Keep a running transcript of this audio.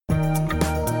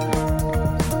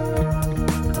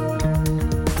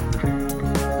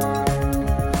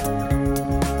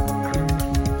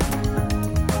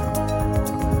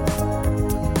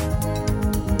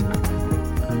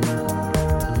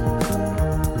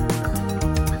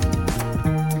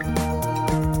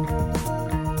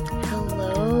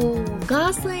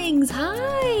Goslings,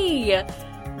 hi!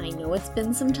 I know it's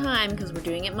been some time because we're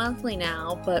doing it monthly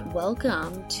now, but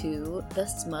welcome to the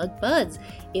Smug Buds.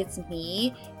 It's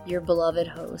me, your beloved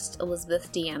host,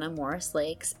 Elizabeth Deanna Morris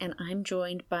Lakes, and I'm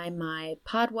joined by my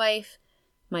podwife,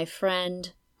 my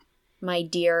friend, my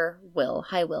dear Will.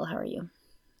 Hi, Will. How are you?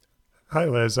 Hi,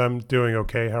 Liz. I'm doing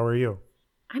okay. How are you?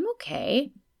 I'm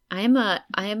okay.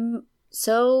 I'm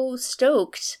so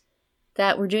stoked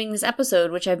that we're doing this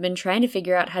episode, which I've been trying to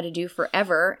figure out how to do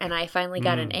forever, and I finally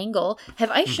got an angle.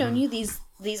 Have I shown you these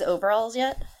overalls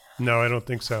yet? No, I don't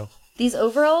think so. These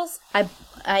overalls,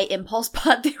 I impulse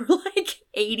bought. They were like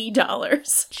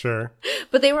 $80. Sure.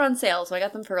 But they were on sale, so I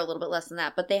got them for a little bit less than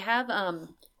that. But they have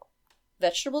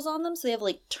vegetables on them, so they have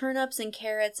like turnips and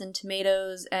carrots and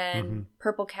tomatoes and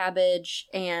purple cabbage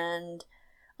and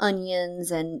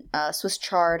onions and Swiss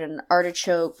chard and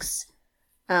artichokes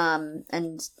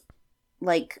and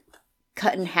like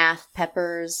cut in half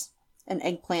peppers and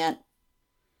eggplant.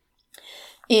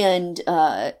 And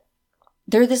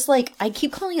they're this like, I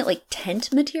keep calling it like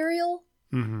tent material.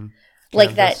 Mm-hmm.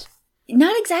 Like that,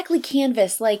 not exactly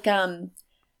canvas, like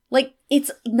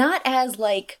it's not as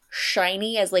like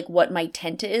shiny as like what my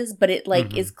tent is, but it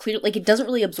like is clear, like it doesn't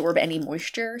really absorb any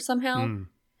moisture somehow.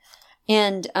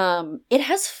 And it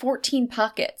has 14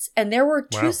 pockets, and there were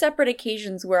two separate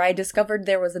occasions where I discovered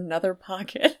there was another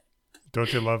pocket.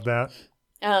 Don't you love that?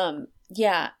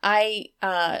 Yeah,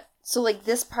 so like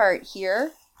this part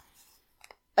here,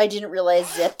 I didn't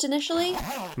realize zipped initially.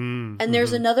 And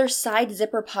there's another side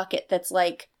zipper pocket that's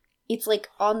like, it's like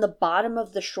on the bottom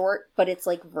of the short, but it's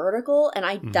like vertical.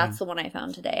 And that's the one I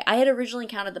found today. I had originally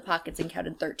counted the pockets and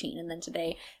counted 13. And then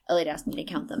today, Elliot asked me to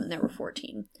count them, and there were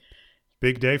 14.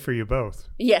 Big day for you both.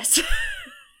 Yes.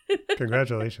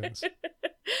 Congratulations.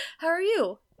 How are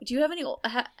you? Do you have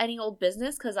any old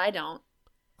business? Because I don't.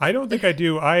 I don't think I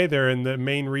do either. And the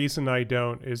main reason I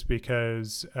don't is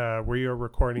because we are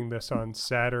recording this on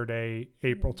Saturday,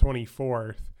 April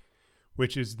 24th,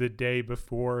 which is the day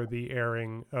before the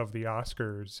airing of the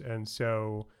Oscars. And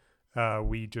so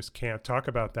we just can't talk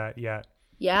about that yet.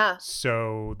 Yeah.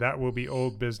 So that will be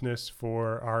old business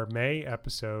for our May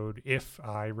episode, if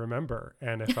I remember,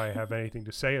 and if I have anything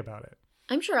to say about it.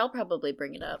 I'm sure I'll probably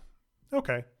bring it up.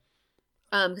 Okay.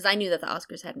 Because I knew that the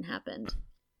Oscars hadn't happened.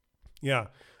 Yeah.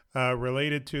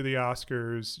 Related to the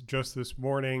Oscars, just this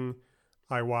morning,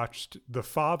 I watched The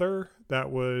Father. That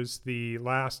was the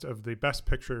last of the Best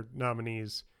Picture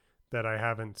nominees that I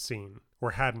haven't seen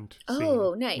or hadn't seen.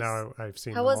 Oh, nice. Now I've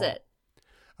seen How them was all. it?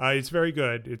 It's very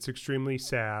good. It's extremely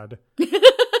sad.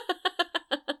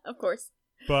 Of course.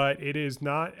 But it is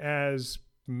not as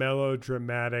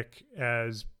melodramatic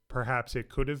as perhaps it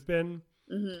could have been,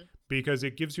 because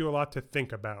it gives you a lot to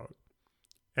think about.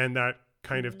 And that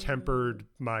kind of tempered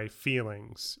my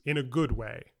feelings in a good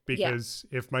way, because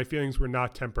if my feelings were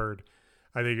not tempered,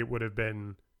 I think it would have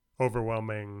been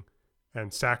overwhelming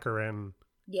and saccharine,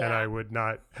 and I would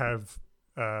not have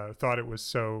thought it was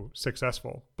so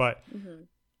successful. But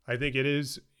I think it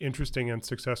is interesting and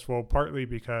successful, partly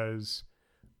because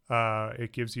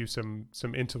it gives you some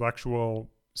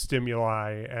intellectual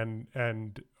stimuli,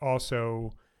 and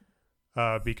also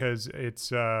because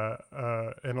it's in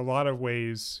a lot of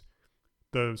ways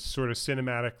the sort of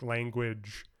cinematic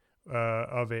language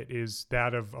of it is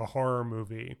that of a horror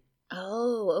movie.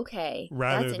 Oh, okay.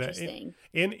 Rather That's interesting.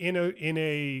 in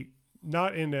a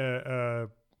not in a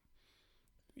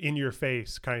in your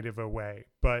face kind of a way,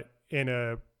 but in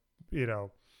a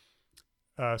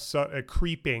a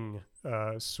creeping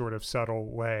sort of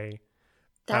subtle way.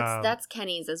 That's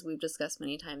Kenny's, as we've discussed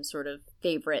many times, sort of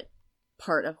favorite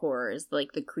part of horror is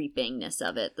like the creepingness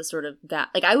of it, the sort of that,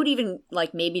 like I would even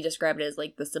like maybe describe it as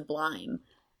like the sublime,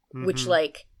 which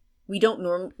like we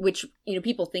don't which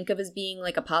people think of as being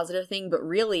like a positive thing, but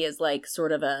really is like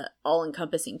sort of a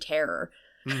all-encompassing terror.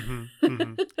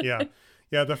 Yeah.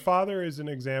 The Father is an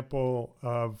example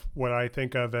of what I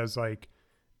think of as like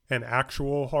an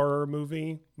actual horror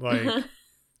movie. Like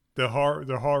the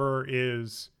horror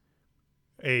is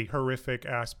a horrific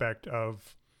aspect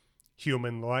of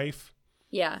human life.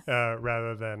 Yeah.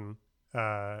 Rather than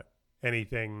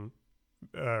anything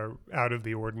out of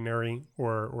the ordinary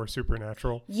or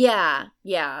supernatural. Yeah.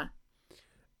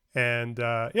 And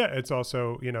it's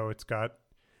also, it's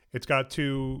got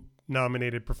two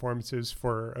nominated performances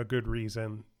for a good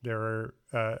reason. There are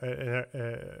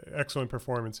excellent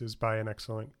performances by an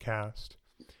excellent cast.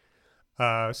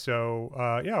 So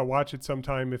watch it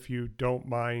sometime if you don't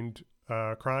mind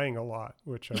crying a lot,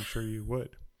 which I'm sure you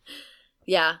would.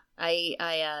 Yeah,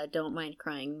 I don't mind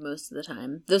crying most of the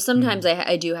time. Though sometimes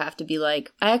I do have to be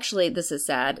like, this is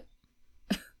sad.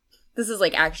 This is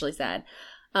like actually sad.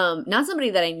 Not somebody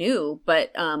that I knew,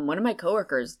 but one of my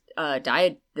coworkers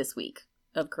died this week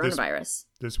of coronavirus.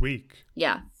 This week?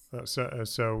 Yeah.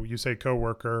 So you say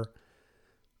coworker,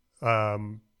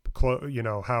 how close are we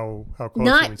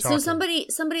talking? So somebody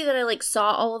that I like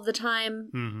saw all of the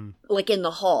time, like in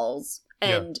the halls,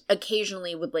 and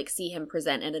occasionally would like see him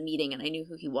present at a meeting, and I knew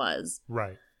who he was.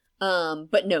 Right.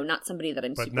 But no, not somebody that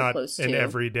I'm super close to. But not an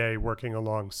everyday working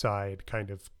alongside kind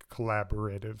of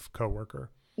collaborative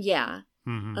coworker. Yeah.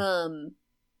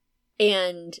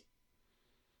 And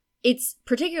it's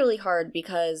particularly hard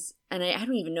because, and I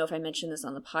don't even know if I mentioned this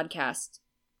on the podcast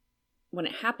when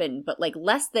it happened, but like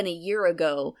less than a year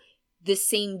ago, this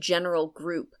same general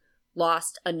group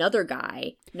lost another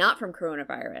guy, not from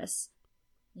coronavirus.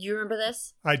 You remember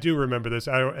this? I do remember this.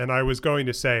 I was going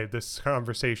to say this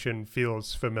conversation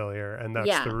feels familiar, and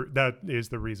that is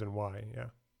the reason why. Yeah.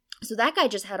 So that guy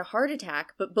just had a heart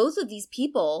attack, but both of these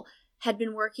people had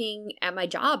been working at my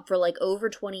job for like over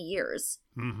 20 years.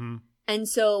 And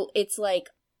so it's like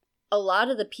a lot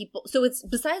of the people, so it's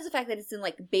besides the fact that it's in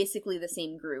like basically the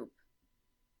same group,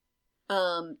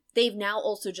 they've now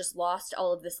also just lost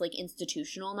all of this like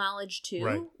institutional knowledge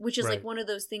too, which is like one of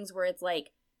those things where it's like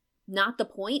not the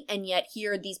point, and yet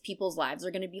here these people's lives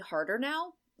are going to be harder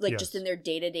now, like just in their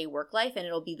day-to-day work life, and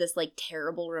it'll be this like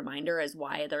terrible reminder as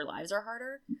why their lives are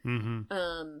harder.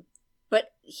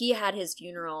 But he had his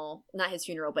funeral, not his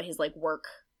funeral, but his like work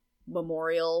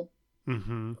memorial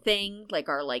thing, like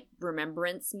our like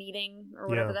remembrance meeting or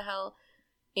whatever the hell.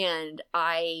 And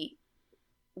I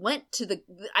went to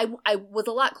I was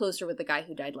a lot closer with the guy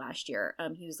who died last year.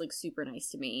 He was like super nice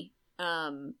to me,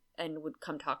 and would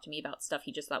come talk to me about stuff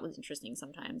he just thought was interesting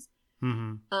sometimes.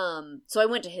 So I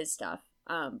went to his stuff.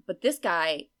 But this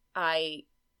guy, I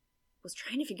was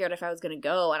trying to figure out if I was going to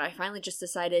go, and I finally just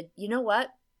decided, you know what?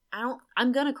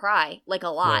 I'm going to cry like a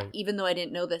lot, even though I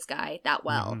didn't know this guy that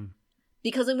well,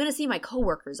 because I'm going to see my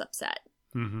coworkers upset.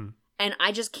 And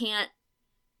I just can't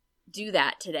do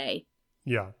that today.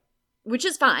 Yeah. Which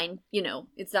is fine.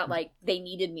 It's not like they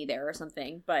needed me there or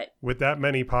something, but with that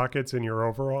many pockets in your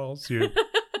overalls, you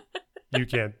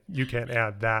can't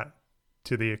add that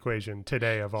to the equation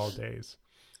today of all days.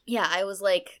 Yeah. I was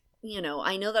like,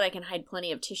 I know that I can hide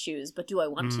plenty of tissues, but do I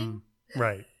want to?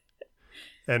 Right.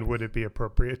 And would it be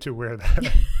appropriate to wear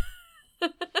that?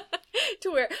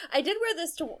 I did wear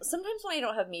this sometimes when I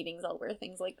don't have meetings, I'll wear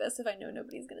things like this if I know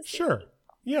nobody's going to see me.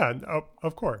 Yeah,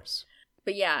 of course.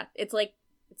 But yeah, it's like,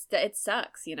 it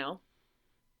sucks, Yeah.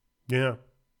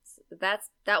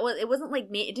 It wasn't like,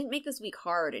 it didn't make this week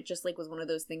hard. It just like was one of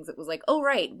those things that was like, oh,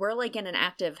 right, we're like in an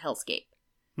active hellscape.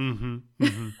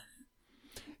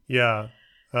 Yeah.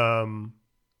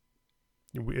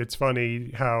 It's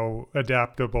funny how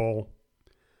adaptable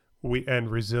and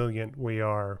resilient we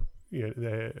are.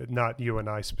 Not you and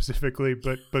I specifically,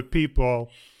 but people,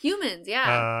 humans,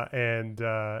 yeah.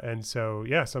 And so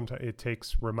sometimes it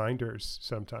takes reminders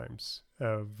sometimes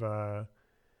of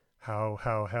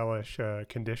how hellish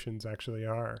conditions actually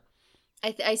are.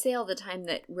 I say all the time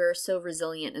that we're so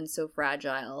resilient and so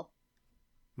fragile.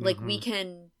 Like we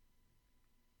can.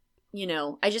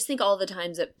 I just think all the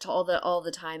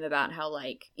time about how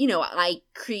like, I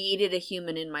created a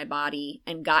human in my body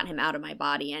and got him out of my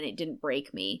body and it didn't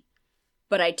break me.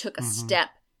 But I took a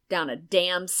step down a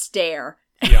damn stair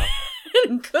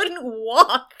and couldn't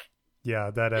walk.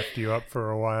 Yeah, that effed you up for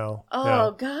a while.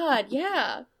 Oh, God,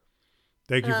 yeah.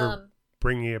 Thank you for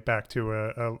bringing it back to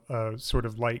a sort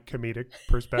of light comedic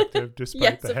perspective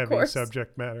despite the heavy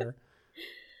subject matter.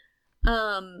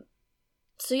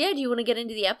 So yeah, do you want to get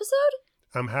into the episode?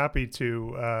 I'm happy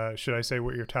to. Should I say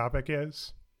what your topic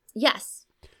is? Yes.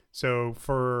 So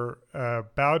for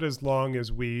about as long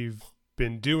as we've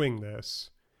been doing this,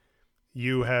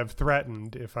 you have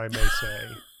threatened, if I may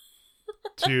say,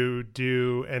 to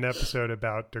do an episode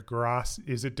about Degrassi.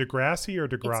 Is it Degrassi or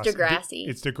Degrassi? It's Degrassi.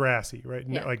 It's Degrassi, right?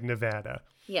 Yeah. Like Nevada.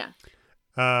 Yeah.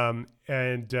 But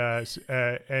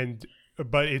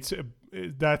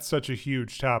that's such a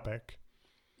huge topic.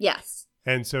 Yes.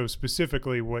 And so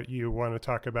specifically what you want to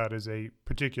talk about is a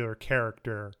particular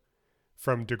character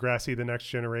from Degrassi, The Next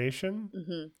Generation.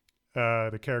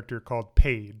 The character called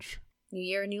Paige. New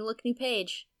year, new look, new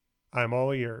Paige. I'm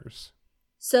all ears.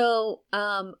 So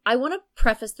I want to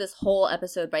preface this whole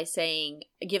episode by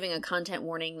giving a content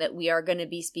warning that we are going to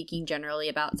be speaking generally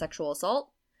about sexual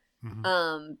assault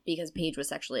because Paige was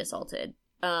sexually assaulted.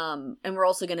 And we're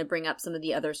also going to bring up some of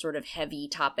the other sort of heavy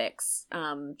topics,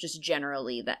 just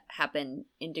generally that happen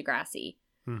in Degrassi.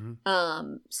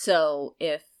 So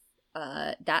if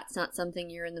that's not something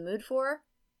you're in the mood for,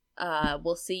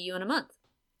 we'll see you in a month.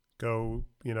 go,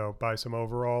 buy some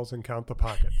overalls and count the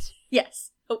pockets.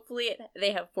 Yes. Hopefully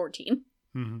they have 14.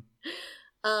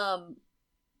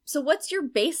 So what's your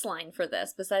baseline for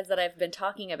this, besides that I've been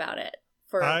talking about it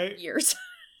for years?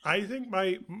 I think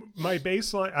my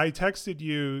baseline, I texted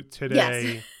you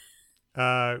today.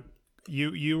 Yes.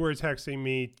 You were texting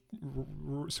me,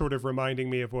 sort of reminding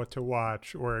me of what to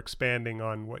watch or expanding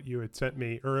on what you had sent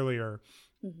me earlier.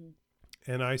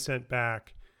 And I sent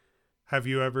back, have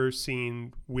you ever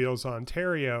seen Wheels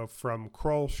Ontario from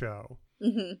Kroll Show?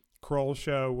 Kroll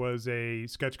Show was a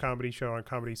sketch comedy show on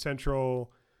Comedy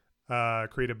Central,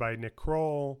 created by Nick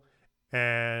Kroll,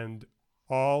 and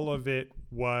all of it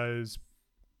was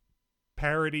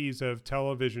parodies of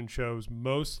television shows,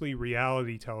 mostly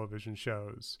reality television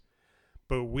shows.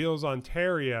 But Wheels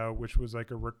Ontario, which was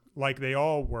like they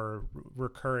all were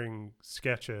recurring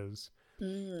sketches,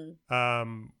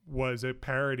 was a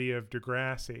parody of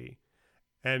Degrassi.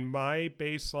 And my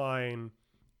baseline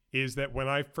is that when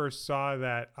I first saw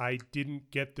that, I didn't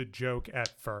get the joke at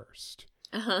first.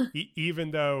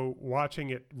 Even though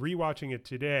rewatching it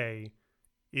today,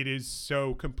 it is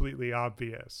so completely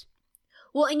obvious.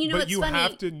 Well, and it's funny.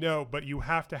 But you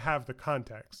have to have the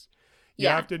context. You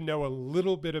have to know a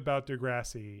little bit about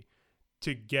Degrassi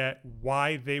to get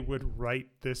why they would write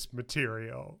this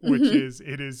material, which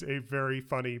it is a very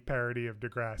funny parody of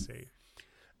Degrassi.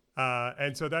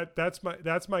 And so that's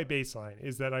my baseline,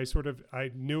 is that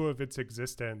I knew of its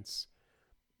existence,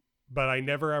 but I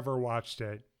never ever watched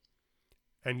it.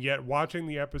 And yet watching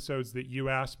the episodes that you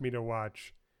asked me to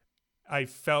watch, I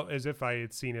felt as if I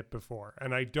had seen it before.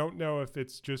 And I don't know if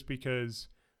it's just because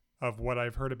of what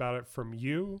I've heard about it from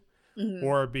you,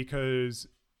 or because,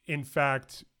 in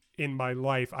fact, in my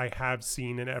life, I have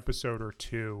seen an episode or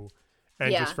two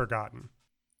and just forgotten.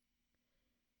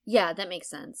 Yeah, that makes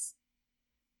sense.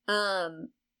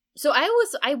 So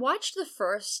I watched the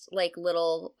first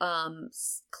little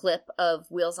clip of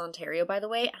Wheels Ontario, by the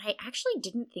way, and I actually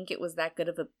didn't think it was that good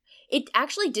of it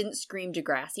actually didn't scream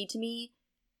Degrassi to me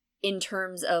in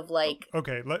terms of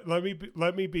Okay,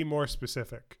 let me be more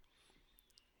specific.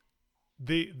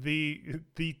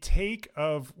 The take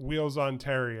of Wheels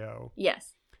Ontario,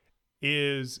 yes,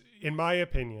 is, in my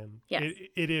opinion, yes,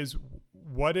 it is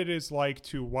what it is like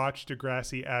to watch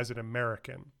Degrassi as an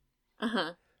American.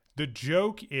 The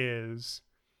joke is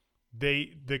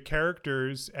the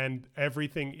characters and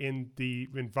everything in the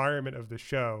environment of the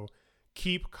show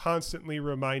keep constantly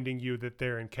reminding you that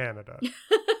they're in Canada.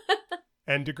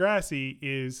 And Degrassi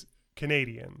is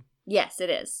Canadian. Yes,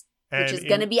 it is. Which is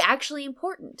going to be actually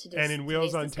important to And in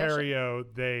Wheels Ontario,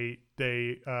 they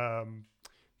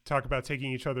talk about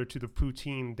taking each other to the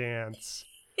poutine dance.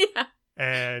 Yeah.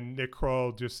 And Nick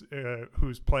Kroll, just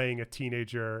who's playing a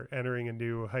teenager entering a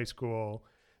new high school,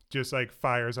 just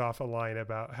fires off a line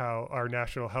about how our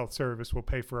National Health Service will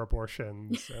pay for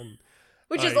abortions, and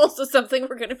which is also something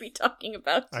we're going to be talking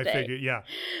about today. I figured,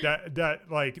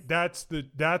 that's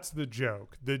the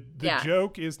joke. The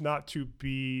joke is not to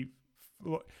be.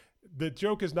 The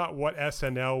joke is not what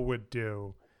SNL would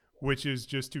do, which is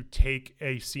just to take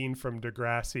a scene from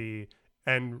Degrassi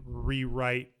and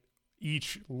rewrite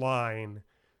each line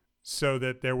so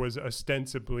that there was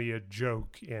ostensibly a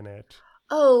joke in it.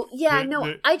 Oh, yeah,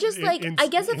 I just I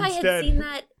guess if I had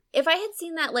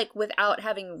seen that without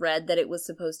having read that it was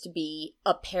supposed to be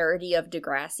a parody of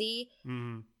Degrassi,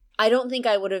 I don't think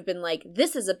I would have been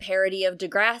this is a parody of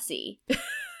Degrassi.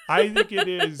 I think it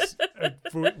is,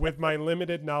 with my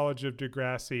limited knowledge of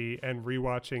Degrassi and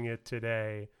rewatching it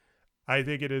today, I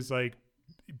think it is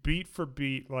beat for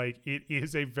beat, it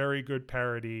is a very good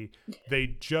parody. They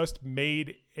just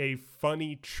made a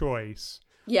funny choice,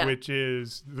 which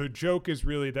is, the joke is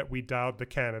really that we dialed the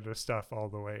Canada stuff all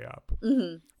the way up.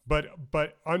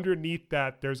 But underneath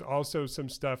that, there's also some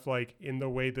stuff in the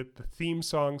way that the theme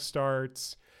song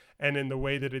starts and in the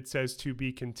way that it says "to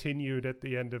be continued" at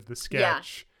the end of the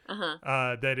sketch.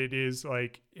 That it is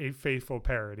a faithful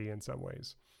parody in some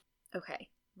ways. Okay,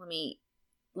 let me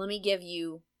give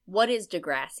you, what is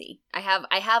Degrassi? I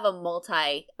have a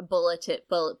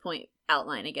bullet point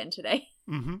outline again today.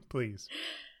 Please.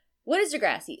 What is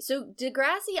Degrassi? So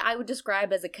Degrassi I would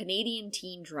describe as a Canadian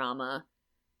teen drama,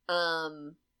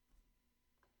 or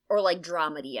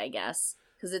dramedy, I guess,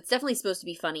 because it's definitely supposed to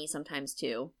be funny sometimes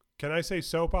too. Can I say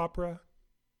soap opera?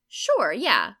 Sure,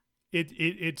 yeah.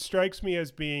 It strikes me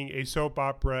as being a soap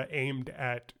opera aimed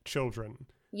at children.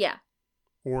 Yeah.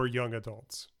 Or young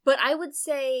adults. But I would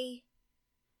say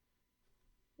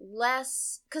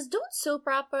less, because don't soap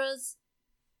operas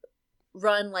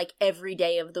run every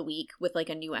day of the week with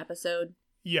a new episode?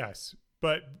 Yes,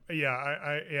 but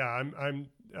I'm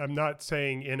not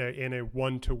saying in a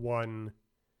 1-to-1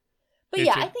 But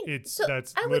yeah, I think so.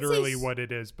 That's literally what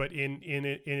it is. But in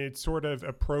its sort of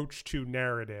approach to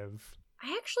narrative,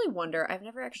 I actually wonder. I've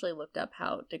never actually looked up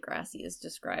how Degrassi is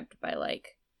described by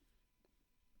like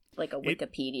a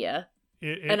Wikipedia,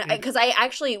 because I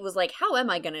actually was like, how am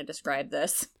I going to describe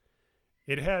this?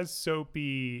 It has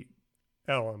soapy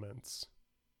elements.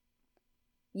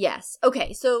 Yes.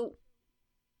 Okay. So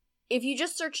if you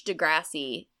just search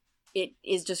Degrassi, it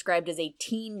is described as a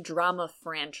teen drama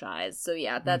franchise. So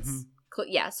yeah, that's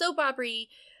soap opera.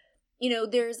 You know,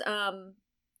 there's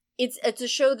it's a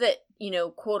show that, you know,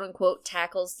 quote unquote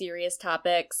tackles serious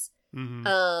topics.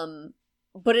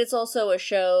 But it's also a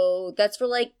show that's for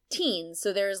like teens.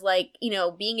 So there's like, you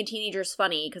know, being a teenager is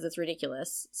funny because it's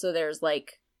ridiculous. So there's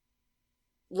like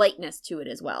lightness to it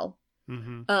as well.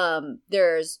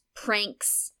 There's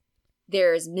pranks,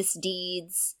 there's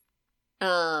misdeeds.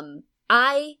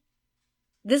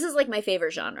 This is like my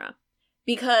favorite genre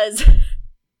because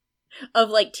of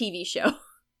like TV show.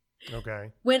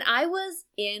 Okay. When I was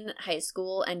in high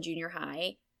school and junior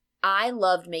high, I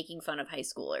loved making fun of high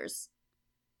schoolers.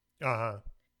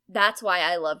 That's why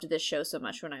I loved this show so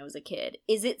much when I was a kid.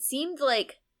 Is it seemed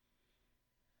like,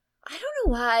 I don't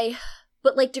know why,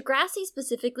 but like Degrassi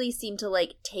specifically seemed to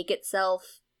like take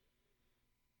itself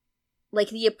like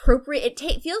the appropriate,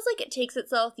 feels like it takes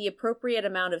itself the appropriate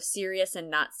amount of serious and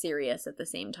not serious at the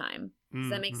same time. Does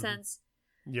that make sense?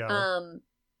 Yeah.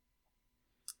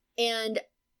 And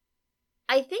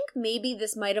I think maybe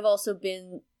this might have also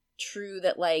been true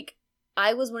that like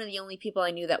I was one of the only people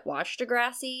I knew that watched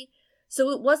Degrassi. So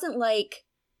it wasn't like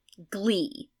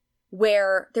Glee,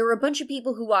 where there were a bunch of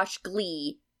people who watched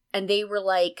Glee and they were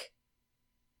like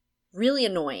really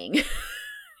annoying,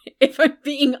 if I'm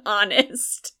being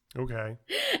honest. Okay.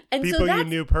 And people so you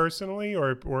knew personally,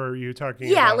 or are you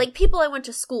talking about... Yeah, like people I went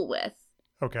to school with.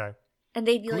 Okay. And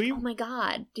they'd be Glee? Like, oh my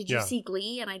God, did you see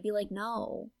Glee? And I'd be like,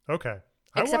 no. Okay.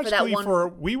 Except I watched for that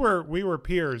Glee one... we were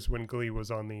peers when Glee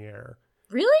was on the air.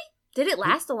 Really? Did it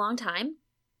last a long time?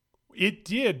 It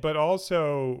did, but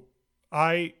also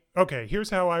okay, here's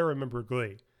how I remember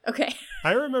Glee. Okay.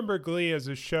 I remember Glee as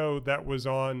a show that was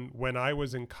on when I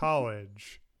was in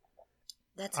college.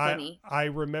 That's funny. I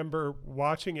remember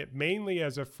watching it mainly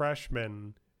as a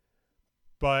freshman,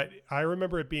 but I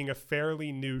remember it being a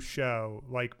fairly new show.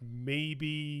 Like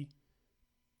maybe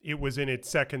it was in its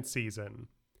second season.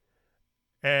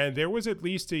 And there was at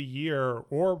least a year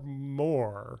or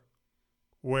more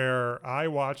where I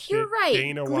watched You're it. Right.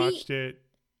 Dana watched it.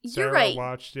 Sarah right.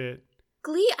 watched it.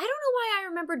 Glee, I don't know why I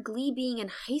remembered Glee being in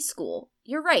high school.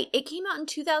 You're right. It came out in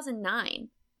 2009.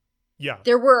 Yeah.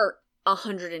 There were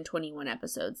 121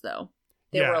 episodes though.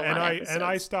 There were a lot of episodes. And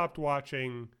I stopped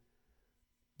watching,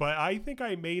 but I think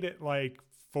I made it like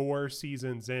 4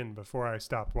 seasons in before I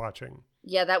stopped watching.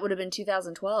 Yeah, that would have been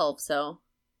 2012, so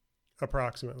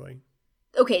approximately.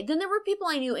 Okay, then there were people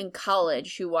I knew in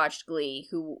college who watched Glee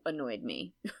who annoyed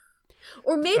me.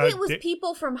 Or maybe it was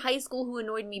people from high school who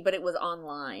annoyed me, but it was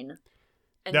online.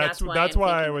 And that's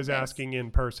why I was asking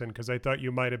in person, because I thought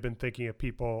you might have been thinking of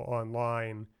people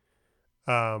online,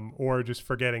 or just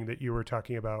forgetting that you were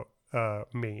talking about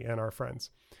me and our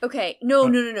friends. Okay, no.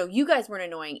 You guys weren't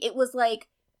annoying. It was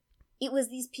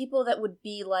these people that would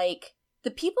be like,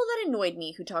 the people that annoyed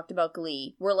me who talked about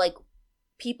Glee were like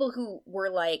people who were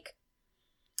like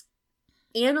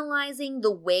analyzing the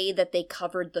way that they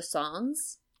covered the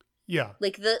songs. Yeah.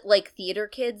 Like theater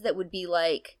kids that would be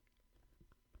like,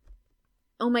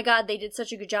 oh my God, they did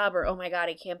such a good job, or oh my God,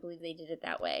 I can't believe they did it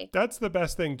that way. That's the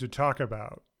best thing to talk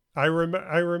about. I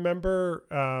remember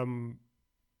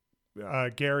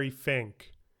Gary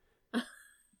Fink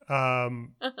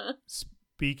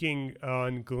speaking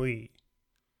on Glee.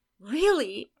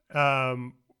 Really?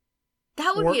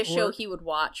 That would be a show he would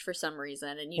watch for some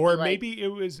reason, and you'd maybe it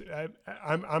was.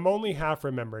 I'm only half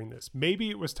remembering this. Maybe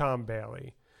it was Tom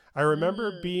Bailey. I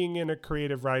remember being in a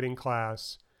creative writing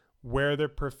class where the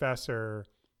professor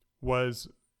was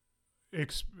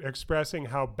expressing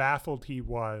how baffled he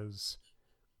was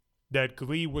that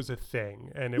Glee was a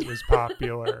thing and it was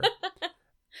popular.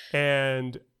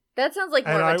 And that sounds like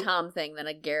more of a Tom thing than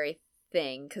a Gary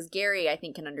thing, because Gary, I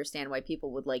think, can understand why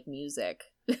people would like music.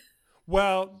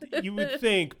 Well, you would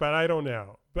think, but I don't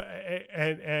know. But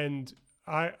and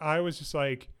I was just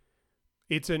like,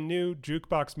 it's a new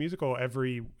jukebox musical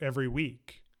every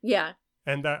week. Yeah.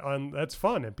 And that's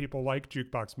fun, and people like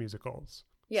jukebox musicals.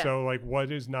 Yeah. So like,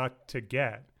 what is not to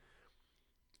get?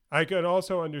 I could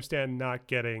also understand not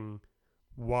getting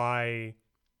why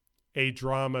a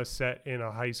drama set in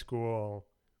a high school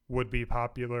would be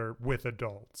popular with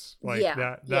adults. Like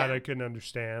that I can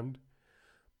understand.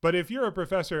 But if you're a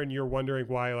professor and you're wondering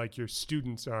why like your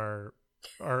students are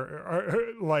or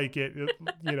like it,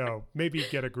 maybe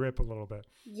get a grip a little bit.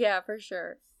 Yeah, for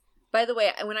sure. By the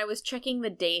way, when I was checking the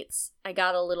dates, I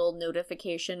got a little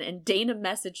notification, and Dana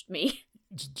messaged me.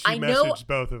 She messaged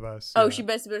both of us. Oh, yeah. She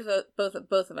messaged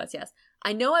both of us, yes.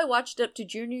 I know I watched up to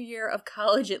junior year of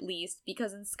college at least,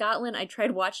 because in Scotland I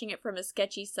tried watching it from a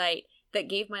sketchy site that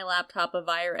gave my laptop a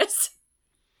virus.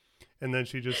 And then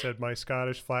she just said, my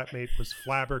Scottish flatmate was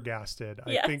flabbergasted.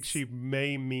 Yes. I think she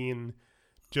may mean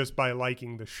just by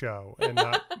liking the show and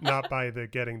not by the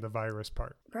getting the virus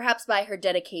part. Perhaps by her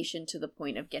dedication to the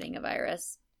point of getting a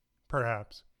virus.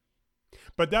 Perhaps.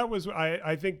 But that was,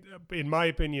 I think, in my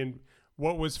opinion,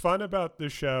 what was fun about the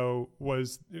show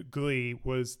was Glee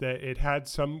was that it had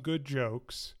some good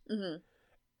jokes. Mm-hmm.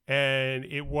 And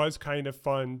it was kind of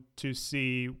fun to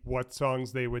see what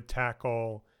songs they would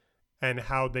tackle and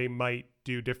how they might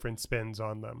do different spins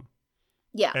on them.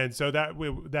 Yeah. And so that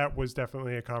was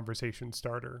definitely a conversation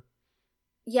starter.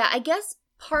 Yeah, I guess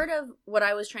part of what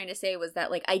I was trying to say was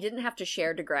that, like, I didn't have to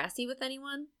share Degrassi with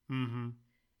anyone. Mm-hmm.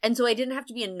 And so I didn't have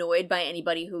to be annoyed by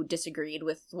anybody wwho disagreed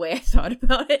with the way I thought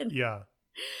about it. Yeah.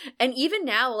 And even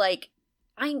now, like,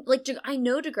 I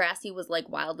know Degrassi was, like,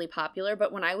 wildly popular,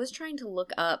 but when I was trying to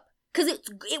look up, because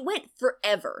it went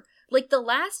forever. Like, the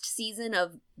last season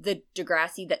of the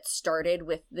Degrassi that started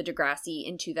with the Degrassi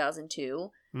in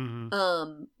 2002,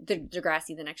 mm-hmm. The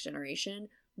Degrassi The Next Generation,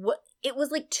 it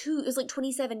was like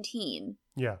 2017.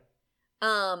 Yeah.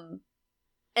 And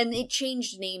it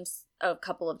changed names a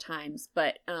couple of times,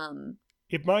 but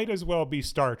it might as well be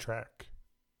Star Trek.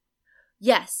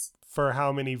 Yes. For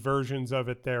how many versions of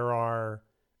it there are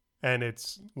and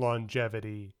its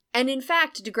longevity. And in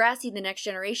fact, Degrassi The Next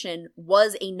Generation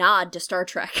was a nod to Star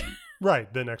Trek.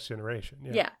 Right, The Next Generation.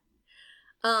 Yeah.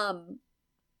 Yeah.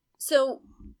 So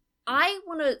I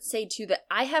want to say too that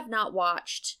I have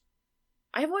watched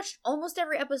almost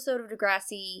every episode of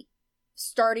Degrassi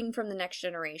starting from The Next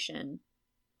Generation.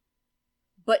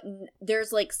 But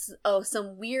there's like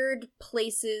some weird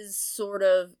places sort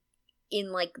of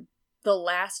in like the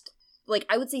last, like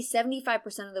I would say 75%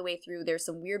 of the way through, there's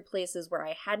some weird places where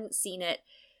I hadn't seen it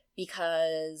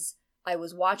because I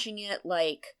was watching it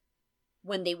like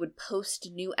when they would post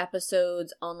new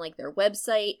episodes on like their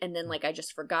website, and then like I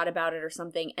just forgot about it or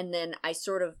something, and then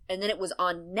and then it was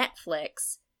on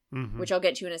Netflix, mm-hmm. which I'll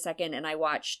get to in a second, and I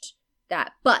watched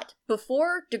that. But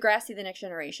before Degrassi The Next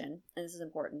Generation, and this is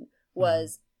important,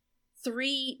 was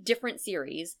 3 different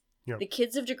series: yep. The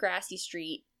Kids of Degrassi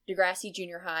Street, Degrassi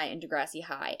Junior High, and Degrassi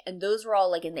High, and those were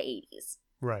all like in the 80s.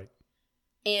 Right.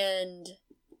 And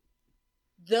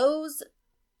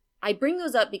I bring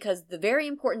those up because the very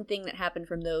important thing that happened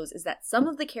from those is that some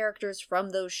of the characters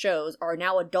from those shows are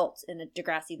now adults in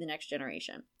Degrassi The Next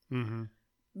Generation. Mm-hmm.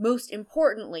 Most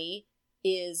importantly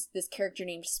is this character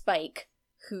named Spike,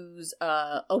 who's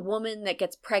a woman that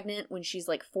gets pregnant when she's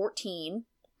like 14.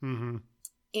 Mm-hmm.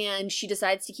 And she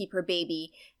decides to keep her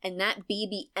baby. And that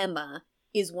baby, Emma,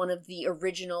 is one of the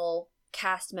original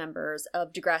cast members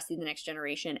of Degrassi The Next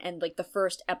Generation. And like the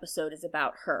first episode is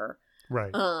about her.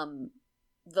 Right.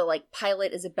 The like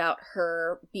pilot is about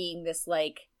her being this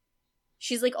like,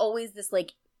 she's like always this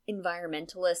like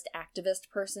environmentalist activist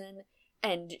person,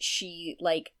 and she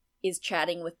like is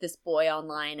chatting with this boy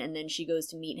online, and then she goes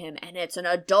to meet him, and it's an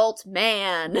adult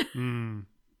man. Mm.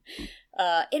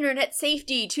 Internet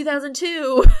Safety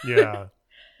 2002. Yeah.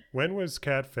 When was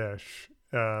Catfish?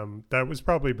 That was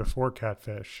probably before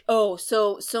Catfish. Oh,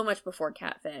 so much before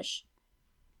Catfish.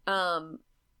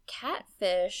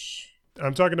 Catfish.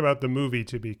 I'm talking about the movie,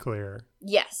 to be clear.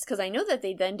 Yes, because I know that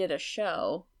they then did a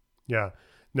show. Yeah.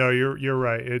 No, you're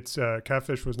right. It's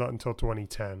Catfish was not until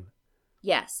 2010.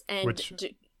 Yes, and which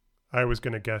I was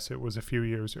going to guess it was a few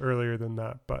years earlier than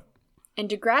that, but. And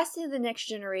Degrassi The Next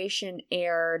Generation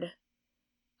aired,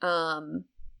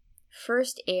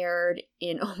 first aired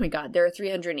in, oh my god, there are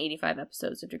 385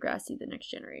 episodes of Degrassi The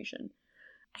Next Generation.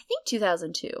 I think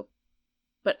 2002,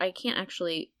 but I can't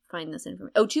actually find this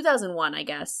information. Oh, 2001, I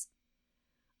guess.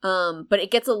 But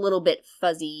it gets a little bit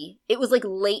fuzzy. It was like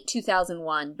late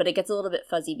 2001, but it gets a little bit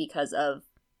fuzzy because of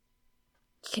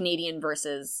Canadian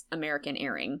versus American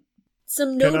airing.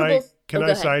 Some notable... Can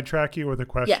I sidetrack you with a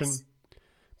question? Yes.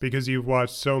 Because you've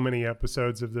watched so many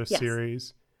episodes of this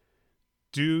series.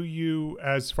 Do you,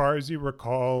 as far as you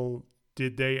recall,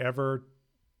 did they ever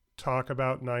talk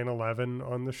about 9/11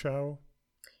 on the show?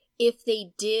 If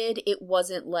they did, it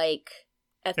wasn't like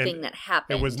a thing that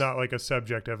happened. It was not like a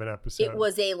subject of an episode. It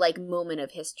was a like moment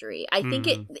of history. I think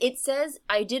it says,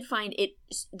 I did find it,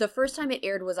 the first time it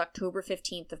aired was October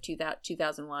 15th of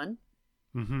 2001.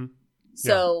 Mm-hmm.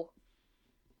 So,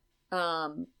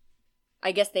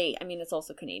 I guess it's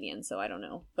also Canadian, so I don't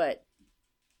know. But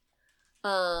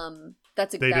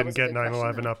That's a They that didn't was a get good 9/11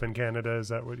 question, though. up in Canada. Is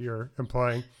that what you're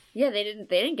implying? Yeah, they didn't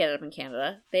get it up in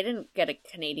Canada. They didn't get a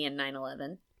Canadian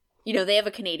 9/11. You know, they have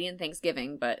a Canadian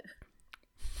Thanksgiving, but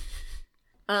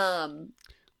some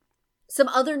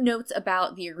other notes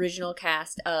about the original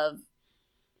cast of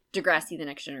Degrassi: The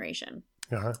Next Generation.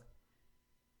 Uh-huh.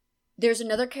 There's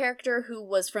another character who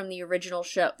was from the original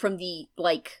show, from the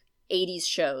like 80s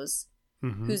shows,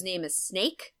 whose name is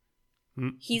Snake.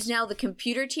 He's now the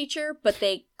computer teacher, but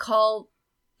they call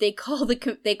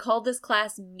this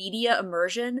class Media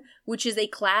Immersion, which is a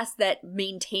class that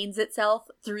maintains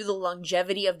itself through the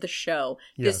longevity of the show.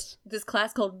 Yes. This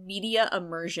class called Media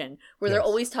Immersion, where they're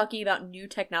always talking about new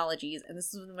technologies, and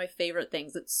this is one of my favorite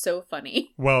things. It's so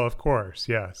funny. Well, of course,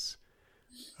 yes.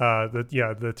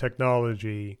 The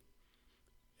technology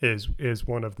is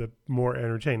one of the more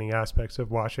entertaining aspects of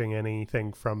watching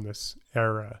anything from this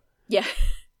era. Yeah.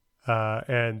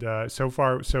 So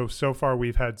far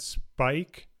we've had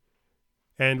Spike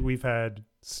and we've had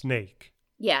Snake.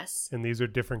 Yes. And these are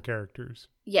different characters.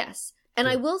 Yes. And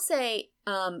I will say,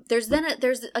 there's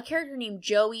a character named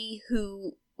Joey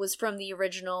who was from the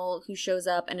original who shows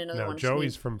up, and another one.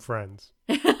 Joey's from Friends.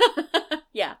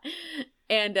 Yeah.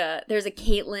 And there's a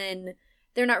Caitlin.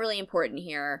 They're not really important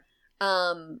here.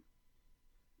 The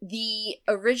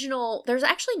original, there's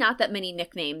actually not that many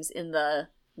nicknames in the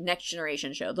Next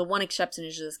Generation show. The one exception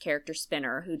is this character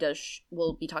Spinner, who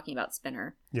we'll be talking about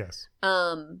Spinner. Yes.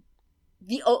 The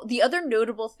other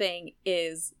notable thing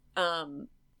is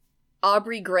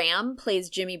Aubrey Graham plays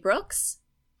Jimmy Brooks.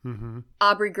 Mm-hmm.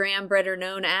 Aubrey Graham, better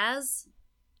known as,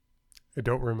 I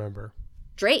don't remember.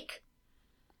 Drake.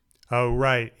 Oh,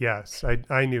 right. Yes.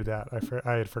 I knew that.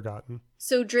 I had forgotten.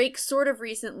 So Drake sort of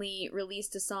recently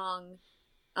released a song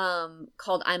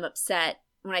called I'm Upset.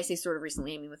 When I say sort of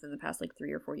recently, I mean within the past like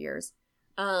 3 or 4 years,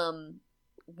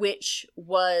 which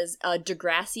was a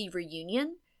Degrassi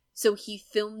reunion. So he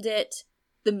filmed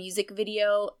the music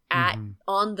video on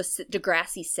the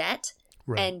Degrassi set,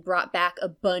 right, and brought back a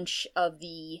bunch of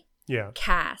the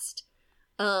cast.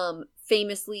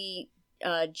 Famously,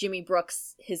 Jimmy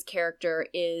Brooks, his character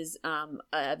is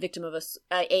a victim of a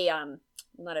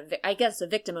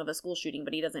victim of a school shooting,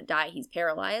 but he doesn't die. He's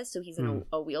paralyzed, so he's in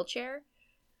a wheelchair.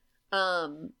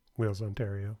 Wheels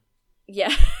Ontario.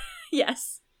 Yeah.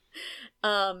 Yes.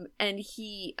 And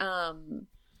he I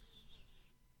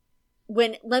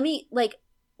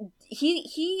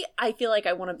feel like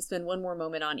I want to spend one more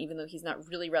moment on, even though he's not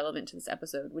really relevant to this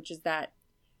episode, which is that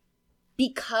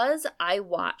because I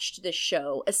watched this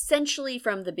show essentially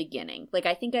from the beginning, like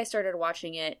I think I started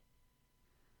watching it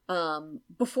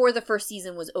before the first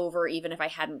season was over, even if I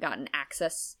hadn't gotten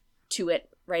access to it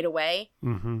right away.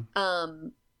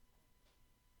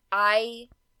 I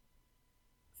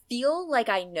feel like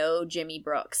I know Jimmy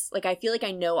Brooks. Like, I feel like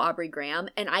I know Aubrey Graham,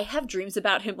 and I have dreams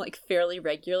about him, like, fairly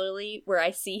regularly, where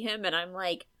I see him, and I'm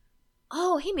like,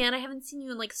 oh, hey, man, I haven't seen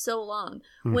you in, like, so long.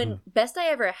 When Best I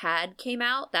Ever Had came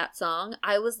out, that song,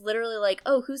 I was literally like,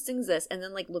 oh, who sings this? And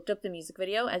then, like, looked up the music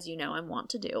video, as you know, I want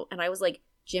to do, and I was like,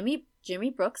 Jimmy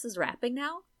Brooks is rapping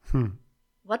now?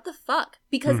 What the fuck?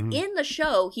 Because in the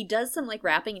show, he does some, like,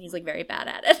 rapping, and he's, like, very bad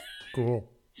at it. Cool.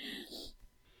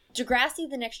 Degrassi: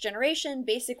 The Next Generation,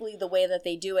 basically the way that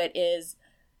they do it is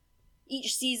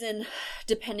each season,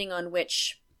 depending on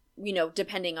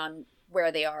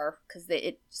where they are, because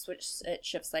it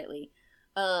shifts slightly.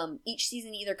 Each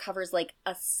season either covers like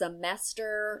a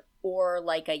semester or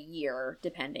like a year,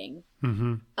 depending.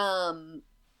 They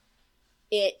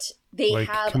like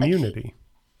have Community.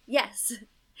 Yes,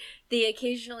 they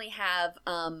occasionally have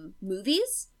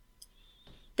movies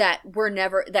that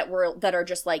are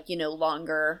just like,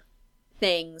 longer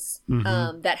things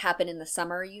that happen in the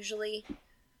summer usually.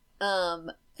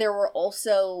 There were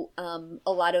also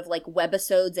a lot of like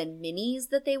webisodes and minis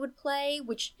that they would play,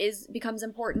 which becomes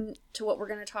important to what we're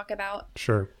going to talk about.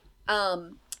 Sure.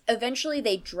 Eventually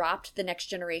they dropped The Next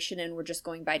Generation and were just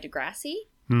going by Degrassi.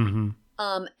 And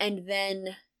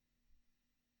then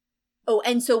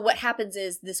and so what happens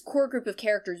is this core group of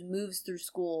characters moves through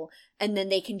school, and then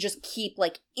they can just keep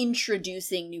like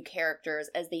introducing new characters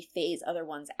as they phase other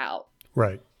ones out.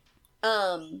 Right.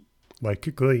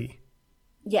 Like Glee.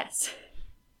 Yes.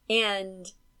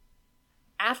 And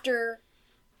after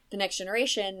The Next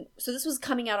Generation, so this was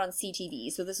coming out on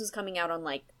CTV, so this was coming out on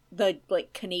like the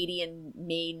like Canadian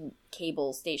main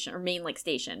cable station, or main like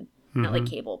station, not like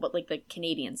cable, but like the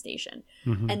Canadian station.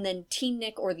 And then Teen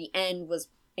Nick or The End was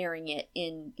airing it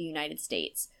in the United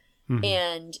States.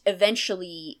 And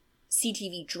eventually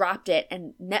CTV dropped it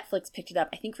and Netflix picked it up,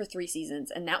 I think for 3 seasons,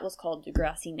 and that was called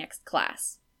Degrassi Next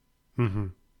Class.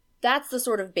 That's the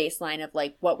sort of baseline of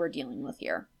like what we're dealing with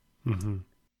here. Mm-hmm.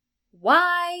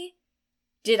 Why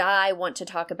did I want to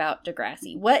talk about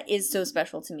Degrassi? What is so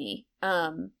special to me?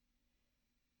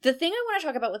 The thing I want to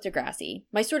talk about with Degrassi,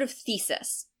 my sort of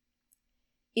thesis,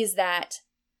 is that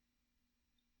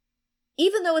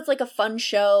even though it's like a fun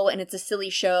show and it's a silly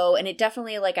show, and it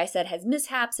definitely, like I said, has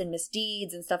mishaps and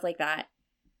misdeeds and stuff like that,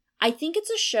 I think it's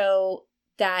a show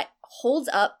that holds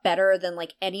up better than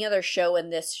like any other show in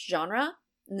this genre,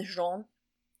 in the genre.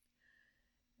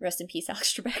 Rest in peace,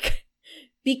 Alex Trebek.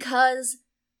 Because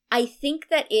I think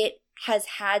that it has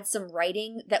had some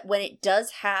writing that when it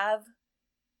does have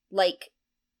like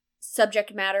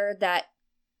subject matter that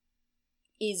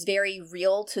is very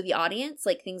real to the audience,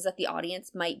 like things that the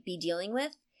audience might be dealing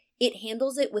with, it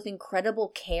handles it with incredible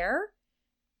care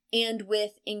and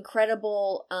with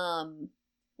incredible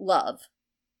love.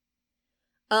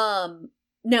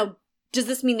 Now, does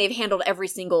this mean they've handled every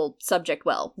single subject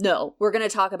well? No. We're going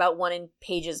to talk about one in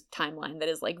Paige's timeline that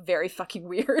is like very fucking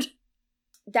weird.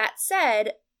 That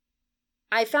said,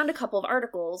 I found a couple of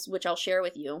articles, which I'll share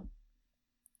with you.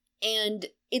 And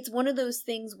it's one of those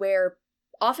things where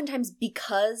oftentimes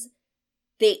because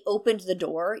they opened the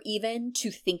door even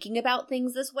to thinking about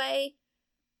things this way,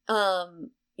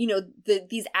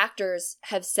 these actors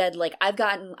have said, like, I've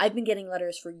been getting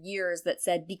letters for years that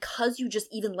said, because you just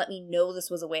even let me know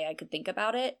this was a way I could think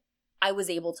about it, I was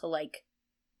able to, like,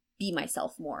 be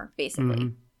myself more,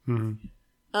 basically. Mm-hmm.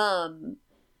 Mm-hmm.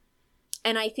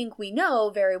 And I think we know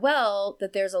very well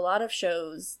that there's a lot of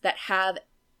shows that have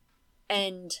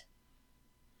and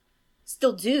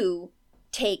still do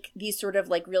take these sort of,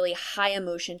 like, really high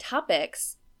emotion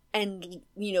topics and,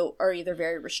 are either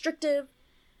very restrictive,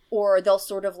 or they'll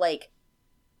sort of like,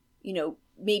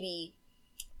 maybe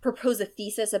propose a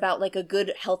thesis about like a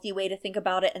good, healthy way to think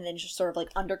about it and then just sort of like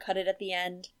undercut it at the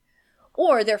end.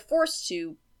 Or they're forced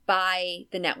to by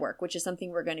the network, which is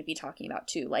something we're going to be talking about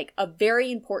too. Like a very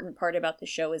important part about the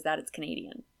show is that it's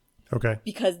Canadian. Okay.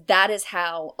 Because that is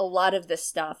how a lot of this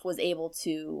stuff was able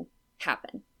to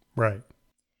happen. Right.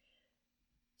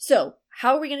 So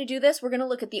how are we going to do this? We're going to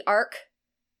look at the arc,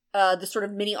 the sort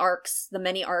of many arcs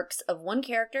of one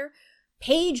character,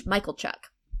 Paige Michalchuk.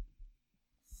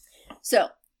 So,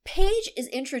 Paige is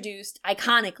introduced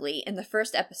iconically in the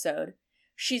first episode.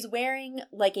 She's wearing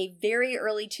like a very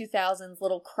early 2000s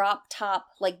little crop top,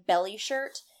 like belly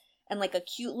shirt and like a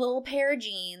cute little pair of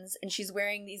jeans. And she's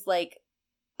wearing these like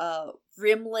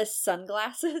rimless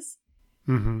sunglasses.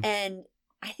 Mm-hmm. And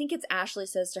I think it's Ashley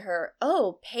says to her,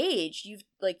 "Oh, Paige, you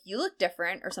look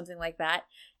different," or something like that.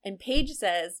 And Paige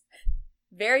says,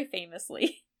 very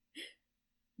famously,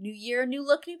 "New year, new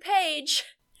look, new Paige."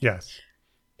 Yes.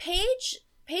 Paige's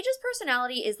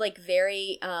personality is like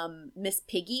very Miss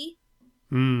Piggy.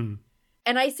 Mm.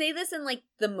 And I say this in like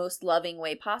the most loving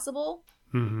way possible.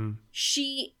 Mm-hmm.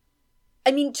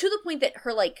 To the point that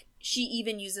her like, she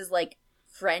even uses like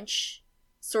French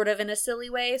sort of in a silly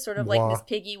way, sort of like Miss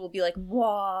Piggy will be like,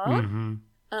 "Moi."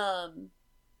 Mm-hmm.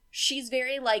 She's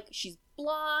very like, she's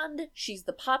blonde, she's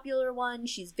the popular one,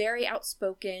 she's very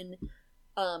outspoken,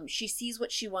 she sees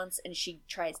what she wants and she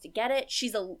tries to get it.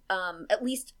 She's at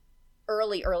least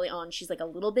early on, she's like a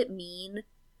little bit mean,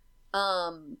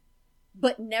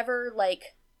 but never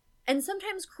like, and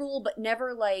sometimes cruel, but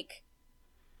never like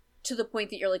to the point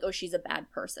that you're like, oh, she's a bad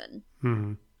person.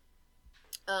 Mm-hmm.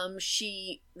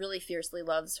 She really fiercely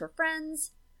loves her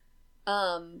friends.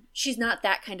 She's not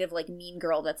that kind of like mean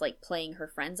girl that's like playing her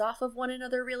friends off of one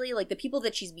another, really. Like the people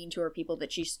that she's mean to are people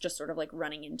that she's just sort of like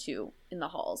running into in the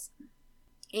halls.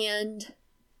 And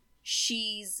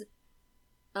she's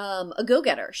a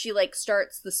go-getter. She like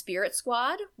starts the Spirit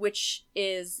Squad, which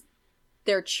is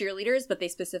their cheerleaders, but they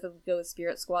specifically go with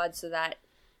Spirit Squad so that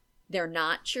they're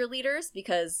not cheerleaders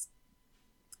because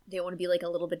they want to be like a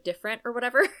little bit different or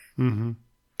whatever. Mm-hmm.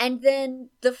 And then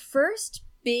the first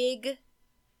big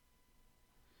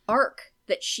arc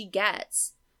that she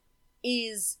gets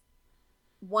is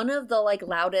one of the like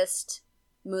loudest,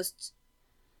 most,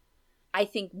 I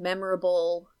think,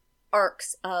 memorable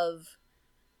arcs of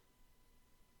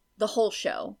the whole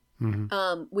show,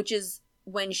 mm-hmm. Which is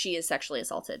when she is sexually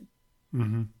assaulted.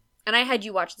 Mm-hmm. And I had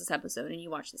you watch this episode, and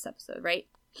you watched this episode, right?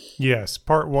 Yes,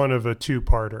 part one of a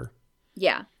two-parter.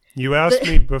 Yeah. You asked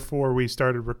me before we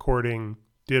started recording,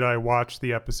 did I watch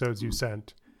the episodes you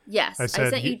sent? Yes. I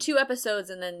sent you 2 episodes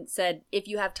and then said, if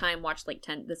you have time, watch like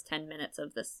 10 minutes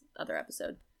of this other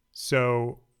episode.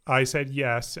 So I said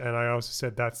yes, and I also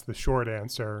said that's the short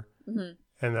answer, mm-hmm.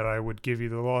 and that I would give you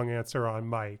the long answer on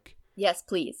mic. Yes,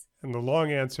 please. And the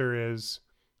long answer is,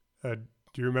 do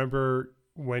you remember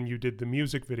when you did the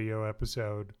music video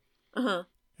episode? Uh-huh.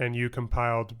 And you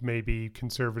compiled maybe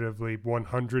conservatively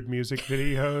 100 music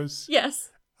videos? Yes.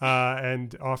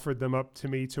 and offered them up to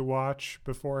me to watch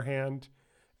beforehand.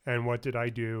 And what did I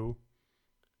do?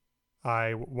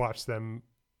 I watched them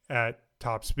at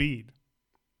top speed.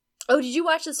 Oh, did you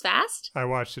watch this fast? I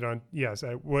watched it on, yes,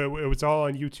 it was all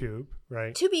on YouTube,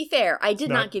 right? To be fair, I did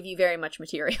not give you very much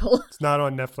material. It's not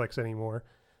on Netflix anymore.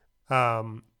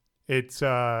 It's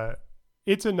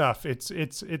enough.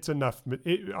 It's enough.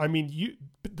 The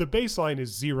baseline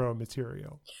is zero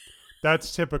material.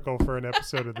 That's typical for an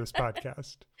episode of this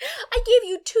podcast. I gave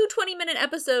you 2 20-minute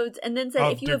episodes and then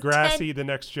said if you Degrassi, have 10... The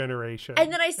Next Generation.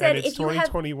 And then I said and it's if you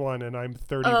 2021 and I'm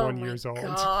 31 years old. Oh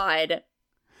my God.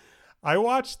 I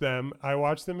watched them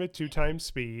at 2 times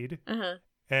speed. Uh-huh.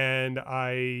 And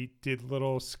I did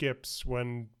little skips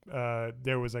when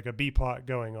there was like a B plot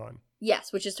going on.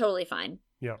 Yes, which is totally fine.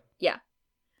 Yeah. Yeah.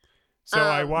 So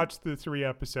I watched the 3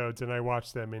 episodes and I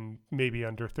watched them in maybe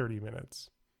under 30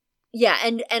 minutes. Yeah,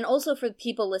 and also for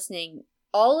people listening,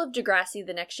 all of Degrassi,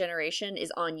 The Next Generation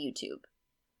is on YouTube.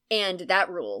 And that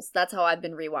rules. That's how I've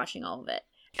been rewatching all of it.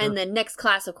 Sure. And then Next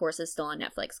Class, of course, is still on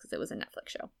Netflix because it was a Netflix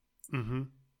show. Mm-hmm.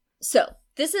 So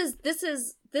this is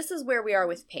where we are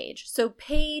with Paige. So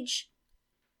Paige,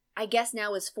 I guess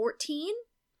now is 14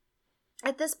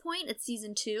 at this point. It's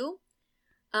season 2.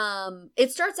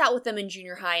 It starts out with them in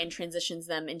junior high and transitions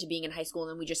them into being in high school,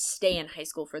 and then we just stay in high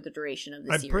school for the duration of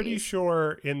the series. I'm pretty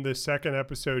sure in the second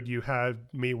episode you had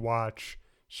me watch,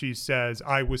 she says,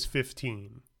 I was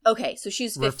 15. Okay, so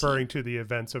she's 15. Referring to the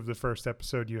events of the first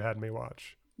episode you had me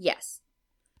watch. Yes.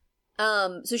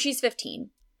 So she's 15.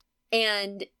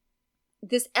 And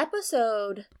this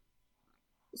episode...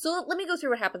 So let me go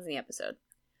through what happens in the episode.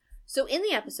 So in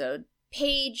the episode,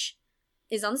 Paige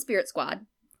is on the Spirit Squad.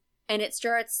 And it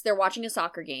starts, they're watching a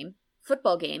soccer game,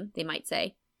 football game, they might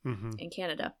say, in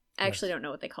Canada. I actually don't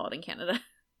know what they call it in Canada.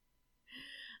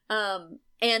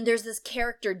 And there's this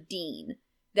character, Dean,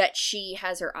 that she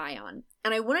has her eye on.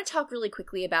 And I want to talk really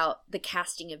quickly about the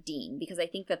casting of Dean, because I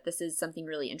think that this is something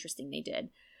really interesting they did.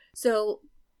 So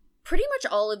pretty much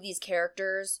all of these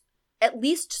characters at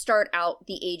least start out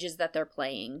the ages that they're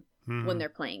playing when they're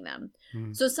playing them.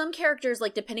 So some characters,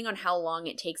 like, depending on how long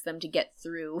it takes them to get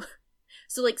through...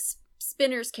 So, like,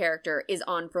 Spinner's character is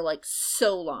on for, like,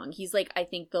 so long. He's, like, I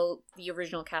think the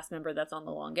original cast member that's on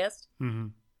the longest. Mm-hmm.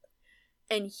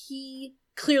 And he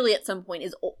clearly at some point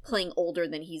is playing older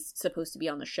than he's supposed to be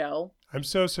on the show. I'm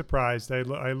so surprised.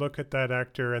 I look at that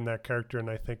actor and that character and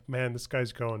I think, man, this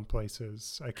guy's going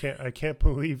places. I can't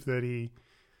believe that he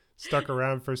stuck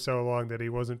around for so long, that he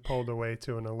wasn't pulled away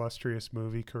to an illustrious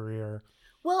movie career.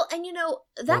 Well, and, you know,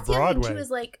 that's the other thing, too, is,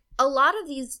 like, a lot of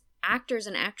these actors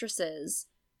and actresses,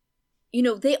 you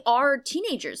know, they are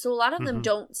teenagers, so a lot of them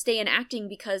don't stay in acting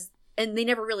and they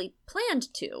never really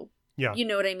planned to. Yeah, you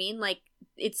know what I mean? Like,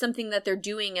 it's something that they're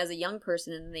doing as a young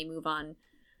person and then they move on.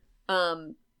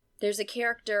 There's a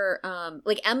character,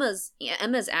 like Emma's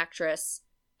actress,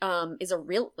 is a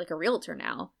realtor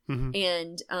now,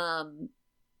 and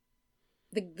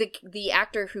the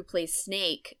actor who plays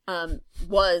Snake ended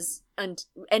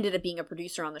up being a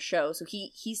producer on the show, so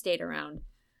he stayed around.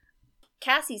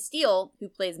 Cassie Steele, who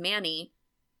plays Manny,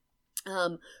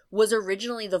 was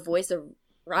originally the voice of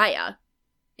Raya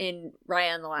in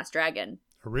Raya and the Last Dragon.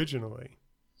 Originally.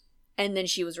 And then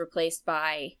she was replaced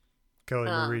by Kelly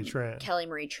Marie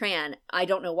Tran. I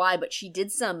don't know why, but she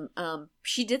did some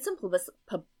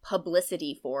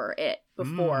publicity for it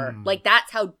before. Like,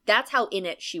 that's how in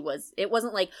it she was. It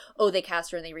wasn't like, oh, they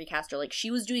cast her and they recast her. Like, she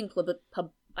was doing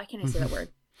why can't I say that word?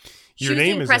 She was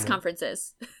doing press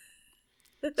conferences.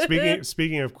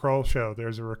 Speaking of Kroll Show,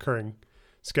 there's a recurring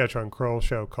sketch on Kroll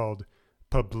Show called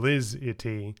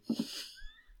Publicity,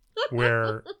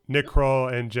 where Nick Kroll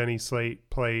and Jenny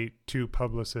Slate play 2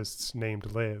 publicists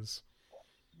named Liz.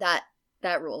 That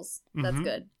rules. That's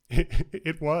good.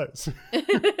 It was.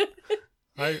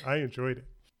 I enjoyed it.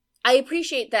 I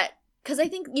appreciate that, because I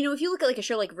think, you know, if you look at like a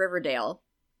show like Riverdale,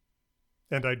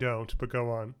 and I don't, but go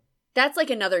on. That's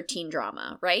like another teen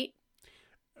drama, right?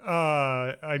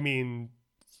 I mean,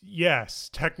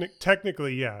 yes,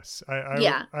 technically yes.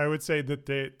 I would say that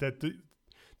the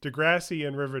Degrassi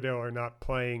and Riverdale are not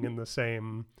playing in the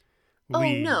same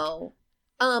league. Oh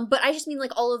no, but I just mean,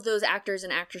 like, all of those actors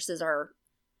and actresses are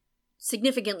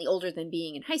significantly older than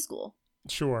being in high school.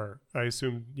 Sure, I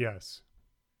assume yes.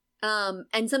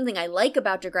 And something I like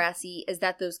about Degrassi is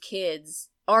that those kids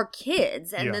are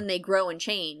kids, and then they grow and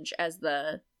change as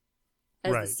the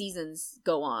seasons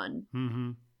go on.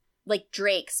 Mm-hmm. Like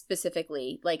Drake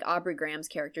specifically, like Aubrey Graham's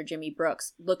character, Jimmy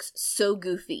Brooks, looks so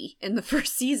goofy in the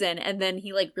first season, and then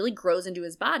he, like, really grows into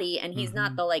his body, and he's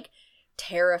not the, like,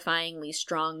 terrifyingly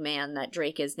strong man that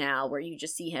Drake is now, where you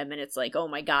just see him and it's like, oh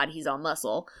my god, he's all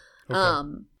muscle.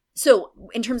 Okay. So,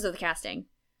 in terms of the casting,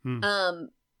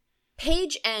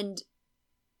 Paige and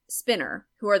Spinner,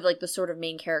 who are like the sort of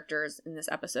main characters in this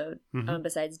episode,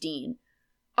 besides Dean,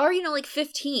 are, like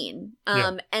 15.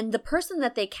 And the person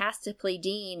that they cast to play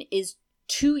Dean is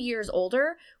 2 years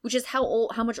older, which is how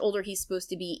much older he's supposed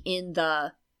to be in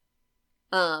the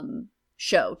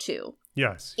show too.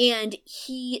 Yes. And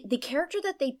the character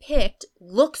that they picked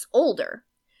looks older.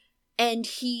 And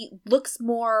he looks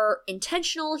more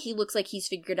intentional. He looks like he's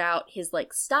figured out his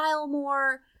like style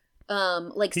more.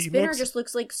 Spinner just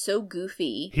looks like so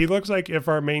goofy. He looks like if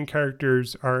our main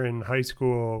characters are in high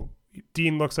school,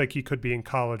 Dean looks like he could be in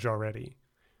college already.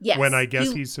 Yes. When I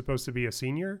guess he's supposed to be a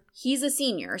senior? He's a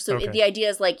senior. So the idea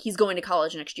is like he's going to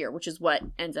college next year, which is what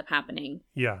ends up happening.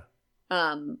 Yeah.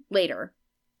 Later.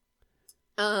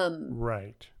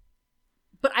 Right.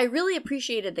 But I really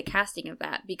appreciated the casting of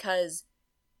that because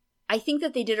I think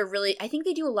that they do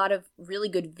a lot of really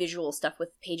good visual stuff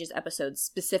with Paige's episodes,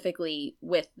 specifically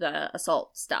with the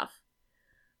assault stuff.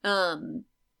 And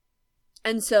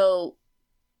so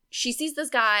she sees this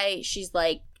guy. She's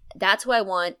like, that's who I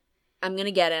want. I'm going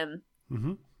to get him.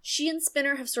 Mm-hmm. She and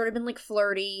Spinner have sort of been like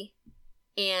flirty.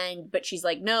 But she's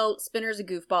like, no, Spinner's a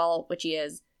goofball, which he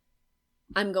is.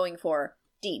 I'm going for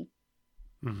Dean.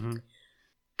 Mm-hmm.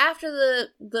 After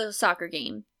the soccer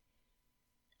game,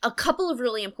 a couple of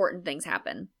really important things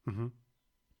happen. Mm-hmm.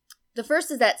 The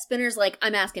first is that Spinner's like,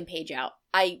 I'm asking Paige out.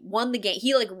 I won the game.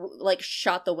 He like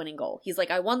shot the winning goal. He's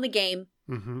like, I won the game.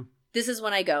 Mm-hmm. This is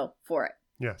when I go for it.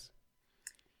 Yes.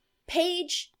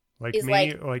 Paige like is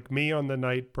like me on the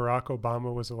night Barack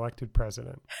Obama was elected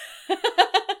president.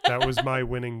 That was my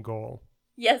winning goal.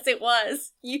 Yes, it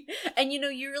was. You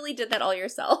really did that all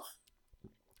yourself.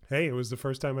 Hey, it was the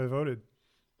first time I voted.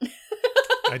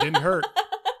 I didn't hurt.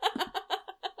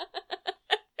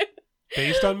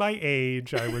 Based on my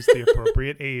age, I was the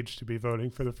appropriate age to be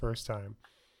voting for the first time.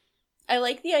 I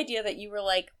like the idea that you were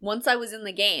like, once I was in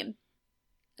the game,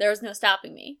 there was no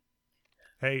stopping me.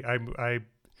 Hey,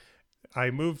 I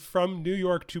moved from New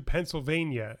York to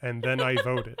Pennsylvania, and then I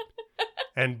voted.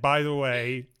 And by the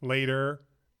way, later,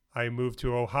 I moved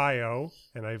to Ohio,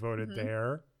 and I voted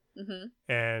there. Mm-hmm.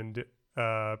 And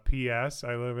P.S.,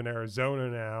 I live in Arizona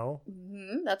now.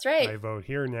 Mm-hmm. That's right. I vote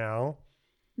here now.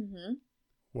 Mm-hmm.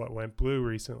 What went blue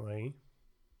recently?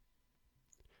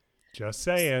 Just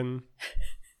saying.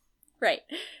 Right.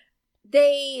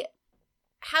 They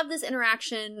have this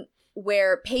interaction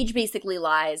where Paige basically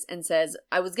lies and says,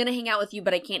 I was going to hang out with you,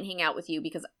 but I can't hang out with you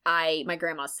because my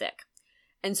grandma's sick.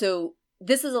 And so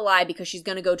this is a lie because she's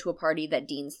going to go to a party that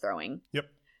Dean's throwing. Yep.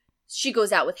 She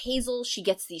goes out with Hazel. She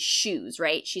gets these shoes,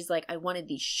 right? She's like, I wanted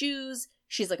these shoes.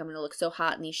 She's like, I'm going to look so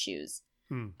hot in these shoes.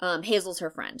 Hazel's her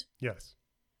friend. Yes.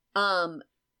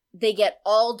 They get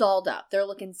all dolled up. They're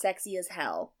looking sexy as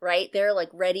hell, right? They're like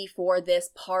ready for this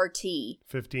party.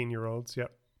 15-year-olds,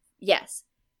 yep. Yes.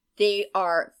 They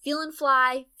are feeling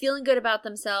fly, feeling good about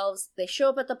themselves. They show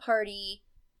up at the party.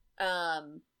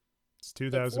 It's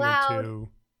 2002. It's loud.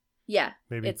 Yeah.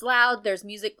 Maybe. It's loud. There's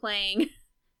music playing.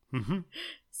 Mm-hmm.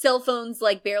 Cell phones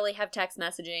like barely have text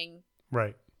messaging.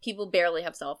 Right. People barely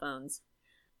have cell phones.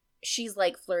 She's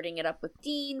like flirting it up with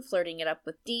Dean, flirting it up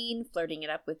with Dean, flirting it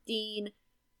up with Dean.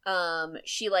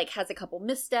 She like has a couple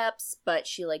missteps, but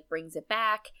she like brings it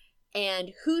back.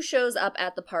 And who shows up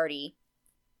at the party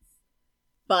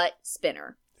but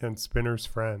Spinner? And Spinner's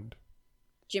friend.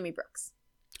 Jimmy Brooks.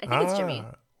 I think it's Jimmy.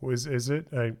 Is it?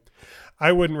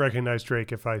 I wouldn't recognize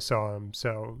Drake if I saw him,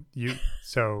 so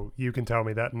you can tell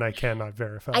me that, and I cannot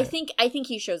verify. I think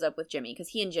he shows up with Jimmy because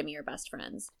he and Jimmy are best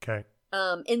friends. Okay.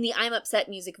 In the I'm Upset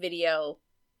music video,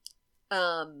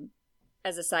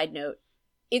 as a side note,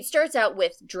 it starts out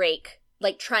with Drake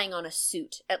like trying on a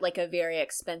suit at like a very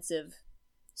expensive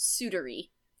suitery.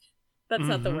 That's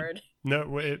not the word.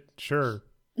 No, sure.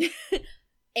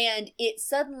 And it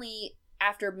suddenly,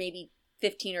 after maybe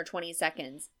 15 or 20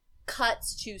 seconds,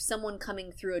 cuts to someone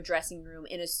coming through a dressing room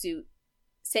in a suit,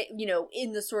 say,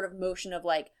 in the sort of motion of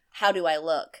like, how do I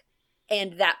look?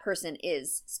 And that person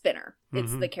is Spinner.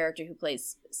 It's the character who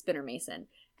plays Spinner Mason.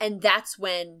 And that's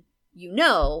when you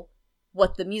know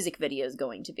what the music video is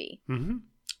going to be. Mm-hmm.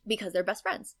 Because they're best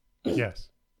friends. Yes.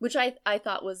 Which I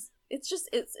thought was, it's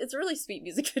a really sweet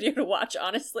music video to watch,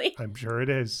 honestly. I'm sure it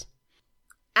is.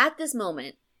 At this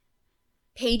moment,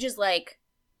 Paige is like,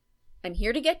 I'm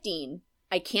here to get Dean.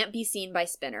 I can't be seen by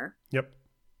Spinner. Yep.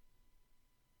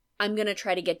 I'm going to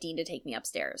try to get Dean to take me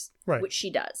upstairs. Right. Which she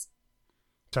does.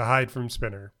 To hide from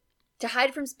Spinner.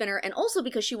 And also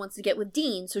because she wants to get with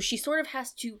Dean, so she sort of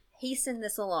has to hasten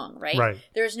this along, right? Right.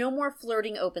 There's no more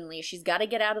flirting openly. She's got to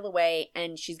get out of the way,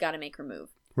 and she's got to make her move.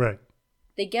 Right.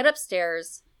 They get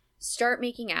upstairs. start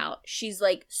making out. She's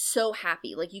like so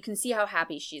happy. Like you can see how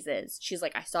happy she is. She's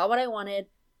like, I saw what I wanted.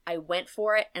 I went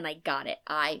for it and I got it.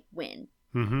 I win.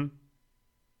 Mm-hmm.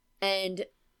 And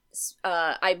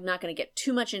I'm not going to get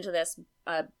too much into this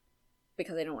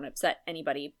because I don't want to upset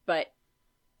anybody, but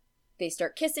they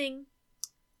start kissing.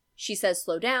 She says,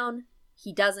 slow down.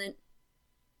 He doesn't.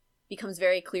 Becomes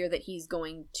very clear that he's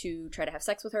going to try to have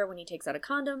sex with her when he takes out a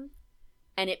condom.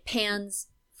 And it pans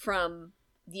from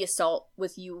the assault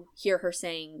with you hear her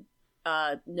saying,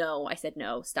 no, I said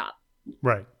no, stop.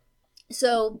 Right.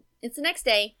 So it's the next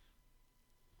day.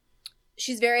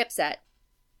 She's very upset.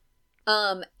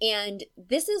 And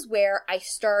this is where I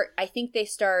think they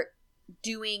start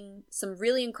doing some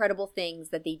really incredible things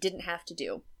that they didn't have to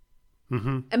do.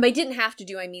 Mm-hmm. And by didn't have to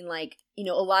do, I mean like, a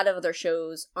lot of other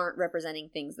shows aren't representing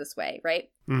things this way,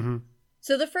 right? Mm-hmm.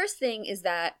 So the first thing is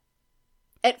that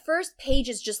at first Paige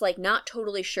is just like not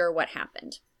totally sure what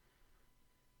happened.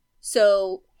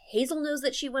 So Hazel knows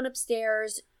that she went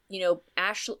upstairs.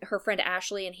 Ashley, her friend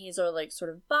Ashley and Hazel are like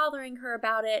sort of bothering her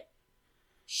about it.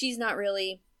 She's not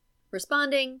really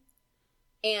responding.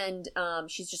 And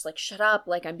she's just like, shut up.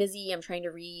 Like, I'm busy. I'm trying to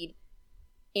read.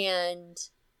 And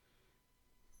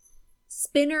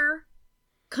Spinner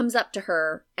comes up to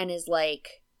her and is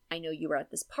like, I know you were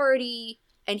at this party.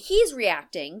 And he's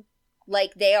reacting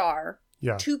like they are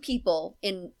two people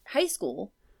in high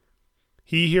school.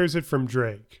 He hears it from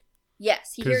Drake.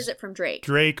 Yes, he hears it from Drake.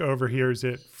 Drake overhears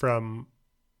it from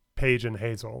Paige and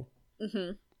Hazel.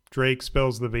 Mm-hmm. Drake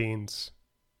spills the beans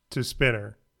to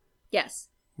Spinner. Yes.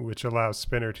 Which allows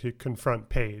Spinner to confront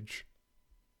Paige.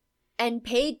 And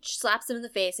Paige slaps him in the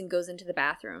face and goes into the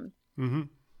bathroom. Mm-hmm.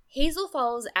 Hazel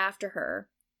follows after her.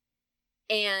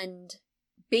 And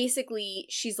basically,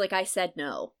 she's like, I said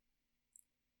no.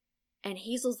 And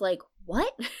Hazel's like,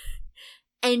 what?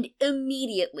 And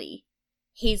immediately,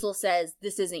 Hazel says,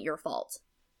 this isn't your fault.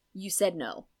 You said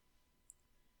no.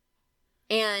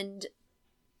 And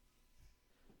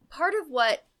part of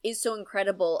what is so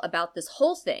incredible about this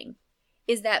whole thing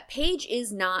is that Paige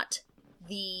is not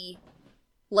the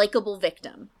likable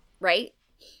victim, right?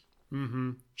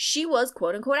 Mm-hmm. She was,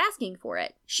 quote unquote, asking for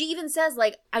it. She even says,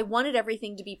 like, I wanted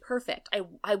everything to be perfect.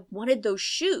 I wanted those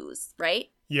shoes, right?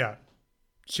 Yeah.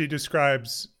 She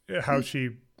describes how she,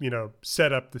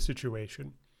 set up the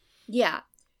situation. Yeah.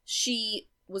 She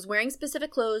was wearing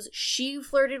specific clothes. She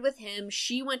flirted with him.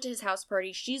 She went to his house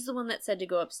party. She's the one that said to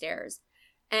go upstairs.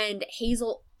 And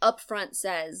Hazel up front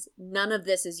says, none of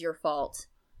this is your fault.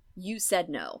 You said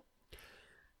no.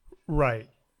 Right.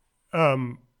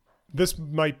 This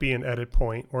might be an edit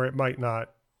point, or it might not,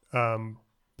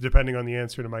 depending on the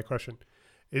answer to my question.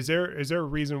 Is there a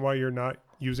reason why you're not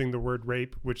using the word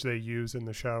rape, which they use in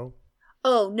the show?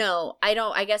 Oh, no. I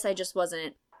don't. I guess I just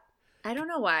wasn't. I don't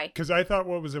know why. Because I thought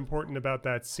what was important about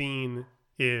that scene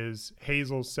is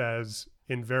Hazel says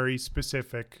in very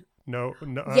specific,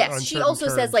 yes, she also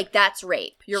terms, says, like, that's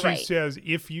rape. You're right. She says,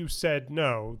 if you said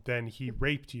no, then he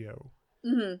raped you.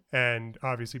 Mm-hmm. And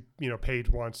obviously, Paige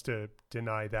wants to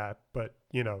deny that, but,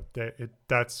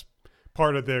 that's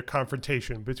part of the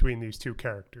confrontation between these two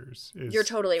characters. Is You're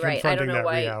totally right. I don't know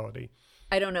why. Reality.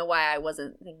 I don't know why I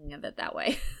wasn't thinking of it that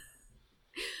way.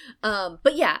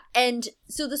 But yeah, and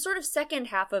so the sort of second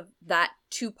half of that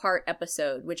 2-part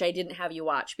episode, which I didn't have you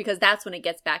watch, because that's when it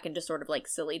gets back into sort of like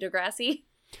silly Degrassi.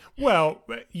 Well,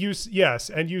 yes,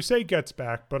 and you say gets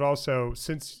back, but also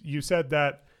since you said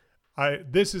that,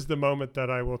 this is the moment that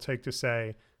I will take to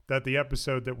say that the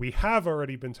episode that we have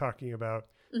already been talking about,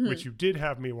 mm-hmm. which you did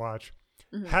have me watch,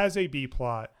 mm-hmm. has a B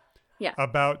plot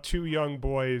about 2 young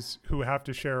boys who have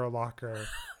to share a locker.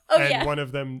 One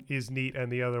of them is neat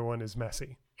and the other one is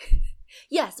messy.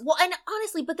 Yes. Well, and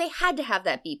honestly, but they had to have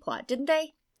that B plot, didn't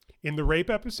they? In the rape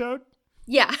episode?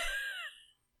 Yeah.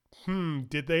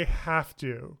 Did they have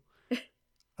to?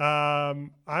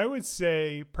 I would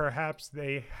say perhaps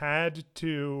they had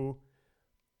to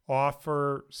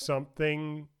offer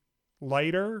something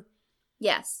lighter.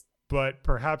 Yes. But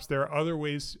perhaps there are other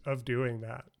ways of doing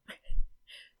that.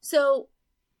 So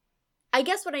I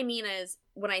guess what I mean is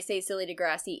when I say silly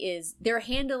Degrassi is they're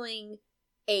handling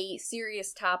a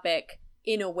serious topic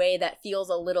in a way that feels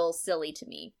a little silly to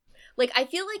me. Like, I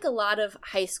feel like a lot of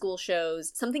high school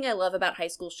shows, something I love about high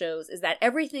school shows is that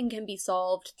everything can be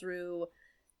solved through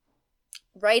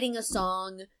writing a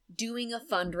song, doing a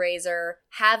fundraiser,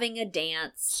 having a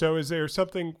dance. So is there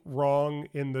something wrong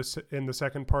in the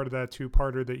second part of that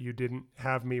 2-parter that you didn't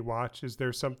have me watch? Is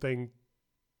there something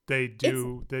they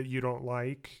do that you don't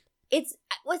like? It's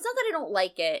not that I don't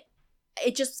like it.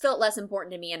 It just felt less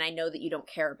important to me, and I know that you don't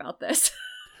care about this.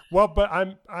 Well, but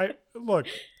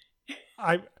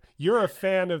you're a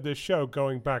fan of this show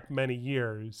going back many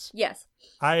years. Yes.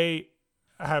 I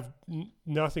have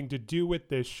nothing to do with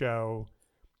this show.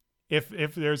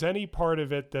 If there's any part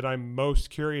of it that I'm most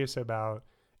curious about,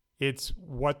 it's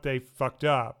what they fucked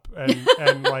up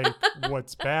and like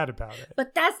what's bad about it.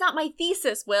 But that's not my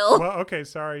thesis, Will. Well, okay,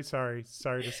 sorry to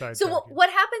sidetrack. So what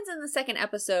happens in the second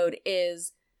episode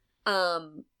is,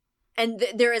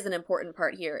 there is an important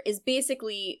part here, is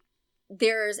basically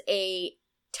there's a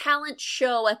talent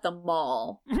show at the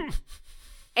mall,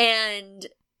 and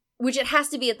which it has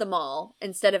to be at the mall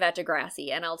instead of at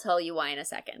Degrassi, and I'll tell you why in a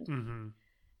second. Mm-hmm.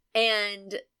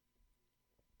 And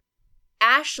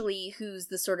Ashley, who's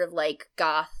the sort of like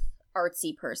goth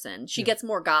artsy person, she gets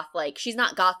more goth like. She's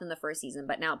not goth in the first season,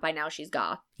 but by now she's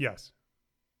goth. Yes.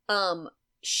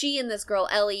 She and this girl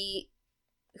Ellie,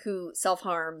 who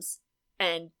self-harms,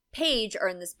 and Paige are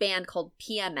in this band called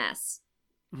PMS.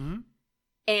 Mm-hmm.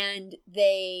 And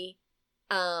they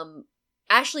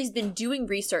Ashley's been doing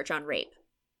research on rape.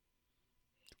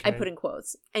 Okay. I put in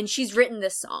quotes. And she's written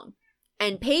this song.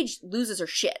 And Paige loses her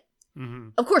shit. Mm-hmm.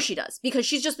 Of course she does, because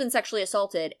she's just been sexually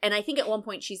assaulted. And I think at one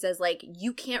point she says, like,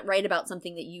 you can't write about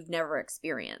something that you've never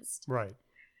experienced. Right.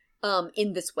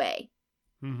 In this way.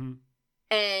 Mm-hmm.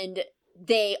 And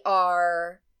they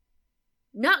are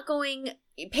not going...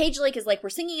 Paige is like, we're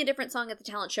singing a different song at the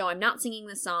talent show. I'm not singing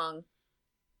this song.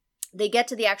 They get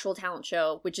to the actual talent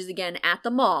show, which is, again, at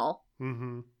the mall.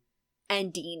 Mm-hmm.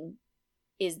 And Dean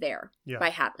is there by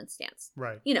happenstance.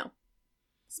 Right. You know,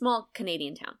 small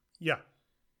Canadian town. Yeah.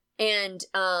 And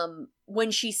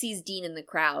when she sees Dean in the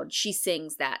crowd, she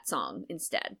sings that song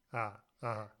instead.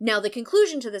 Now, the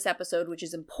conclusion to this episode, which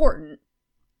is important,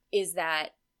 is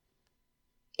that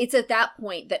it's at that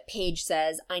point that Paige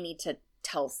says, I need to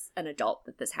tell an adult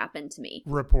that this happened to me.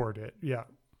 Report it, yeah.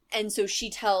 And so she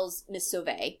tells Miss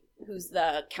Sauvé, who's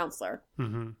the counselor.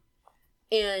 Mm-hmm.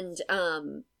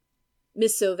 And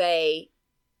Miss Sauvé,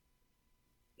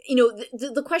 you know,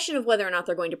 the question of whether or not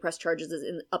they're going to press charges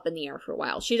is up in the air for a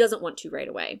while. She doesn't want to right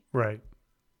away. Right.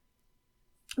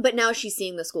 But now she's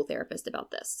seeing the school therapist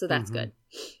about this, so that's good.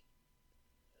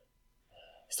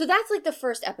 So that's like the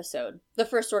first episode, the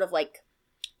first sort of like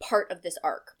part of this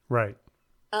arc. Right.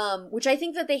 Which I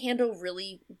think that they handle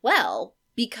really well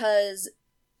because,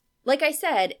 like I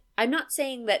said, I'm not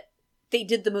saying that they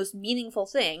did the most meaningful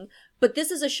thing, but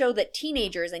this is a show that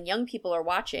teenagers and young people are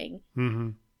watching. Mm-hmm.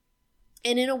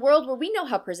 And in a world where we know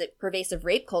how pervasive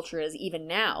rape culture is even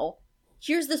now,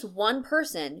 here's this one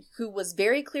person who was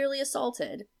very clearly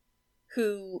assaulted,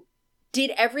 who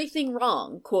did everything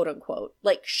wrong, quote unquote,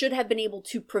 like should have been able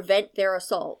to prevent their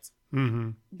assault,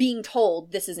 being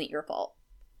told this isn't your fault.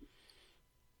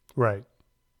 Right.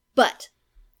 But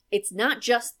it's not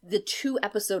just the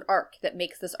 2-episode arc that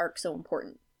makes this arc so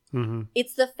important. Mm-hmm.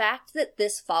 It's the fact that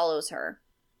this follows her.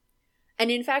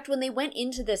 And in fact, when they went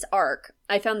into this arc,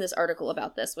 I found this article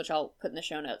about this, which I'll put in the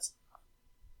show notes.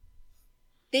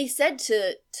 They said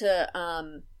to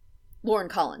Lauren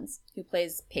Collins, who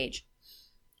plays Paige,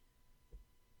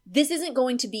 this isn't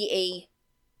going to be a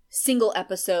single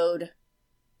episode,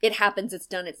 it happens, it's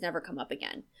done, it's never come up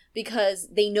again. Because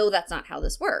they know that's not how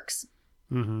this works.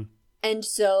 Mm-hmm. And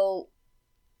so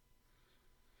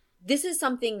this is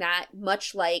something that,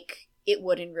 much like it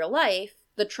would in real life,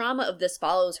 the trauma of this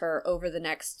follows her over the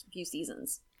next few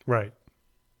seasons. Right.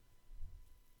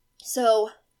 So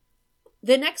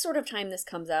the next sort of time this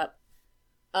comes up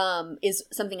is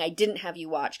something I didn't have you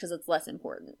watch because it's less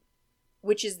important,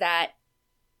 which is that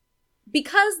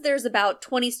because there's about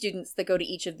 20 students that go to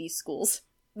each of these schools,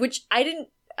 which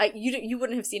you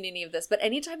wouldn't have seen any of this, but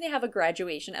anytime they have a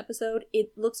graduation episode,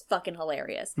 it looks fucking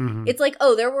hilarious. Mm-hmm. It's like,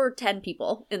 oh, there were 10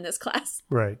 people in this class.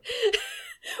 Right.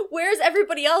 Where's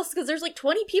everybody else? Because there's like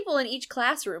 20 people in each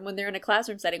classroom when they're in a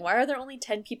classroom setting. Why are there only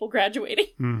 10 people graduating?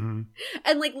 Mm-hmm.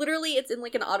 And like literally it's in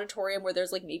like an auditorium where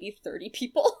there's like maybe 30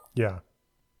 people. Yeah.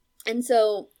 And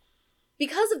so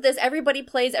because of this, everybody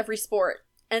plays every sport.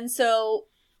 And so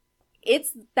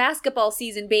it's basketball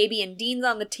season, baby, and Dean's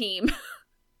on the team.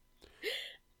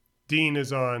 Dean goes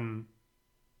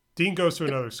to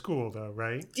another school though,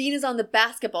 right? Dean is on the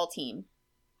basketball team.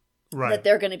 Right. That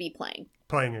they're going to be playing.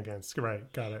 Playing against,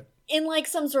 right, got it. In like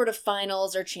some sort of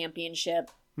finals or championship.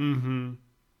 Mm-hmm.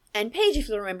 And Paige, if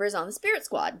you'll remember, is on the spirit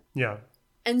squad. Yeah.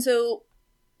 And so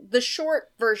the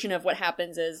short version of what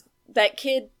happens is that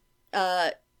kid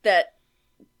that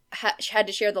had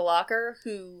to share the locker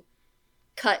who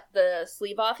cut the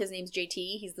sleeve off, his name's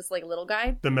JT, he's this like little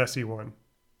guy. The messy one.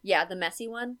 Yeah, the messy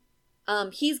one.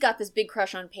 He's got this big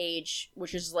crush on Paige,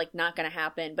 which is like not going to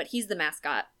happen, but he's the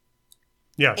mascot.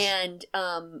 Yes. And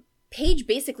Paige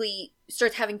basically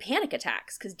starts having panic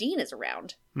attacks because Dean is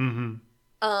around. Mm-hmm.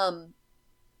 And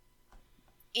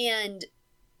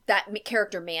that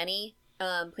character Manny,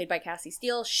 played by Cassie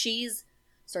Steele,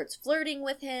 starts flirting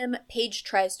with him. Paige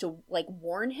tries to like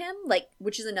warn him, like,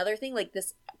 which is another thing, like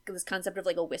this concept of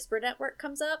like a whisper network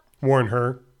comes up. Warn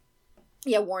her.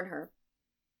 Yeah, warn her.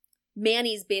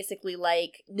 Manny's basically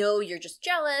like, no, you're just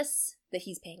jealous that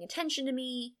he's paying attention to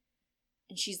me.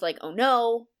 And she's like, oh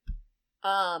no.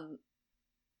 And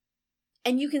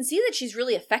you can see that she's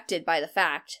really affected by the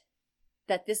fact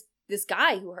that this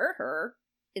guy who hurt her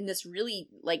in this really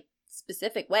like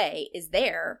specific way is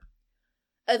there.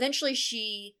 Eventually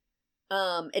she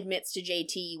admits to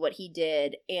JT what he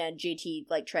did, and JT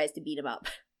like tries to beat him up.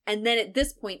 And then at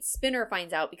this point Spinner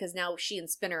finds out, because now she and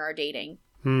Spinner are dating.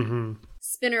 Mm-hmm.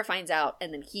 Spinner finds out,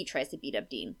 and then he tries to beat up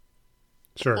Dean.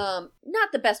 Sure.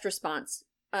 Not the best response.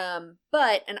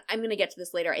 But, and I'm going to get to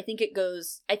this later, I think it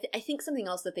goes, I think something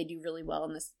else that they do really well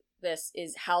in this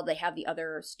is how they have the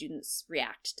other students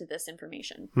react to this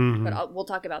information. Mm-hmm. But we'll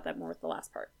talk about that more with the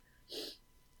last part.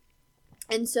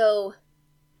 And so,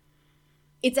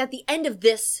 it's at the end of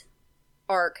this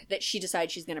arc that she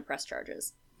decides she's going to press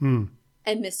charges. Hmm.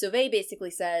 And Miss Sauvé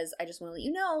basically says, I just want to let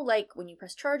you know, like, when you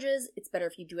press charges, it's better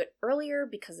if you do it earlier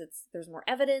because there's more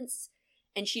evidence.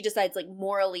 And she decides, like,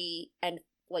 morally and,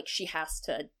 like, she has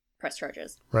to press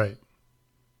charges. Right.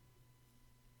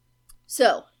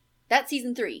 So, that's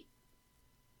season 3.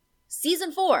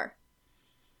 Season 4.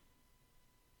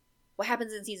 What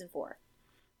happens in season 4?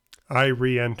 I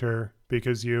re-enter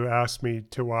because you asked me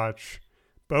to watch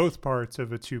both parts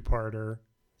of a two-parter.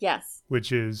 Yes.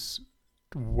 Which is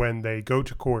when they go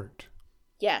to court.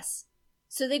 Yes.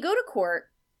 So they go to court,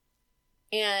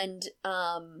 and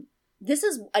this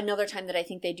is another time that I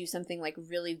think they do something like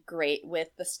really great with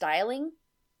the styling.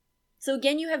 So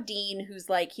again, you have Dean, who's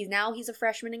like, he's a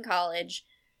freshman in college.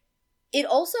 It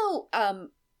also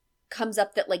comes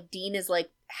up that like Dean is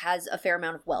like has a fair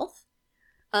amount of wealth.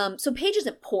 So Paige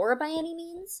isn't poor by any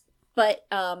means, but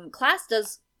class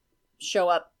does show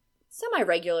up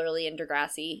semi-regularly in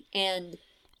Degrassi, and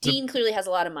Dean clearly has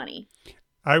a lot of money.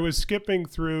 I was skipping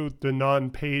through the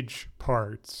non-Paige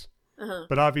parts,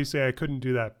 but obviously I couldn't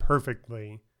do that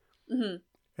perfectly. Mm-hmm.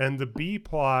 And the B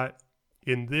plot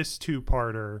in this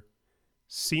two-parter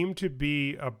seemed to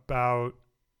be about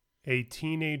a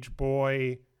teenage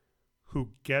boy who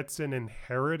gets an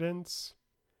inheritance.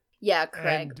 Yeah,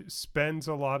 Craig. And spends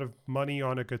a lot of money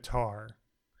on a guitar.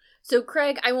 So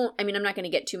Craig, I'm not going to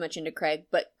get too much into Craig,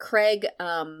 but Craig's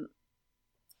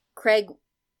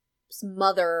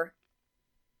mother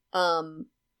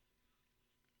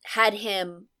had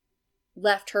him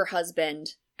left her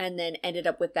husband and then ended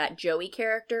up with that Joey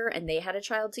character, and they had a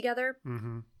child together.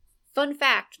 Mm-hmm. Fun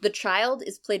fact, the child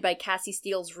is played by Cassie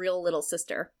Steele's real little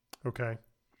sister. Okay.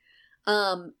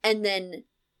 And then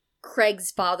Craig's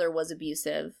father was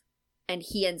abusive, and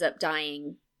he ends up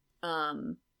dying.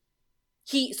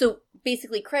 So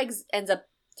basically Craig ends up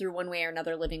through one way or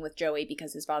another living with Joey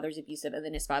because his father's abusive, and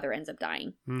then his father ends up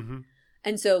dying. Mm-hmm.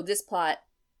 And so this plot,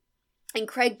 and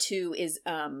Craig too is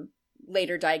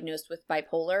later diagnosed with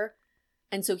bipolar,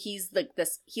 and so he's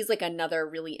like another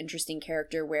really interesting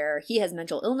character where he has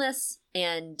mental illness,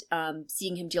 and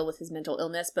seeing him deal with his mental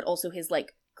illness, but also his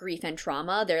like grief and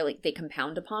trauma, they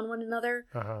compound upon one another,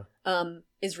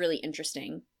 is really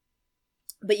interesting.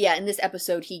 But yeah, in this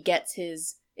episode, it's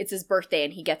his birthday,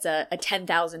 and he gets a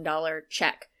 $10,000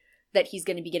 check that he's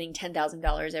going to be getting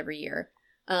 $10,000 every year.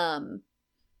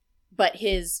 But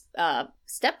his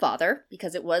stepfather,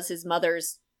 because it was his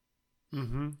mother's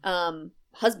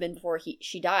husband before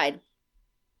she died,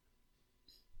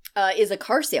 is a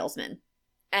car salesman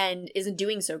and isn't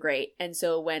doing so great. And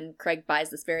so when Craig buys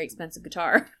this very expensive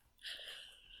guitar,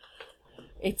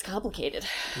 it's complicated.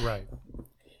 Right.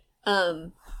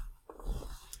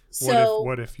 So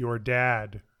what if your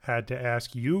dad had to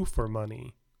ask you for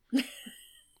money?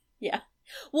 Yeah.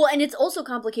 Well, and it's also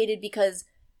complicated because,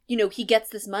 you know, he gets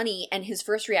this money and his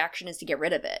first reaction is to get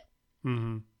rid of it.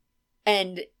 Mm-hmm.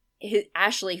 And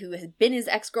Ashley, who has been his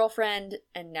ex-girlfriend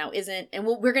and now isn't, and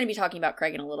we're going to be talking about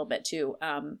Craig in a little bit too,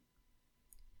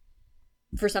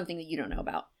 for something that you don't know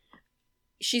about.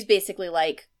 She's basically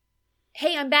like,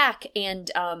 hey, I'm back, and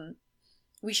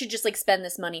we should just like spend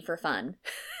this money for fun.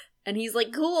 And he's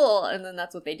like, cool. And then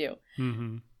that's what they do.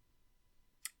 Mm-hmm.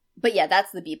 But yeah,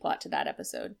 that's the B plot to that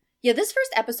episode. Yeah, this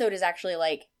first episode is actually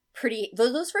like pretty,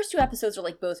 those first two episodes are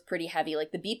like both pretty heavy.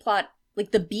 Like the B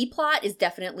plot is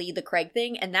definitely the Craig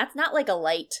thing. And that's not like a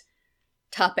light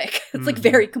topic. It's like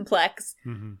very complex.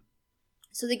 Mm-hmm.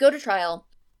 So they go to trial.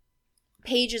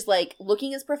 Paige is like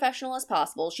looking as professional as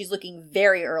possible. She's looking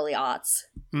very early aughts.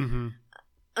 Mm-hmm.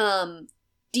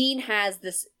 Dean has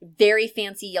this very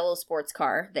fancy yellow sports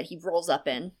car that he rolls up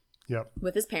in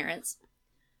with his parents.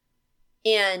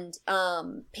 And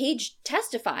Paige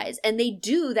testifies, and they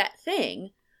do that thing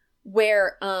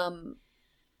where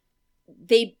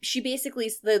she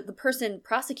basically, the person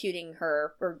prosecuting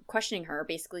her or questioning her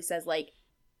basically says, like,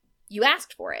 you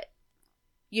asked for it.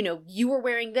 You know, you were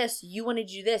wearing this, you wanted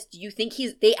to do this. Do you think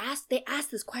they asked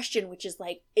this question, which is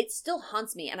like, it still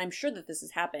haunts me, and I'm sure that this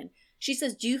has happened. She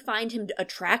says, do you find him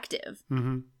attractive?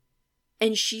 Mm-hmm.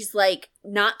 And she's like,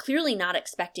 clearly not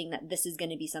expecting that this is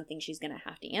going to be something she's going to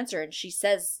have to answer. And she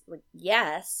says, like,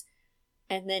 yes.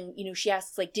 And then, you know, she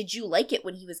asks, like, did you like it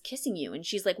when he was kissing you? And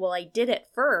she's like, well, I did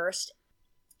at first.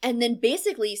 And then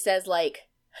basically says, like,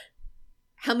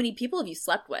 how many people have you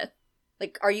slept with?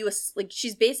 Like, are you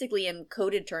she's basically in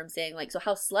coded terms saying, like, so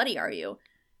how slutty are you?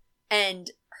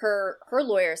 And her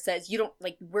lawyer says, you don't,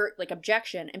 like, we're, like,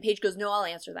 objection. And Paige goes, no, I'll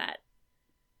answer that.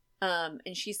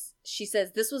 And she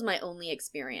says, this was my only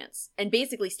experience. And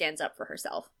basically stands up for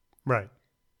herself. Right.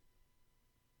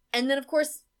 And then, of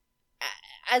course,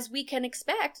 as we can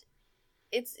expect,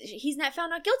 he's not found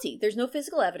not guilty. There's no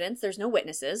physical evidence. There's no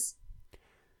witnesses.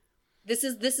 This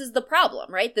is the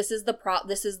problem, right? This is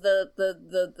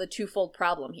the twofold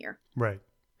problem here. Right.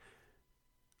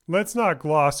 Let's not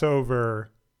gloss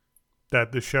over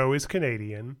that the show is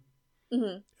Canadian,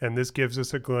 and this gives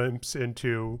us a glimpse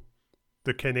into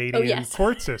the Canadian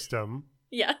court system.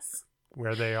 Yes.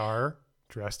 Where they are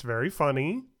dressed very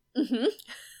funny. Mm-hmm.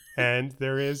 And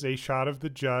there is a shot of the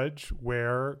judge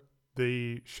where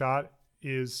the shot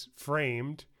is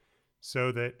framed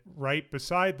so that right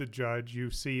beside the judge,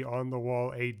 you see on the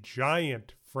wall a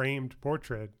giant framed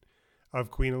portrait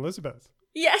of Queen Elizabeth.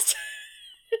 Yes.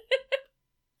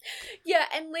 Yeah,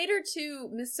 and later too,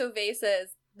 Miss Sauvé says,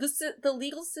 the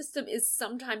legal system is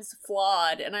sometimes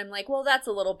flawed. And I'm like, well, that's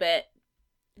a little bit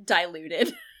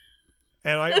diluted.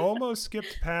 And I almost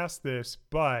skipped past this,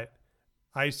 but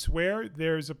I swear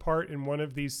there's a part in one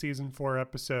of these season 4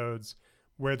 episodes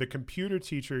where the computer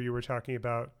teacher you were talking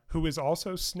about, who is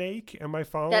also Snake, am I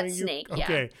following That's you? Snake, yeah.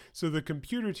 Okay, so the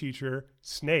computer teacher,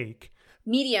 Snake.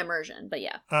 Media immersion, but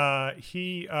yeah.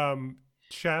 He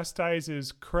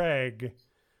chastises Craig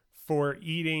for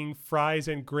eating fries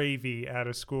and gravy at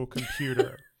a school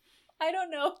computer. I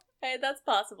don't know. That's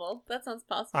possible. That sounds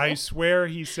possible. I swear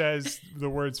he says the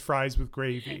words fries with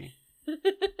gravy.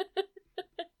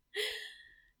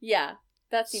 Yeah.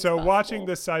 That seems so possible. Watching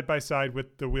this side by side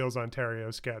with the Wheels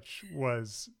Ontario sketch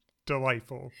was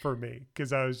delightful for me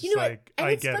because I was just like,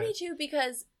 I get it. And it's funny too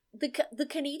because the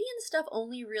Canadian stuff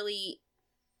only really,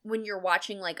 when you're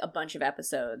watching like a bunch of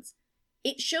episodes,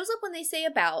 it shows up when they say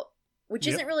about, which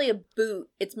isn't really a boot.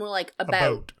 It's more like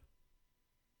about.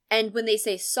 And when they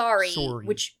say sorry,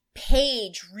 which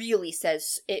Paige really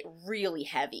says it really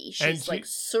heavy. She's like,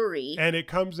 sorry. And it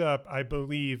comes up, I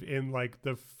believe, in like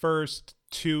the first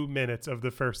 2 minutes of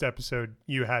the first episode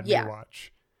you had me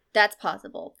watch. That's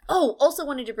possible. Oh, also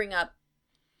wanted to bring up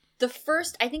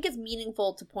I think it's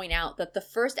meaningful to point out that the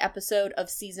first episode of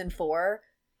season 4,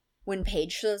 when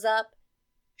Paige shows up,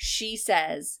 she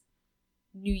says,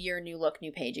 new year, new look,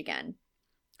 new Paige again.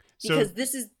 Because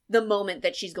this is the moment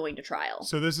that she's going to trial.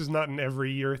 So this is not an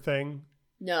every year thing?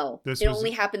 No. It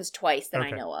only happens twice that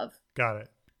I know of. Got it.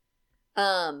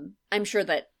 I'm sure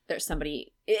that there's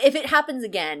somebody, if it happens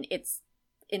again, it's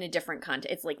in a different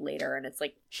context. It's like later and it's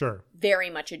like very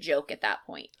much a joke at that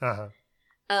point.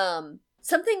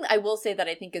 Something I will say that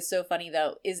I think is so funny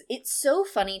though is it's so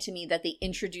funny to me that they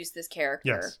introduced this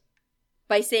character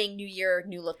by saying new year,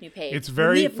 new look, new Paige. It's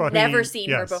very funny. We have never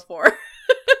seen her before.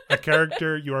 A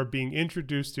character you are being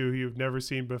introduced to who you've never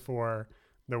seen before.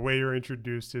 The way you're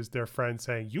introduced is their friend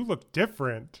saying, you look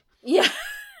different. Yeah.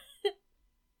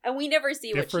 And we never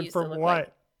see what she used to look like. Different from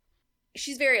what?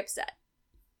 She's very upset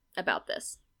about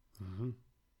this. Mm-hmm.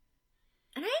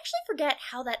 And I actually forget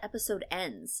how that episode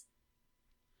ends.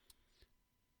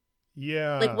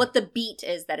 Yeah. Like what the beat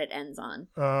is that it ends on.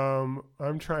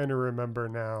 I'm trying to remember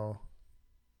now.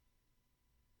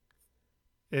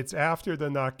 It's after the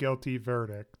not guilty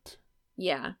verdict.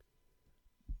 Yeah.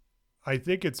 I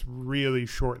think it's really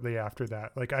shortly after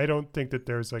that. Like, I don't think that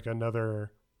there's like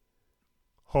another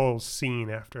whole scene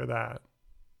after that.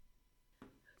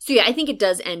 So yeah, I think it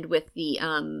does end with the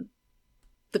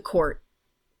court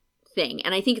thing.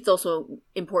 And I think it's also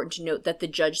important to note that the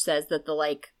judge says that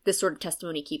this sort of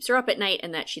testimony keeps her up at night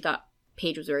and that she thought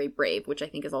Paige was very brave, which I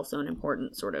think is also an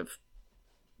important sort of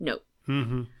note.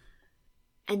 Mm-hmm.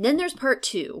 And then there's part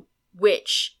 2,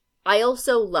 which I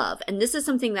also love. And this is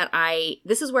something that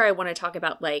this is where I want to talk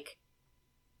about like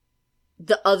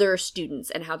the other students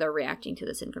and how they're reacting to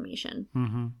this information.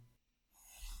 Mm-hmm.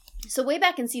 So way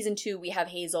back in season 2, we have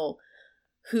Hazel,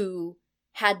 who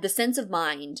had the sense of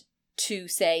mind to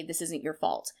say, this isn't your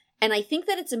fault. And I think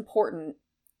that it's important,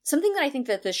 something that I think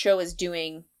that the show is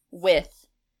doing with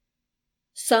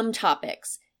some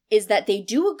topics is that they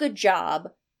do a good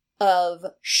job of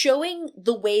showing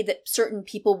the way that certain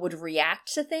people would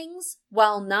react to things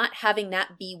while not having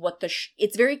that be what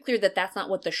it's very clear that that's not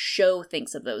what the show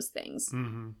thinks of those things.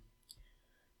 Mm-hmm.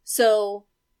 So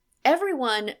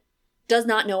everyone does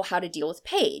not know how to deal with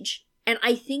Paige. And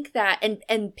I think that,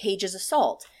 and Paige's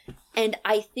assault. And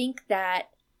I think that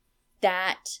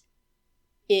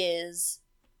is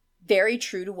very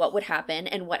true to what would happen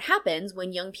and what happens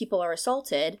when young people are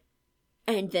assaulted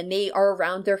and then they are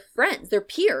around their friends, their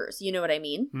peers, you know what I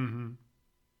mean? Mm-hmm.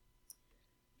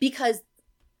 Because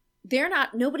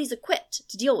nobody's equipped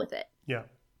to deal with it. Yeah.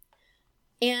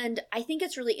 And I think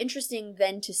it's really interesting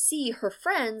then to see her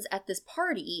friends at this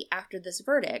party after this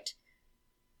verdict,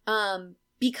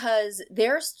 because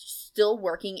they're still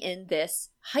working in this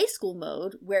high school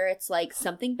mode where it's like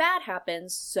something bad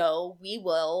happens, so we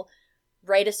will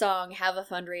write a song, have a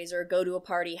fundraiser, go to a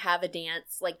party, have a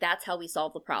dance. Like, that's how we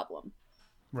solve the problem.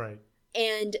 Right.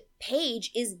 And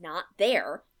Paige is not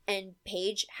there, and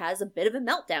Paige has a bit of a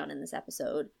meltdown in this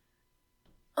episode.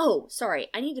 Oh, sorry.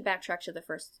 I need to backtrack to the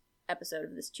first episode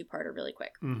of this two-parter really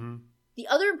quick. Mm-hmm. The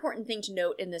other important thing to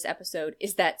note in this episode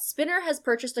is that Spinner has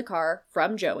purchased a car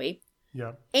from Joey.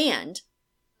 Yeah. And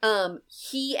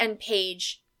he and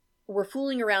Paige were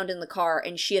fooling around in the car,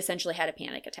 and she essentially had a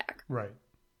panic attack. Right.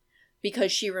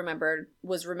 Because she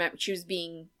she was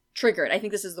being triggered. I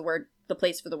think this is the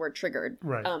place for the word triggered.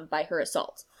 Right. By her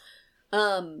assault.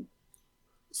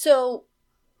 So,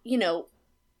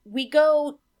 we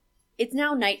go, it's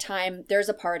now nighttime, there's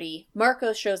a party,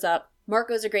 Marco shows up,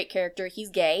 Marco's a great character, he's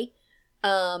gay,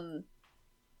 and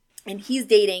he's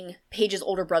dating Paige's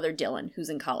older brother Dylan, who's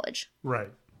in college.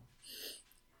 Right.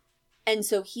 And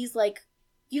so he's like,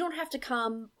 you don't have to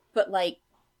come, but like,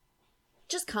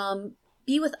 just come,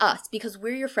 be with us, because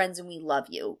we're your friends and we love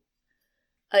you.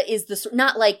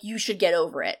 Not like you should get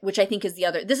over it, which I think is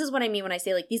this is what I mean when I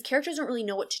say like these characters don't really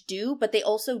know what to do, but they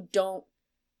also don't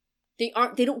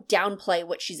downplay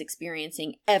what she's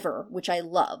experiencing ever, which I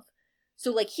love.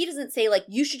 So like he doesn't say like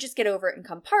you should just get over it and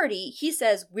come party. He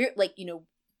says we're like,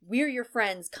 we're your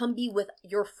friends, come be with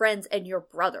your friends and your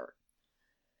brother.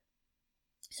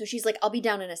 So she's like, I'll be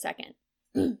down in a second.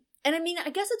 And I mean, I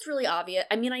guess it's really obvious.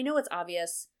 I mean, I know it's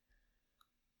obvious.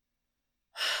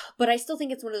 But I still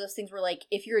think it's one of those things where, like,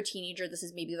 if you're a teenager, this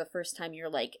is maybe the first time you're,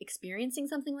 like, experiencing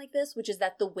something like this, which is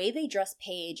that the way they dress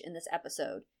Paige in this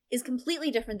episode is completely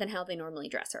different than how they normally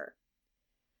dress her.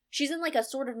 She's in, like, a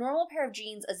sort of normal pair of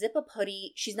jeans, a zip-up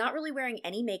hoodie, she's not really wearing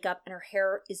any makeup, and her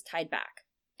hair is tied back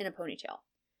in a ponytail.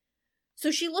 So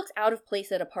she looks out of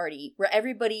place at a party where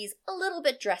everybody's a little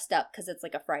bit dressed up because it's,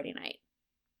 like, a Friday night.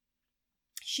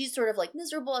 She's sort of, like,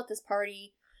 miserable at this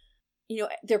party.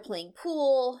 They're playing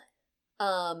pool.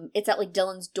 It's at like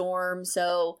Dylan's dorm,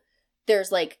 so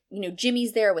there's like,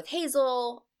 Jimmy's there with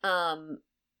Hazel,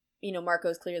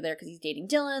 Marco's clearly there because he's dating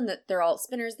Dylan, that they're all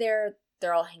Spinner's there,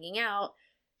 they're all hanging out.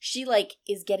 She like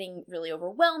is getting really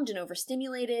overwhelmed and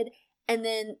overstimulated, and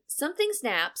then something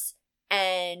snaps,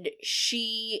 and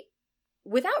she,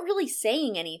 without really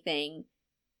saying anything,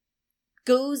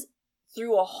 goes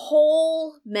through a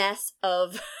whole mess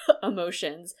of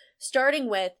emotions, starting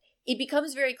with, it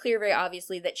becomes very clear, very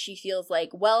obviously, that she feels like,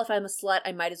 well, if I'm a slut,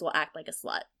 I might as well act like a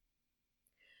slut.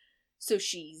 So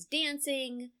she's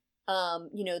dancing.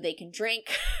 They can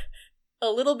drink a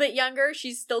little bit younger.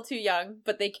 She's still too young,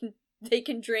 but they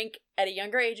can drink at a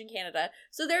younger age in Canada.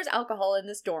 So there's alcohol in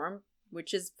this dorm,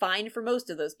 which is fine for most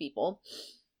of those people.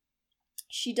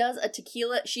 She does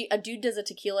a dude does a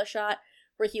tequila shot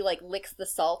where he like licks the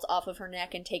salt off of her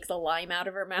neck and takes a lime out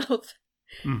of her mouth.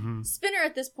 Mm-hmm. Spinner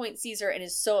at this point sees her and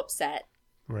is so upset.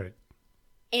 Right.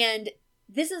 And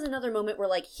this is another moment where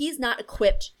like he's not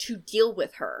equipped to deal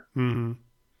with her. Mm-hmm.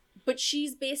 But she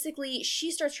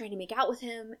starts trying to make out with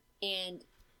him and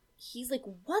he's like,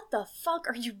 what the fuck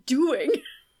are you doing?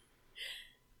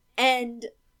 And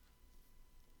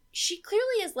she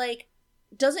clearly is like,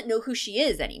 doesn't know who she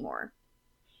is anymore.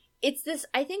 It's this,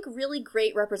 I think, really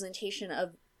great representation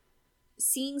of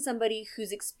seeing somebody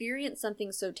who's experienced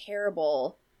something so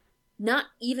terrible, not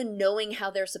even knowing how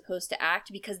they're supposed to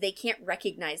act because they can't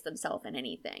recognize themselves in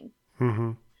anything.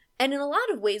 Mm-hmm. And in a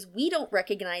lot of ways, we don't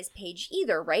recognize Paige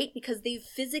either, right? Because they've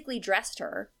physically dressed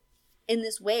her in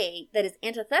this way that is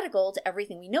antithetical to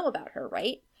everything we know about her,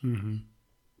 right? Mm-hmm.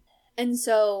 And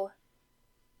so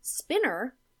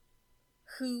Spinner,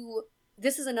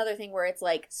 this is another thing where it's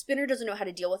like Spinner doesn't know how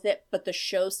to deal with it, but the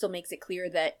show still makes it clear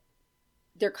that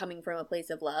they're coming from a place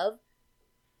of love.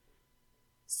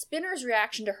 Spinner's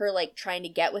reaction to her, like, trying to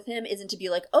get with him isn't to be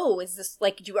like, oh, is this,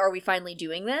 like, are we finally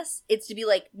doing this? It's to be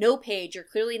like, no, Paige, you're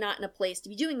clearly not in a place to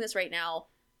be doing this right now.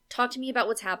 Talk to me about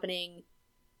what's happening.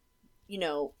 You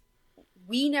know,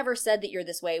 we never said that you're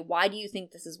this way. Why do you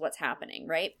think this is what's happening,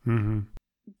 right? Mm-hmm.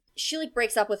 She, like,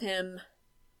 breaks up with him.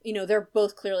 You know, they're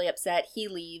both clearly upset. He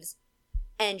leaves,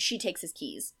 and she takes his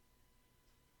keys.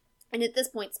 And at this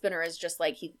point, Spinner is just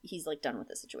like, he's like done with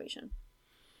the situation.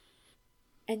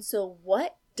 And so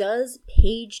what does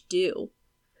Paige do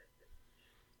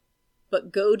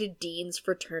but go to Dean's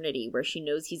fraternity where she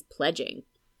knows he's pledging?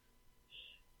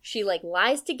 She, like,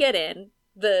 lies to get in.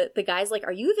 The guy's like,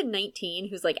 are you even 19?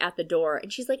 Who's, like, at the door.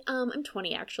 And she's like, I'm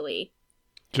 20, actually.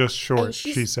 Just short,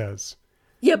 she says.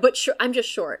 Yeah, but I'm just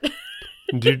short.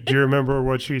 do you remember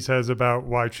what she says about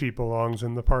why she belongs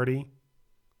in the party?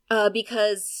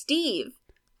 Because Steve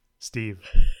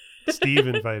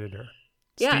invited her.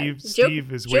 Yeah,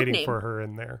 Steve is waiting name. for her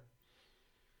in there.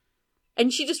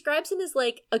 And she describes him as,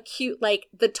 like, a cute, like,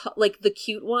 the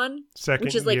cute one. Second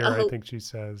which is like year, I think she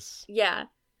says. Yeah.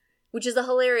 Which is a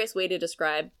hilarious way to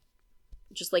describe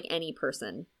just, like, any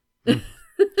person.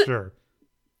 Sure.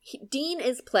 Dean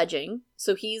is pledging,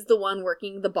 so he's the one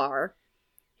working the bar.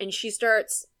 And she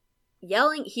starts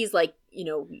yelling. He's like, you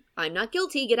know, I'm not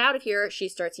guilty, get out of here. She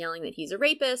starts yelling that he's a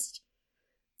rapist.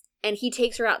 And he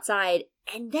takes her outside.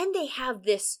 And then they have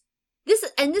this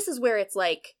is where it's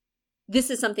like, this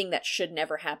is something that should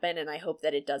never happen, and I hope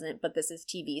that it doesn't, but this is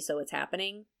TV, so it's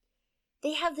happening.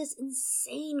 They have this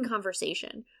insane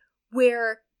conversation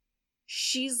where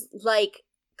she's, like,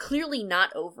 clearly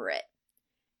not over it.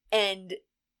 And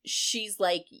she's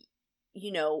like,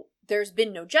 you know, there's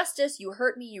been no justice, you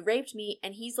hurt me, you raped me,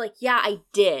 and he's like, yeah, I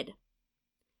did.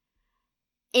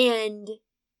 And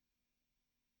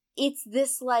it's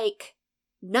this, like,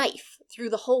 knife through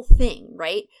the whole thing,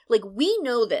 right? Like, we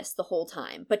know this the whole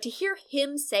time, but to hear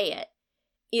him say it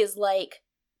is, like,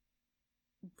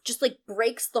 just, like,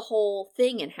 breaks the whole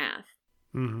thing in half.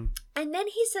 Mm-hmm. And then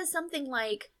he says something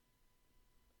like,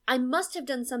 I must have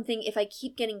done something if I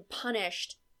keep getting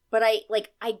punished, but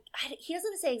he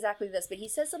doesn't say exactly this, but he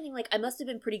says something like, I must have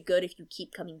been pretty good if you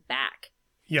keep coming back.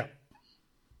 Yeah.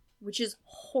 Which is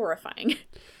horrifying.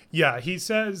 Yeah, he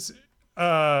says,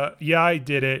 yeah, I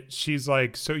did it. She's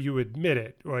like, so you admit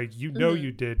it. Like, you know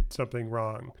you did something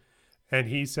wrong. And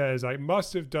he says, I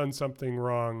must have done something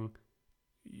wrong.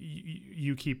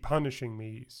 You keep punishing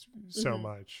me so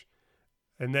much.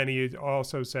 And then he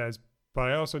also says, but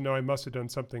I also know I must have done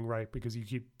something right because you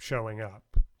keep showing up.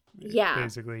 Yeah.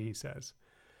 Basically, he says.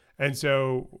 And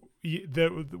so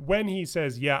when he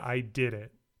says, yeah, I did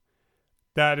it,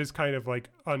 that is kind of like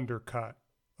undercut.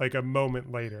 Like a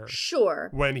moment later, sure,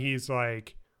 when he's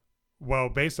like, well,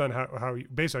 based on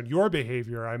based on your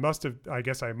behavior, I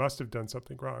guess I must have done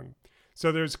something wrong.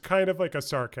 So there's kind of like a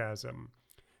sarcasm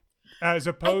as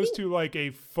opposed to like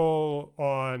a full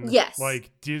on,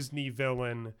 like, Disney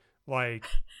villain, like,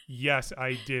 yes,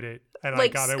 I did it. And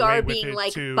like I got Scar away with being it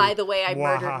like, too. by the way, I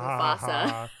murdered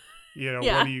Mufasa. You know,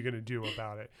 Yeah. what are you going to do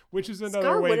about it? Which is another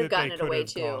Scar way would have that they gotten it could away have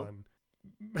too.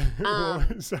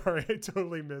 gone. Sorry, I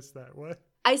totally missed that. What?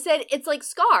 I said it's like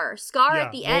Scar. Scar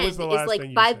at the end was the is last like thing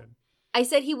you by. said? I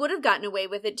said he would have gotten away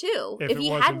with it too If he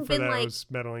it hadn't wasn't for been like those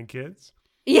meddling kids.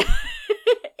 Yeah.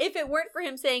 If it weren't for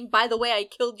him saying, by the way, I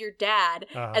killed your dad,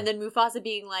 and then Mufasa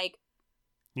being like,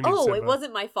 oh, Simba? it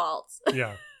wasn't my fault.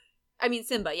 Yeah. I mean,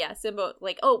 Simba, yeah. Simba,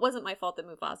 like, oh, it wasn't my fault that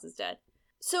Mufasa's dead.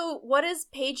 So what does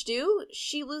Paige do?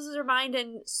 She loses her mind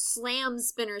and slams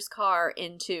Spinner's car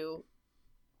into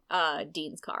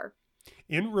Dean's car.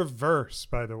 In reverse,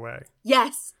 by the way.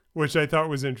 Yes. Which I thought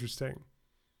was interesting.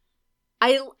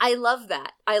 I love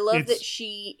that. I love that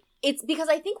it's because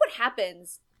I think what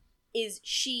happens is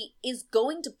she's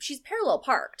parallel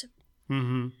parked.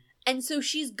 Mm-hmm. And so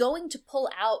she's going to pull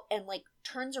out and, like,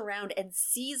 turns around and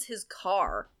sees his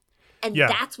car. And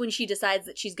that's when she decides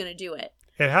that she's going to do it.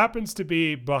 It happens to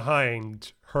be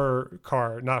behind her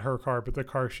car, not her car, but the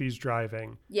car she's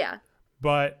driving. Yeah.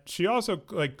 But she also,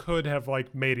 like, could have,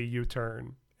 like, made a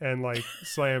U-turn and, like,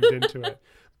 slammed into it.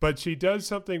 But she does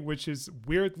something which is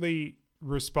weirdly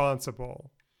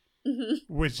responsible,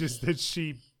 which is that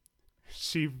she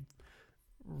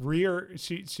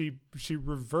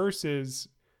reverses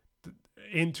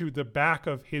into the back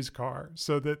of his car,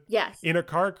 so that in a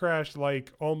car crash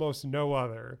like almost no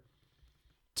other,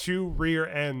 two rear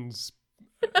ends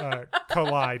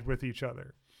collide with each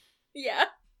other. Yeah.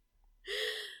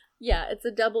 Yeah, it's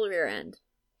a double rear end.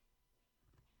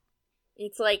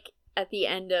 It's like at the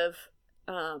end of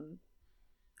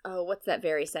Oh, what's that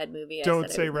very sad movie? Don't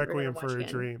say Requiem for a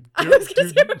Dream. I was going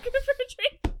to say Requiem for a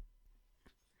Dream.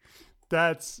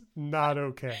 That's not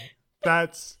okay.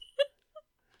 That's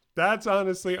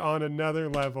honestly on another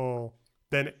level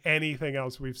than anything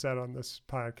else we've said on this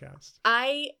podcast.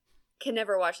 I can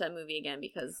never watch that movie again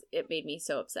because it made me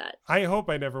so upset. I hope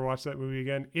I never watch that movie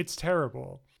again. It's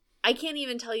terrible. I can't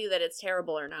even tell you that it's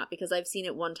terrible or not because I've seen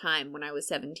it one time when I was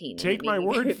 17. Take my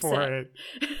word for it.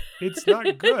 It's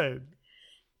not good.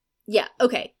 Yeah,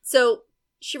 okay. So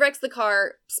she wrecks the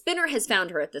car. Spinner has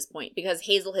found her at this point because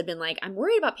Hazel had been like, I'm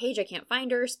worried about Paige. I can't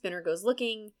find her. Spinner goes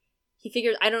looking.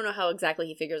 I don't know how exactly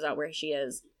he figures out where she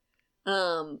is.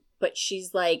 But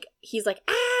he's like,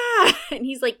 ah! And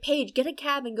he's like, Paige, get a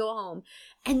cab and go home.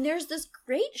 And there's this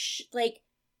great,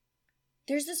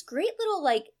 little,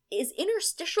 like, is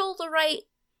interstitial the right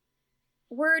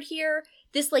word here?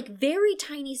 This, like, very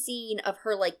tiny scene of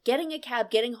her, like, getting a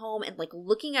cab, getting home, and, like,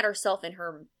 looking at herself in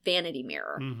her vanity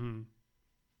mirror. Mm-hmm.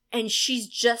 And she's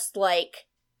just, like,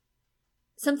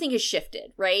 something has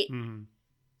shifted, right? Mm-hmm.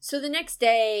 So the next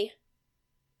day,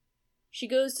 she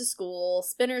goes to school.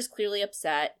 Spinner's clearly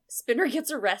upset. Spinner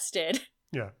gets arrested.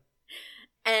 Yeah.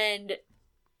 And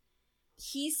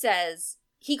he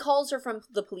calls her from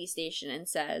the police station and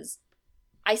says,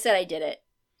 I said I did it.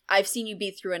 I've seen you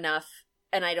beat through enough,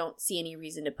 and I don't see any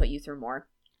reason to put you through more.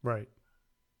 Right.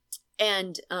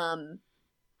 And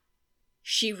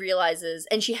she realizes,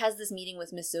 and she has this meeting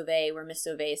with Miss Sauvé where Miss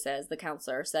Sauvé says, the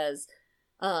counselor says,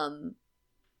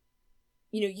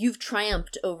 you've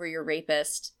triumphed over your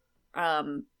rapist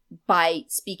by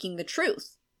speaking the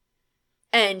truth.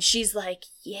 And she's like,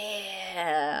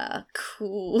 yeah,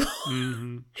 cool.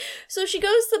 Mm-hmm. So she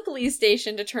goes to the police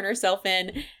station to turn herself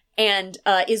in and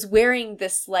is wearing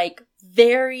this, like,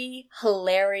 very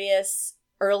hilarious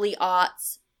early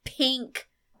aughts pink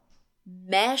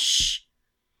mesh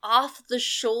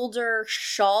off-the-shoulder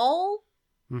shawl.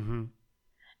 Mm-hmm.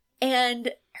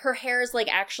 And her hair is,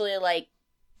 like, actually, like,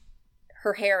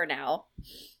 her hair now.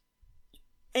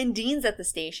 And Dean's at the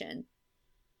station.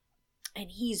 And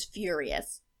he's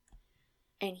furious.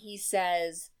 And he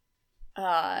says,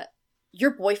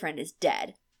 your boyfriend is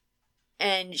dead.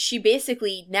 And she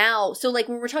basically now, so, like,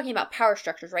 when we're talking about power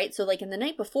structures, right? So, like, in the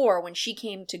night before, when she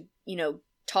came to,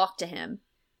 talk to him,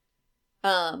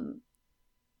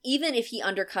 even if he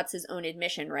undercuts his own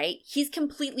admission, right? He's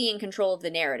completely in control of the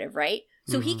narrative, right?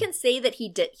 So he can say that he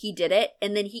did it,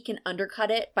 and then he can undercut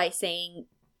it by saying,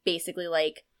 basically,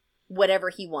 like, whatever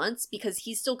he wants, because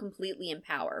he's still completely in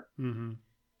power. Mm-hmm.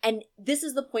 And this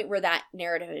is the point where that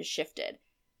narrative has shifted.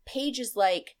 Paige is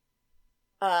like,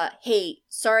 hey,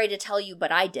 sorry to tell you,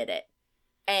 but I did it.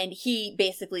 And he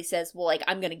basically says, well, like,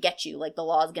 I'm going to get you. Like, the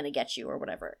law's going to get you or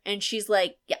whatever. And she's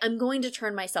like, yeah, I'm going to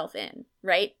turn myself in,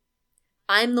 right?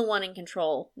 I'm the one in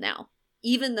control now.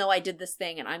 Even though I did this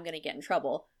thing and I'm going to get in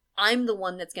trouble, I'm the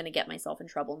one that's going to get myself in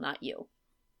trouble, not you.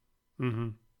 Mm-hmm.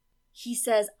 He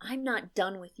says, I'm not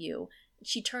done with you.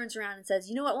 She turns around and says,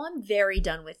 you know what? Well, I'm very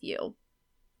done with you.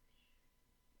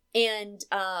 And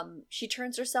she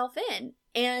turns herself in.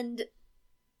 And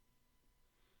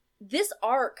this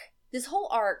whole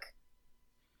arc,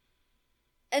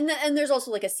 and there's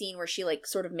also, like, a scene where she, like,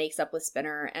 sort of makes up with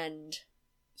Spinner, and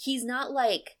he's not,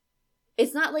 like,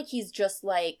 it's not like he's just,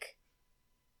 like,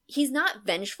 he's not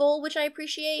vengeful, which I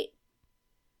appreciate,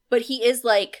 but he is,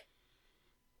 like,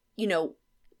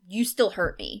 you still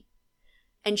hurt me.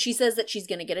 And she says that she's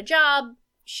going to get a job.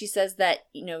 She says that,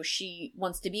 she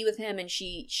wants to be with him, and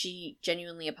she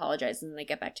genuinely apologizes, and they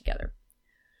get back together.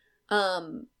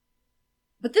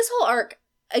 But this whole arc,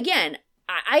 again,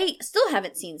 I still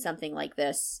haven't seen something like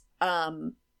this. I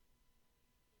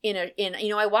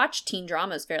watch teen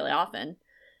dramas fairly often,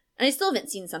 and I still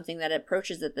haven't seen something that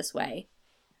approaches it this way.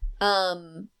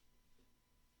 And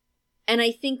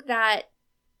I think that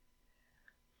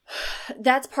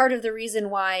that's part of the reason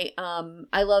why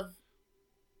I love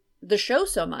the show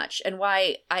so much, and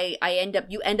why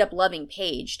you end up loving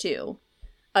Paige too,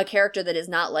 a character that is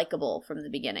not likable from the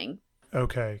beginning.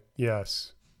 Okay,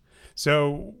 yes.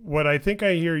 So what I think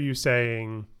I hear you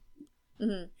saying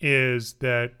is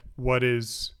that what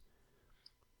is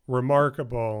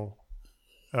remarkable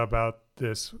about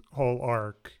this whole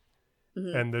arc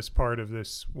and this part of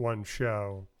this one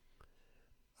show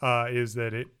is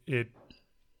that it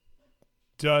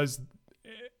does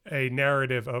a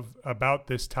narrative about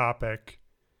this topic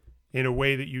in a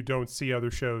way that you don't see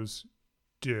other shows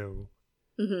do,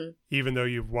 even though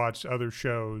you've watched other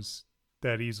shows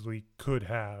that easily could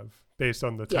have, based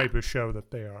on the type of show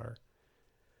that they are.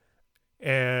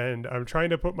 And I'm trying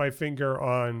to put my finger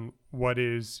on what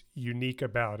is unique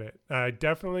about it. I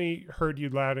definitely heard you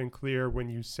loud and clear when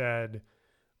you said,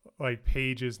 like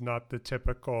Paige is not the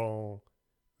typical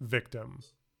victim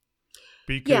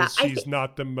because she's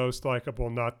not the most likable,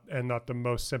 not the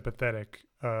most sympathetic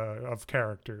of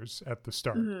characters at the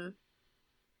start. Mm-hmm.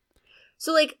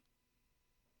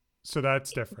 So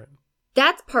that's different.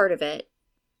 That's part of it.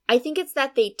 I think it's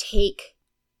that they take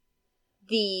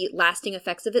the lasting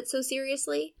effects of it so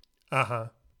seriously. Uh-huh.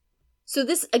 So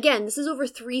this is over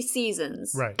 3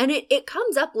 seasons. Right. And it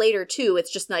comes up later too.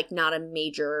 It's just like not a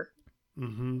major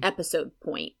episode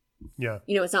point. Yeah.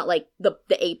 It's not like the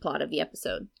A plot of the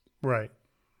episode. Right.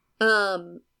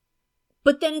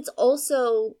 But then it's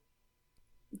also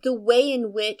the way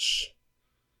in which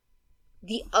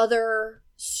the other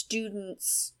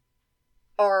students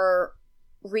are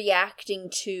reacting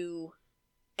to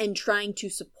and trying to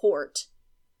support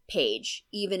Paige,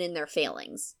 even in their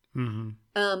failings. Mm-hmm.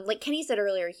 Like Kenny said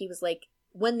earlier, he was like,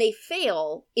 when they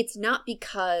fail, it's not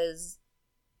because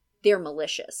they're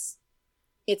malicious.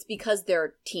 It's because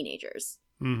they're teenagers.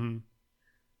 Mm-hmm.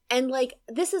 And like,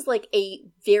 this is like a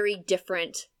very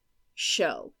different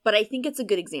show, but I think it's a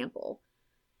good example.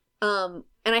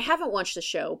 And I haven't watched the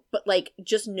show, but like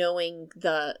just knowing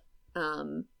the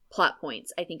plot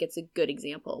points, I think it's a good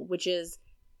example, which is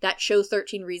that show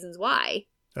 13 Reasons Why.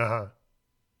 Uh-huh.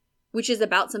 Which is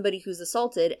about somebody who's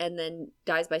assaulted and then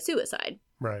dies by suicide.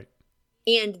 Right.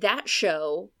 And that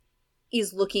show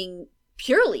is looking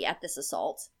purely at this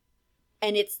assault.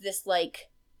 And it's this like...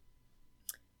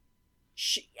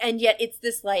 and yet it's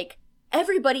this like... not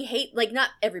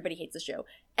everybody hates the show.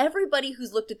 Everybody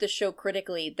who's looked at this show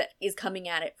critically that is coming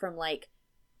at it from like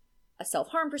a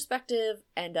self-harm perspective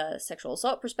and a sexual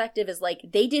assault perspective is like,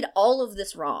 they did all of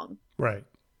this wrong. Right.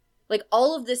 Like,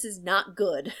 all of this is not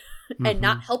good and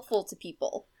not helpful to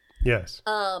people. Yes.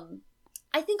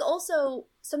 I think also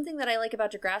something that I like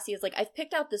about Degrassi is, like, I've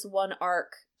picked out this one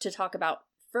arc to talk about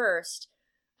first,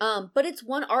 but it's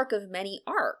one arc of many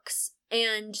arcs.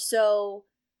 And so,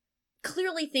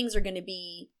 clearly things are going to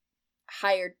be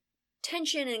higher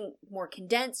tension and more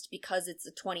condensed because it's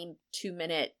a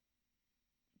 22-minute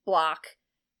block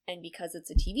and because it's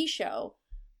a TV show.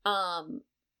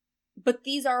 But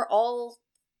these are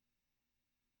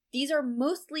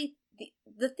mostly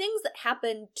the things that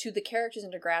happen to the characters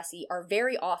in Degrassi are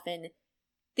very often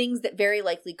things that very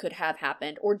likely could have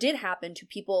happened or did happen to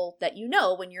people that you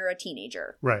know when you're a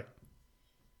teenager. Right.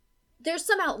 There's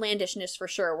some outlandishness for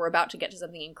sure. We're about to get to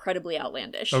something incredibly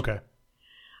outlandish. Okay.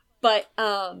 But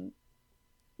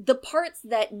the parts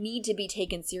that need to be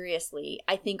taken seriously,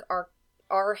 I think,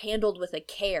 are handled with a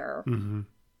care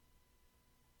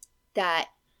that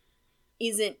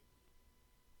isn't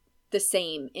the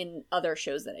same in other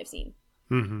shows that I've seen.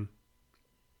 Mm-hmm.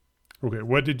 Okay,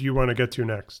 what did you want to get to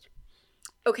next?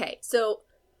 Okay, so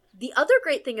the other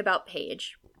great thing about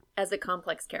Paige as a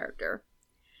complex character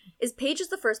is Paige is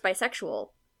the first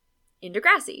bisexual in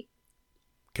Degrassi.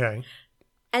 Okay.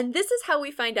 And this is how we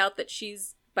find out that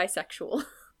she's bisexual.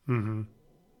 Mm-hmm.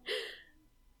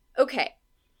 Okay,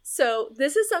 so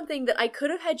this is something that I could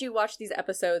have had you watch these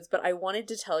episodes, but I wanted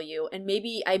to tell you, and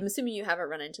maybe, I'm assuming you haven't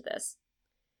run into this.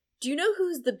 Do you know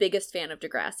who's the biggest fan of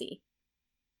Degrassi?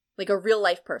 Like a real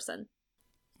life person?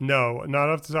 No, not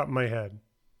off the top of my head.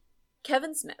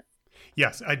 Kevin Smith.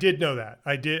 Yes, I did know that.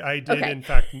 I did okay. In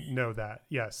fact know that.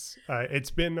 Yes. It's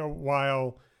been a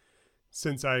while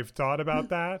since I've thought about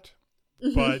that,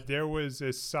 but there was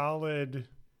a solid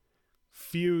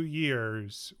few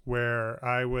years where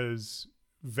I was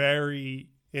very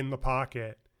in the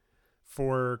pocket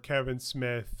for Kevin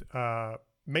Smith,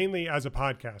 mainly as a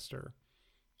podcaster.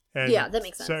 And yeah, that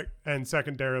makes sense. And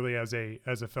secondarily as a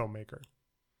filmmaker.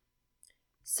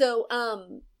 So,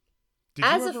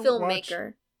 as a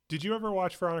filmmaker... Did you ever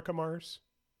watch Veronica Mars?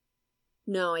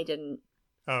 No, I didn't.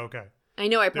 Oh, okay. I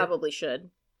know I probably should.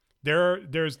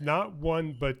 There's not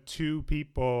one but two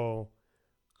people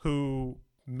who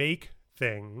make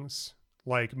things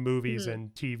like movies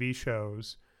and TV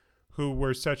shows who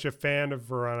were such a fan of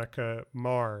Veronica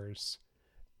Mars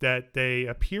that they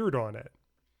appeared on it.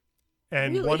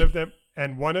 And really?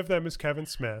 one of them is Kevin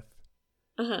Smith.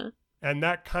 Uh-huh. And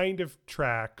that kind of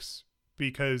tracks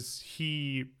because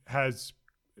he has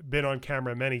been on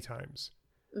camera many times.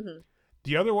 Mm-hmm.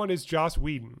 The other one is Joss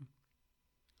Whedon.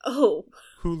 Oh.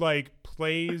 Who like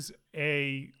plays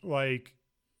a like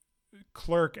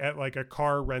clerk at like a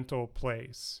car rental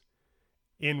place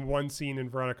in one scene in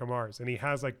Veronica Mars, and he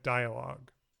has like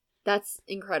dialogue. That's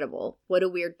incredible. What a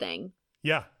weird thing.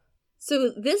 Yeah.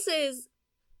 So this is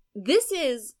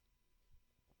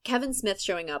Kevin Smith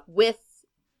showing up with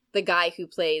the guy who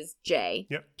plays Jay.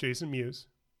 Yep, Jason Mewes.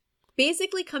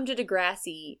 Basically come to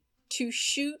Degrassi to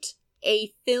shoot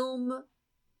a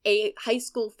high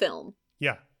school film.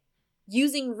 Yeah.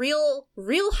 using real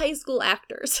high school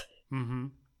actors. Mm-hmm.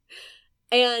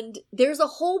 And there's a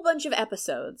whole bunch of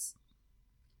episodes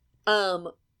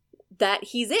that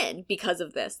he's in because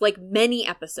of this, like many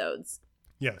episodes.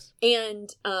 Yes. And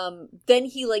then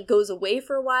he like goes away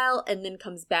for a while and then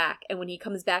comes back. And when he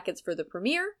comes back, it's for the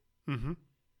premiere. Mm-hmm.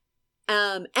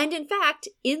 And in fact,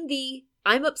 in the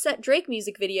I'm Upset Drake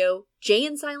music video, Jay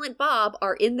and Silent Bob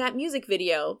are in that music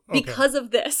video because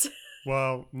of this.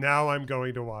 Well, now I'm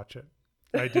going to watch it.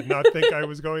 I did not think I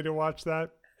was going to watch that,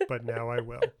 but now I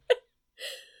will.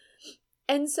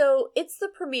 And so it's the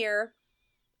premiere,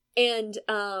 and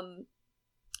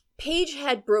Paige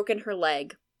had broken her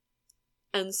leg.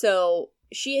 And so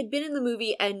she had been in the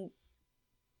movie, and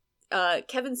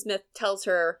Kevin Smith tells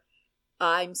her,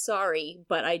 I'm sorry,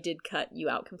 but I did cut you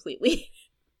out completely,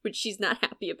 which she's not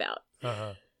happy about.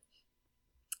 Uh-huh.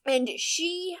 And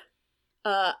she,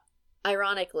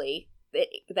 ironically,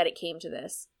 that it came to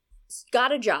this,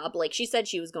 got a job, like she said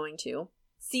she was going to,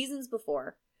 seasons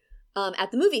before,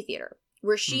 at the movie theater,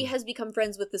 where she has become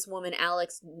friends with this woman,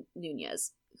 Alex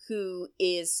Nunez, who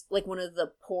is like one of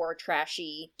the poor,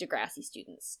 trashy Degrassi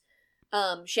students.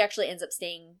 She actually ends up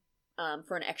staying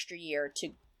for an extra year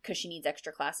because she needs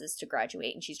extra classes to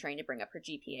graduate, and she's trying to bring up her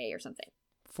GPA or something.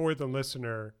 For the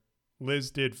listener, Liz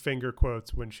did finger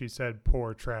quotes when she said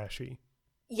poor, trashy.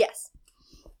 Yes.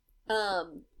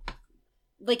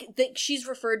 She's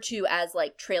referred to as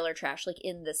like trailer trash, like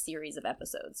in this series of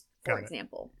episodes, for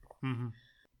example. Mm-hmm.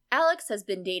 Alex has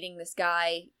been dating this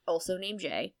guy, also named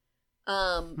Jay.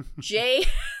 Jay,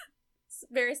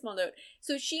 very small note.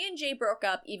 So she and Jay broke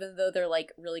up, even though they're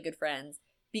like really good friends,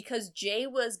 because Jay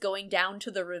was going down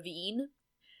to the ravine,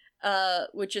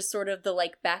 which is sort of the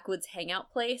like backwoods hangout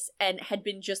place, and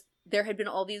there had been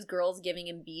all these girls giving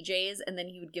him BJs, and then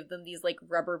he would give them these like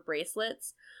rubber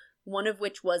bracelets. One of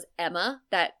which was Emma,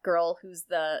 that girl who's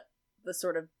the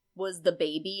sort of was the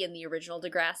baby in the original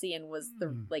Degrassi and was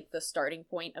the starting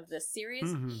point of this series.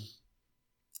 Mm-hmm.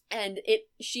 And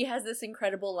she has this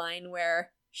incredible line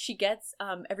where she gets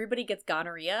everybody gets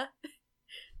gonorrhea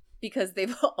because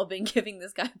they've all been giving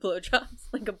this guy blowjobs.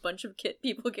 Like a bunch of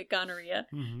people get gonorrhea.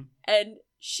 Mm-hmm. And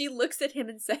she looks at him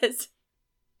and says,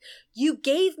 "You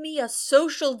gave me a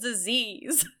social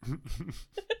disease."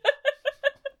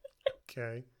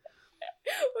 Okay.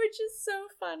 Which is so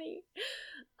funny.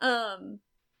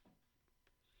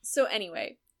 So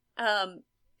anyway,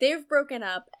 they've broken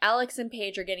up. Alex and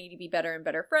Paige are getting to be better and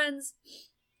better friends.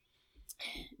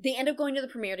 They end up going to the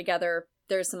premiere together.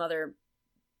 There's some other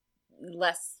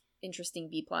less interesting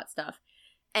B-plot stuff.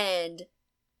 And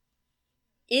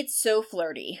it's so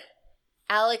flirty.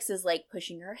 Alex is like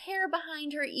pushing her hair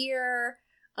behind her ear.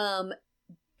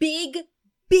 Big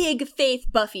Faith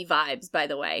Buffy vibes, by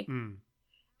the way.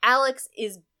 Alex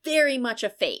is very much a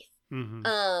Faith.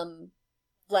 Mm-hmm.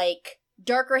 Like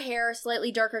darker hair,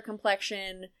 slightly darker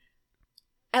complexion.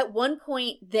 At one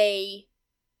point they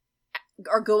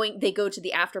go to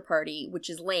the after party, which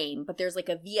is lame, but there's like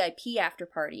a VIP after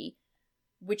party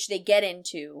which they get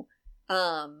into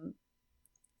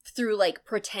through like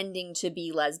pretending to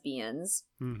be lesbians,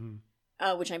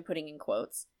 which I'm putting in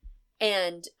quotes.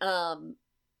 And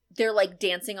they're like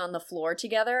dancing on the floor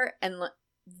together, and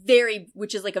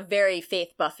which is like a very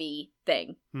Faith Buffy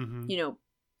thing. Mm-hmm. You know,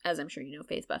 as I'm sure you know,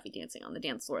 Faith Buffy dancing on the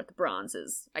dance floor at the Bronze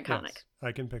is iconic. Yes,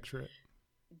 I can picture it.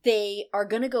 They are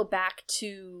going to go back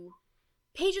to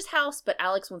Paige's house, but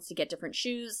Alex wants to get different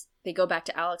shoes. They go back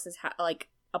to Alex's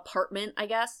apartment, I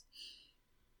guess.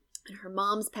 And her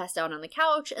mom's passed out on the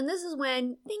couch, and this is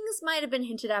when things might have been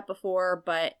hinted at before,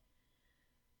 but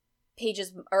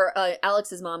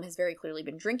Alex's mom has very clearly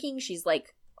been drinking. She's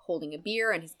like holding a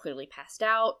beer and has clearly passed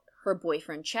out. Her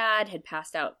boyfriend Chad had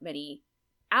passed out many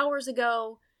hours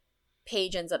ago.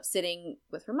 Paige ends up sitting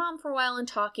with her mom for a while and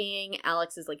talking.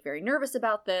 Alex is like very nervous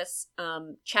about this.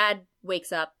 Chad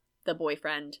wakes up, the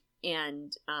boyfriend,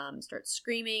 and starts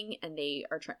screaming, and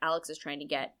Alex is trying to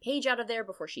get Paige out of there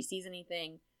before she sees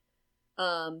anything.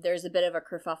 There's a bit of a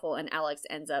kerfuffle, and Alex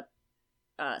ends up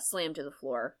slammed to the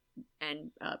floor and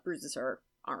bruises her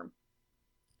arm.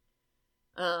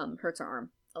 Hurts her arm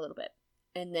a little bit.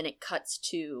 And then it cuts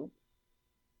to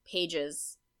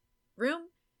Paige's room,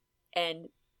 and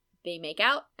they make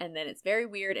out, and then it's very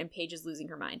weird, and Paige is losing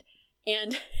her mind.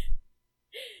 And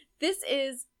this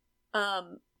is,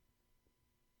 I'm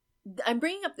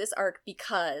bringing up this arc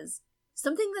because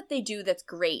something that they do that's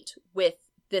great with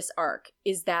this arc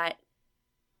is that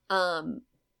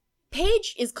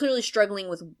Paige is clearly struggling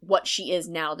with what she is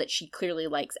now that she clearly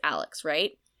likes Alex,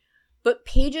 right? But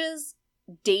Paige's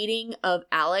dating of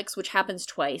Alex, which happens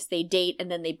twice, they date and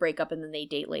then they break up and then they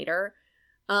date later,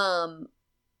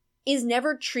 is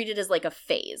never treated as like a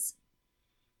phase.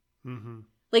 Mm-hmm.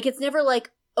 Like, it's never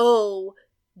like, oh,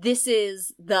 this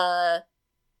is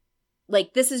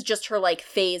just her, like,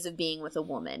 phase of being with a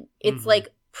woman. It's, like,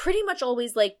 pretty much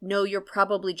always like, no, you're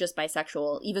probably just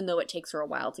bisexual, even though it takes her a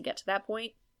while to get to that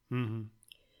point. Mm-hmm.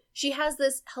 She has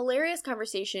this hilarious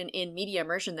conversation in Media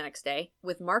Immersion the next day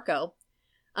with Marco.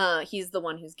 He's the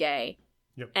one who's gay.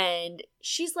 Yep. And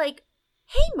she's like,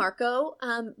 hey, Marco,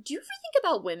 do you ever think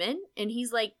about women? And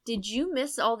he's like, did you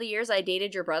miss all the years I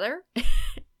dated your brother?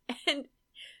 And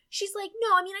she's like,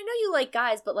 no, I mean, I know you like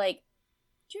guys, but, like,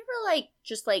 do you ever, like,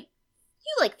 just, like,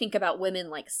 you, like, think about women,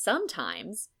 like,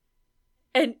 sometimes?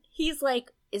 And he's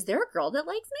like, is there a girl that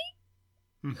likes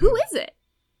me? Mm-hmm. Who is it?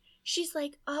 She's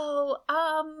like, oh,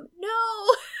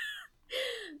 no.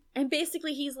 And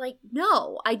basically he's like,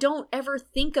 no, I don't ever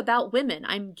think about women.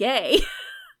 I'm gay.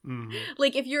 Mm-hmm.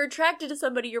 Like, if you're attracted to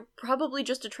somebody, you're probably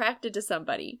just attracted to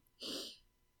somebody.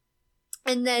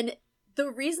 And then the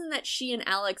reason that she and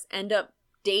Alex end up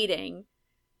dating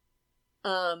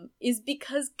is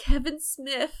because Kevin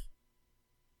Smith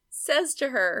says to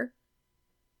her,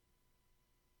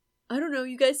 I don't know,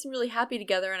 you guys seem really happy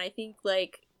together, and I think,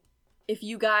 like, if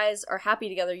you guys are happy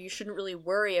together, you shouldn't really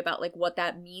worry about, like, what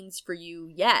that means for you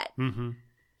yet. Mm-hmm.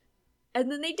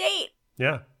 And then they date.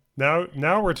 Yeah.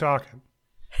 Now we're talking.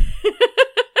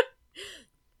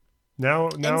 Now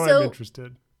I'm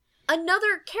interested.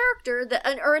 Another character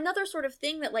or another sort of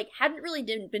thing that, like, hadn't really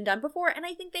been done before, and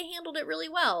I think they handled it really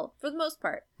well for the most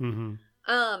part. Mm-hmm.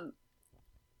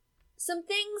 Some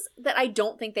things that I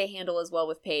don't think they handle as well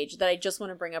with Paige that I just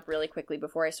want to bring up really quickly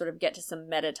before I sort of get to some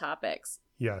meta topics.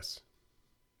 Yes.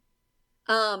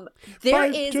 By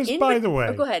the way.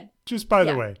 Oh, go ahead. Just by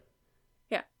the way.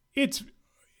 Yeah. It's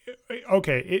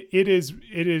okay. It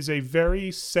is a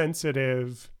very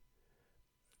sensitive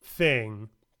thing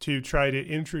to try to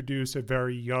introduce a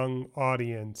very young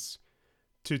audience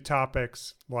to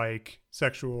topics like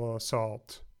sexual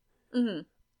assault.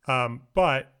 Mm-hmm.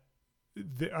 But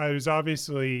there's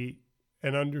obviously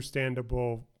an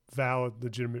understandable, valid,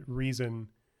 legitimate reason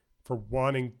for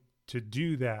wanting to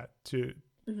do that, to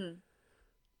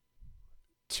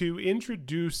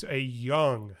introduce a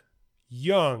young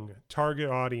target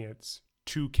audience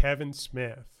to Kevin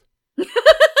Smith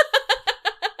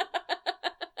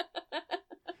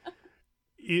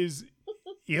is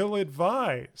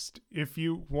ill-advised if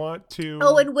you want to.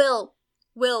 Oh, and Will,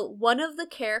 one of the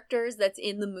characters that's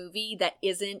in the movie that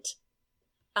isn't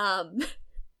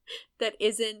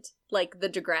like the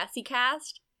Degrassi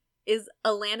cast is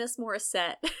Alanis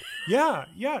Morissette. Yeah,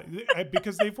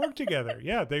 because they've worked together.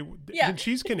 Yeah, and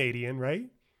she's Canadian, right?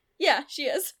 Yeah, she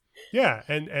is. Yeah,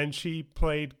 and she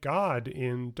played God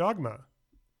in Dogma.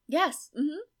 Yes.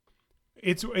 Mm-hmm.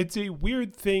 It's a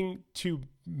weird thing to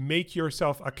make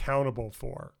yourself accountable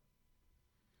for.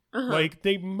 Like,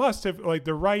 they must have, like,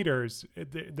 the writers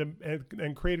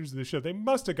and creators of the show, they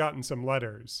must have gotten some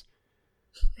letters.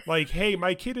 Like, hey,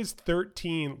 my kid is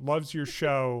 13, loves your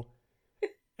show,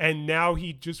 and now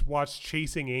he just watched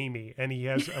Chasing Amy, and he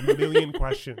has a million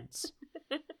questions.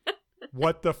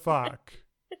 What the fuck?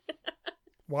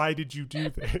 Why did you do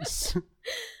this?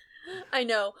 I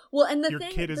know. Well, and my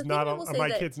kid's not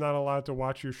allowed to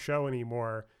watch your show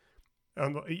anymore,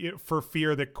 for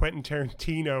fear that Quentin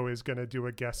Tarantino is going to do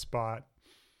a guest spot.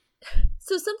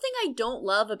 So something I don't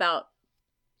love about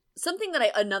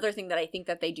another thing that I think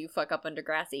that they do fuck up on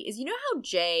Degrassi is, you know how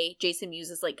Jason Mewes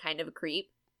is, like, kind of a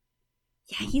creep?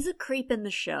 Yeah, he's a creep in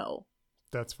the show.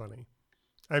 That's funny.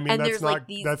 I mean,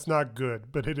 that's not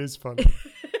good, but it is funny.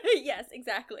 Yes,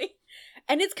 exactly.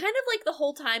 And it's kind of like the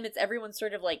whole time everyone's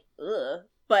sort of like, ugh.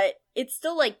 But it's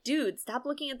still like, dude, stop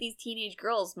looking at these teenage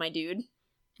girls, my dude.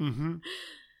 Mm-hmm.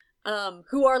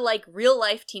 Who are like real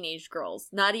life teenage girls.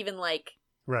 Not even like,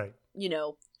 right,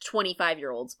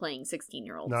 25-year-olds playing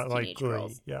 16-year-olds. Not teenage like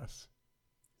girls. Yes.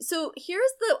 So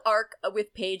here's the arc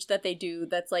with Paige that they do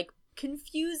that's like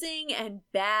confusing and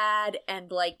bad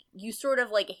and like you sort of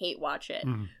like hate watch it.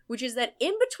 Mm-hmm. Which is that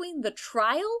in between the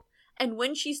trial and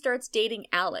when she starts dating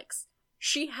Alex,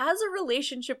 she has a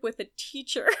relationship with a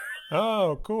teacher.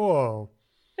 Oh, cool.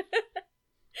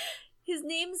 His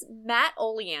name's Matt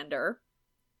Oleander.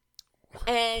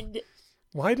 And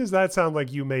why does that sound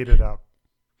like you made it up?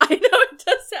 I know, it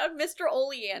does sound Mr.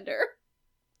 Oleander.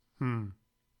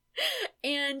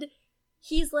 And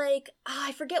he's like,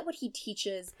 I forget what he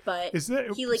teaches, but is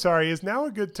now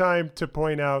a good time to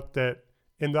point out that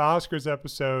in the Oscars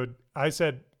episode, I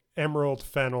said Emerald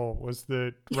Fennell was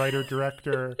the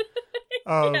writer-director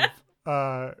of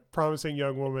Promising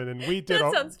Young Woman, and we did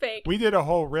sounds fake. We did a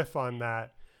whole riff on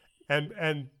that.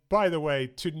 And by the way,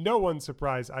 to no one's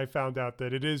surprise, I found out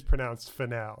that it is pronounced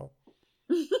Fennell.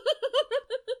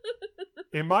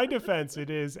 In my defense,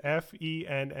 it is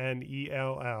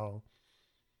Fennell.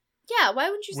 Yeah, why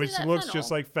wouldn't you say which that? looks fennel?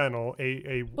 just like fennel,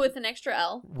 With an extra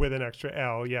L. With an extra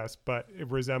L, yes, but it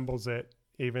resembles it,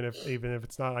 even if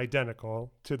it's not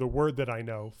identical to the word that I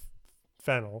know,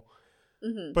 fennel.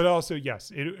 Mm-hmm. But also,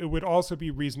 yes, it would also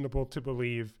be reasonable to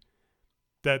believe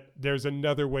that there's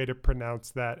another way to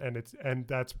pronounce that, and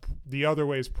that's the other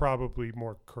way is probably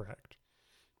more correct.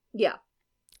 Yeah.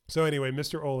 So anyway,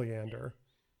 Mr. Oleander.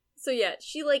 So yeah,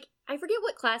 she like, I forget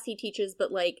what class he teaches,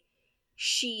 but like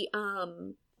he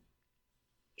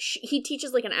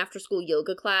teaches like an after school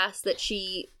yoga class that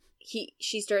she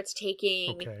starts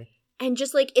taking. Okay. And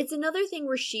just like, it's another thing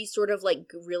where she sort of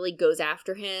like really goes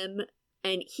after him,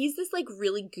 and he's this like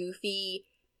really goofy,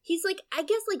 he's like, I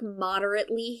guess like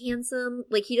moderately handsome.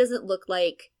 Like he doesn't look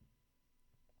like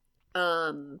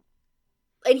and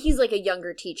he's like a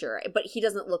younger teacher, but he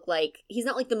doesn't look like, he's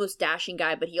not like the most dashing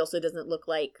guy, but he also doesn't look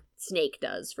like Snake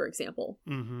does, for example.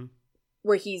 Mm-hmm.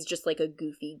 Where he's just like a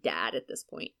goofy dad at this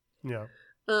point. Yeah.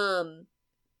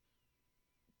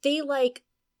 They like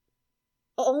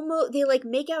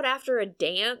make out after a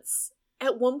dance.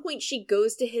 At one point she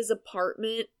goes to his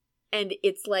apartment and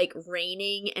it's like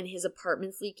raining and his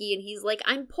apartment's leaky and he's like,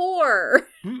 I'm poor.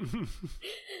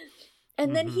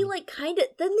 And then he like then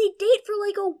they date for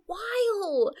like a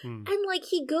while. And like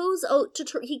he goes out to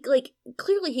he like,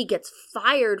 clearly he gets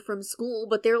fired from school,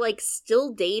 but they're like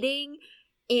still dating.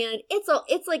 And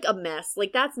it's like a mess.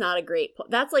 Like that's not a great,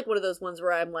 that's like one of those ones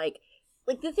where I'm like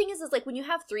the thing is like when you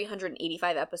have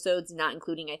 385 episodes, not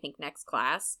including I think Next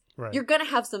Class, right, you're gonna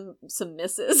have some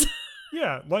misses.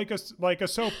 Yeah, like a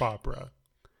soap opera.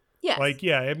 Yeah, like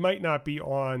yeah, it might not be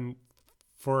on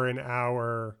for an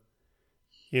hour,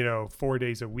 4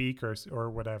 days a week or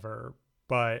whatever,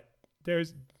 but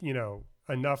there's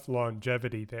enough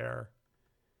longevity there.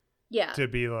 Yeah, to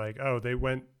be like, oh, they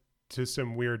went to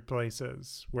some weird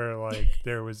places where like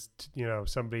there was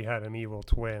somebody had an evil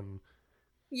twin.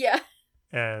 Yeah.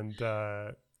 And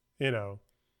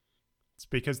it's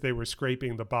because they were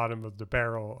scraping the bottom of the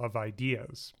barrel of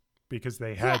ideas because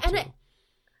they had to.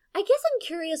 I guess I'm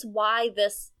curious why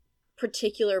this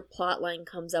particular plot line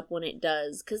comes up when it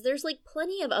does, because there's like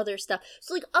plenty of other stuff.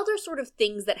 So like other sort of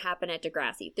things that happen at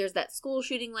Degrassi. There's that school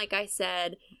shooting, like I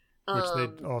said. Which they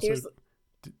also,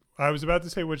 I was about to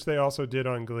say which they also did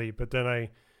on Glee, but then I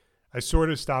sort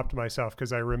of stopped myself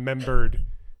because I remembered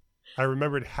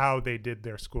how they did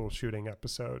their school shooting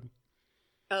episode.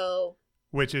 Oh.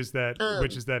 Which is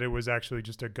that it was actually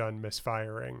just a gun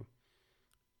misfiring.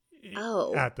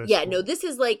 Oh. At the yeah, school. no, this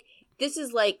is like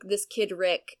this kid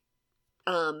Rick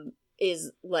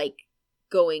is like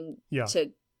going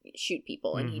to shoot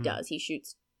people, and he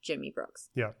shoots Jimmy Brooks.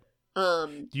 Yeah.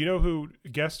 Do you know who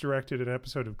guest directed an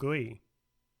episode of Glee?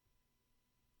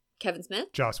 Kevin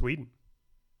Smith? Joss Whedon.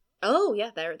 Oh, yeah,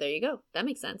 there you go. That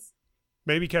makes sense.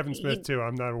 Maybe Kevin Smith too.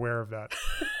 I'm not aware of that.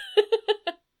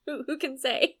 Who can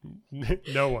say?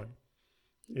 No one.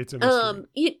 It's a mystery.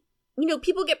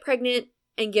 People get pregnant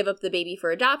and give up the baby for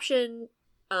adoption.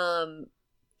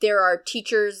 There are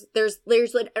teachers.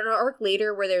 There's an arc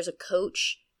later where there's a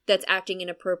coach that's acting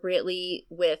inappropriately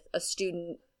with a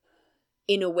student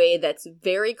in a way that's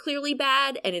very clearly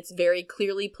bad, and it's very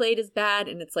clearly played as bad,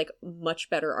 and it's like a much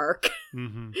better arc.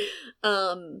 Mm-hmm.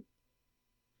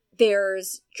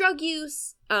 There's drug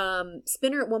use.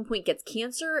 Spinner at one point gets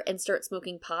cancer and starts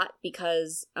smoking pot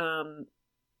because the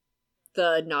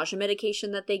nausea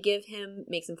medication that they give him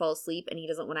makes him fall asleep, and he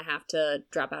doesn't want to have to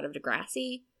drop out of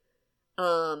Degrassi.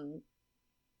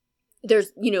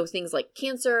 There's, things like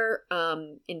cancer,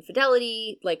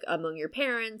 infidelity, like among your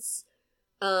parents.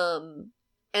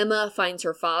 Emma finds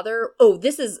her father. Oh,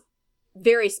 this is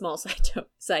very small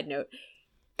side note.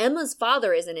 Emma's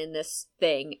father isn't in this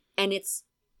thing, and it's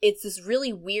this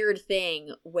really weird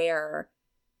thing where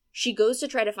she goes to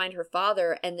try to find her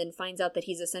father and then finds out that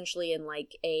he's essentially in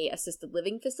like a assisted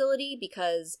living facility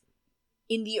because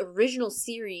in the original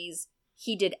series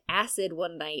he did acid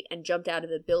one night and jumped out of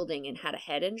a building and had a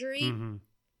head injury. Mm-hmm.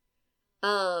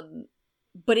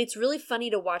 But it's really funny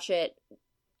to watch it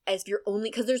as you're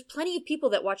only, because there's plenty of people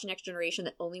that watch Next Generation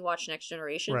that only watch Next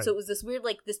Generation. Right. So it was this weird,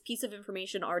 like, this piece of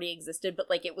information already existed,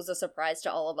 but like it was a surprise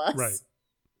to all of us. Right.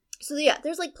 So yeah,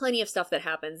 there's like plenty of stuff that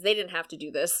happens. They didn't have to do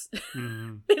this.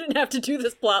 Mm-hmm. They didn't have to do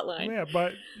this plot line. Yeah,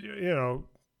 but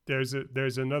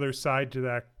there's another side to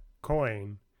that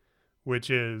coin, which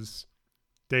is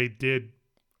they did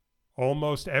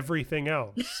almost everything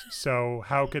else. So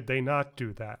how could they not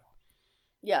do that?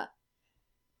 Yeah.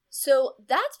 So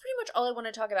that's pretty much all I want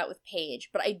to talk about with Paige,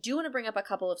 but I do want to bring up a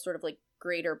couple of sort of like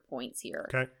greater points here.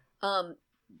 Okay.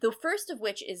 The first of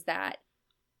which is that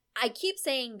I keep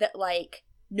saying that like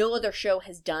no other show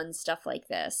has done stuff like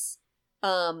this.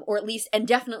 Or at least, and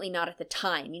definitely not at the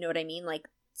time, you know what I mean? Like,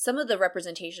 some of the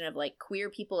representation of, like,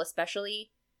 queer people especially,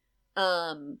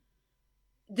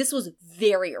 this was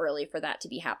very early for that to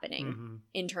be happening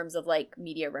in terms of, like,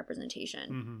 media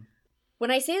representation. When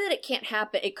I say that it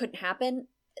couldn't happen,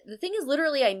 the thing is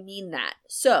literally I mean that.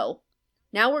 So,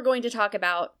 now we're going to talk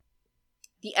about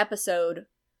the episode,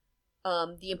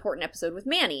 the important episode with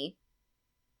Manny,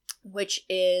 which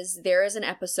is, there is an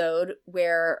episode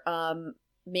where,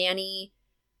 Manny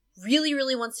really,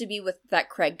 really wants to be with that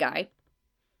Craig guy.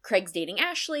 Craig's dating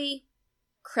Ashley.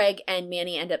 Craig and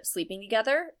Manny end up sleeping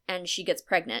together, and she gets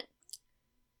pregnant.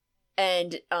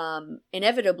 And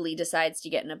inevitably decides to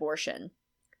get an abortion.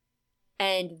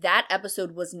 And that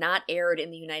episode was not aired in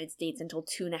the United States until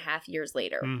 2.5 years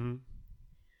later. You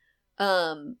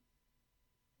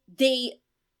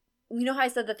know how I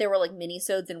said that there were like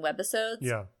minisodes and webisodes?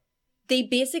 Yeah. They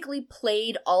basically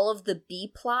played all of the B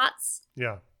plots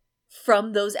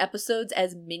from those episodes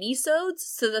as minisodes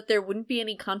so that there wouldn't be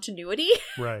any continuity.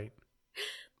 Right.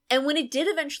 And when it did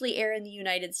eventually air in the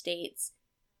United States,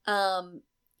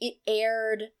 it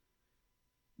aired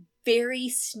very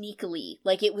sneakily.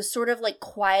 Like, it was sort of like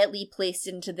quietly placed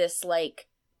into this like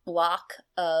block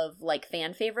of like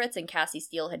fan favorites, and Cassie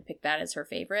Steele had picked that as her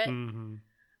favorite.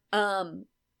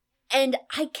 And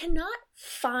I cannot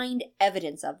find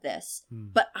evidence of this,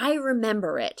 but I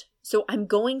remember it. So I'm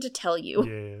going to tell you.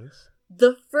 Yes.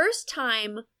 The first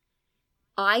time,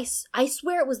 I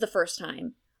swear it was the first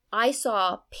time, I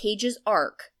saw Paige's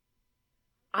arc,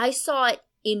 I saw it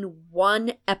in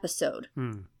one episode.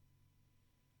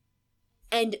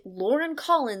 And Lauren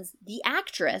Collins, the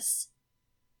actress,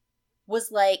 was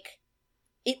like,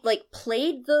 it like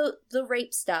played the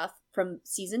rape stuff from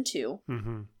season 2.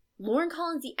 Lauren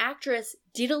Collins, the actress,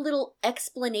 did a little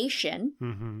explanation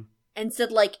and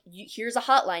said, like, here's a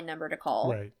hotline number to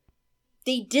call. Right.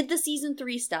 They did the season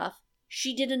 3 stuff.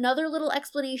 She did another little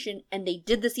explanation, and they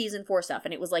did the season 4 stuff.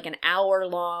 And it was like an hour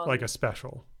long. Like a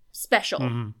special.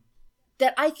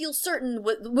 That I feel certain,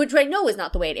 which I know is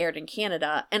not the way it aired in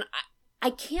Canada. And I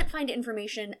can't find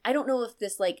information. I don't know if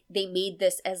this, like, they made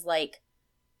this as, like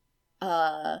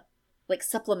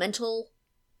supplemental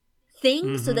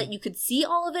thing so that you could see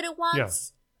all of it at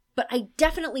once. But I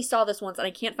definitely saw this once, and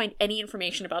I can't find any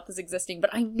information about this existing, but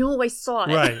I know I saw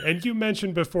it. Right. And you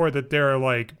mentioned before that there are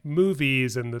like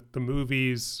movies, and that the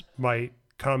movies might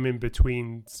come in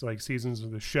between like seasons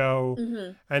of the show.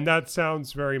 And that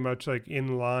sounds very much like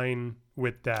in line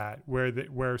with that,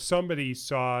 where somebody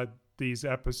saw these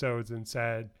episodes and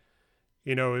said,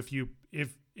 you know,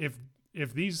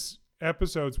 if these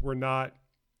episodes were not,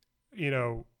 you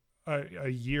know, a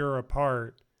year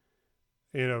apart,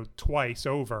 you know, twice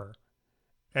over,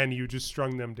 and you just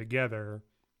strung them together,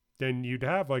 then you'd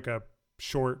have like a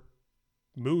short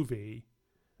movie.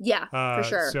 Yeah, for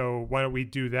sure. So why don't we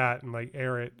do that and like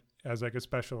air it as like a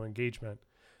special engagement?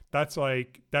 That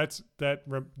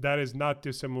is not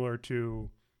dissimilar to,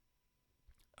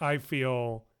 I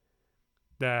feel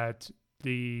that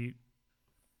the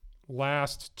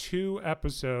last 2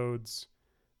 episodes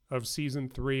of season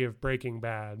 3 of Breaking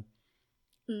Bad,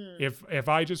 if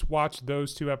I just watch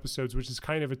those 2 episodes, which is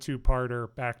kind of a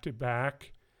 2-parter back to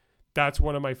back, that's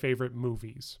one of my favorite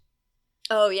movies.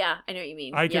 Oh yeah, I know what you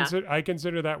mean. I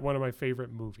consider that one of my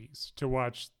favorite movies, to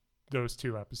watch those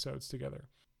 2 episodes together.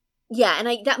 Yeah,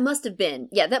 and that must have been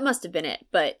it.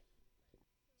 But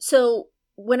so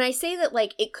when I say that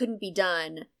like it couldn't be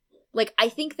done, like I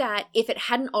think that if it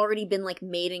hadn't already been like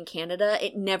made in Canada,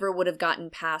 it never would have gotten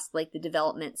past like the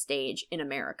development stage in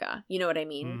America. You know what I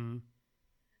mean?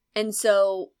 And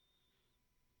so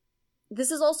this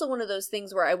is also one of those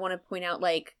things where I want to point out,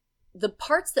 like, the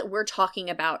parts that we're talking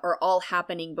about are all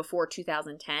happening before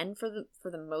 2010 for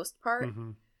the most part.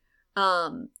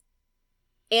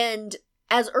 And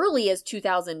as early as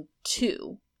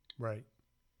 2002. Right.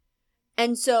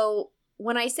 And so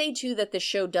when I say too that the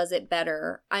show does it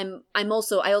better, I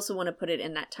also want to put it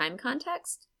in that time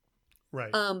context.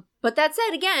 Right. But that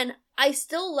said, again, I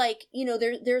still like, you know,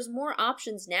 there's more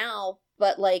options now,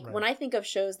 but like when I think of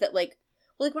shows that like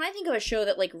when I think of a show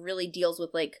that like really deals with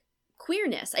like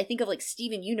queerness, I think of like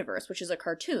Steven Universe, which is a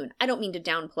cartoon. I don't mean to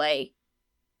downplay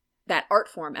that art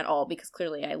form at all, because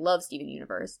clearly I love Steven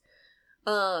Universe.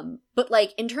 But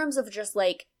like in terms of just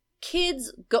like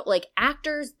kids go like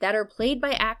actors that are played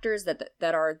by actors that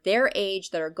are their age,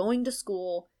 that are going to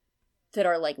school, that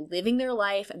are like living their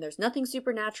life, and there's nothing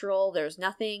supernatural, there's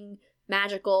nothing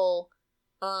magical.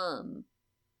 I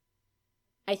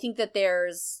think that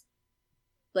there's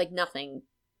like nothing.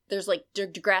 There's like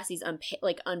Degrassi's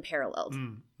unparalleled.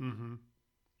 Mm-hmm.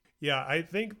 Yeah, I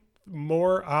think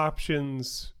more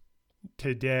options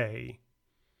today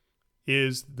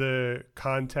is the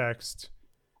context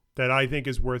that I think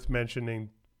is worth mentioning,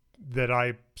 that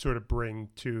I sort of bring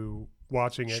to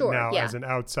watching it now as an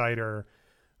outsider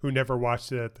who never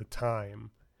watched it at the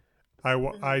time.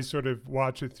 I sort of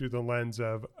watch it through the lens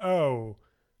of, oh,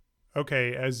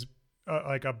 okay, as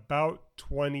like about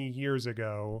 20 years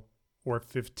ago or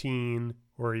 15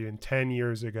 or even 10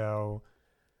 years ago,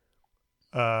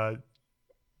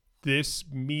 this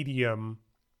medium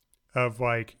of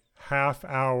like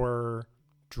half-hour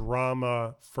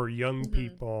drama for young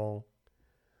people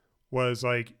was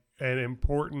like an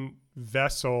important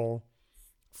vessel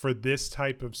for this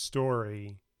type of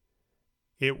story.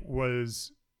 It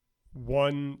was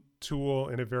one tool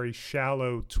in a very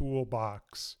shallow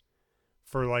toolbox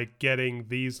for like getting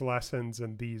these lessons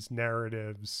and these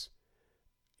narratives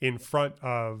in front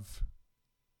of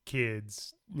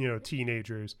kids,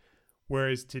 teenagers.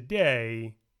 Whereas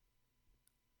today,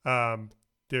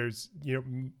 there's,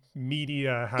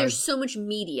 there's so much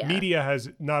media. Media has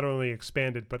not only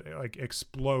expanded, but like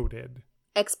exploded.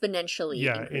 Exponentially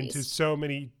increased. Into so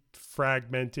many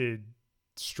fragmented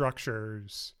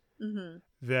structures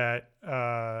that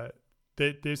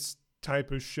that this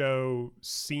type of show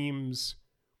seems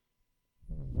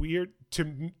weird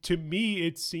to me.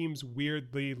 It seems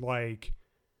weirdly like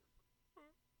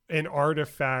an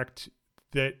artifact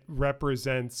that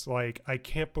represents like, I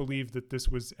can't believe that this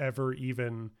was ever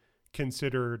even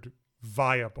considered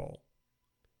viable.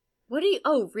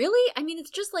 Oh really? I mean, it's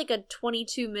just like a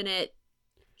 22-minute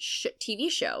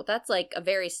TV show. That's like a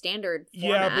very standard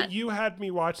format. Yeah, but you had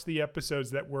me watch the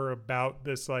episodes that were about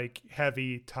this like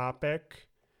heavy topic.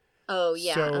 Oh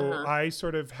yeah. So I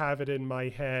sort of have it in my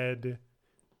head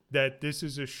that this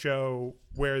is a show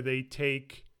where they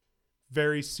take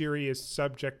very serious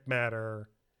subject matter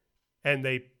and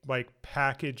they like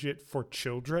package it for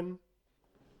children.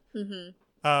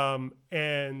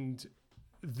 And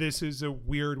this is a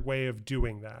weird way of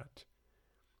doing that.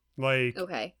 Like,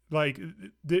 okay. Like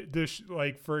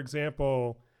like for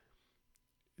example,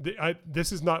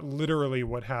 this is not literally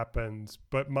what happens,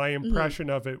 but my impression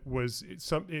of it was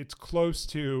it's close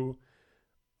to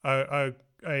a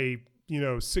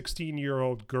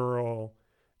 16-year-old girl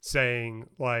saying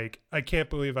like, I can't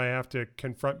believe I have to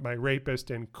confront my rapist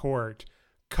in court.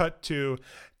 Cut to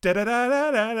da da da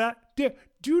da da da.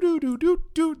 Do do do do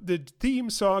do. The theme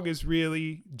song is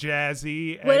really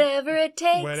jazzy. Whatever it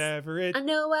takes. I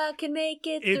know I can make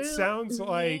it through. It sounds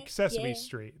like Sesame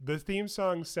Street. The theme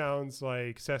song sounds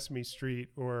like Sesame Street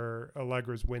or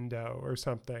Allegra's Window or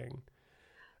something.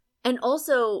 And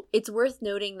also, it's worth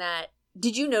noting that,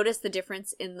 did you notice the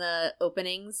difference in the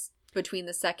openings between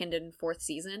the second and fourth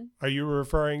season? Are you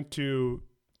referring to,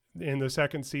 in the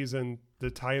second season,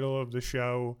 the title of the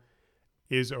show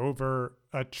is over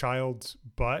a child's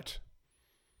butt?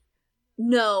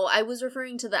 No, I was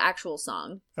referring to the actual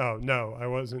song. Oh, no, I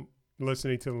wasn't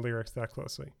listening to the lyrics that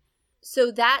closely.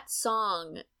 So that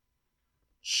song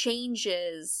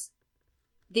changes.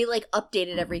 They like update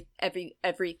it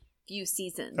every few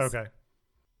seasons. Okay.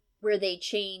 Where they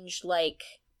change like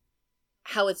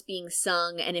how it's being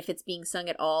sung and if it's being sung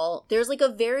at all. There's like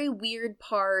a very weird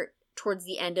part towards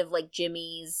the end of like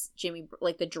Jimmy,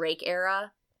 like the Drake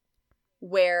era,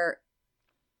 where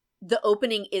the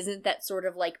opening isn't that sort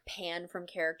of like pan from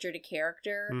character to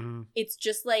character. It's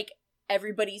just like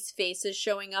everybody's faces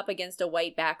showing up against a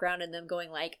white background and them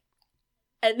going like,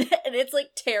 and it's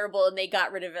like terrible, and they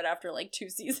got rid of it after like 2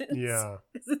 seasons. Yeah.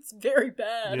 It's very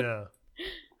bad. Yeah.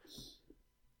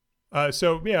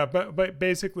 But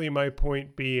basically my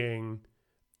point being,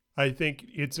 I think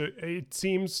it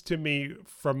seems to me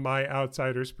from my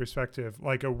outsider's perspective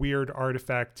like a weird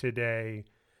artifact today,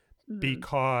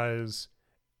 because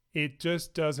it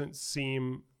just doesn't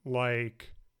seem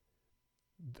like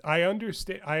I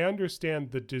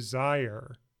understand the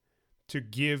desire to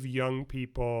give young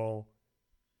people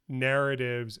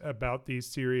narratives about these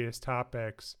serious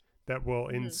topics that will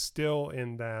instill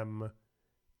in them,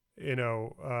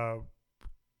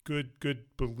 good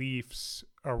beliefs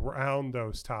around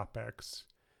those topics.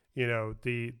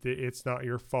 The it's not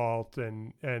your fault,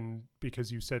 and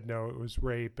because you said no, it was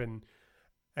rape,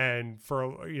 and for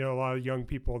a lot of young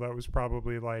people that was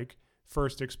probably like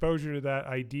first exposure to that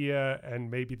idea, and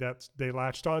maybe they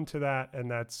latched onto that,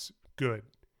 and that's good.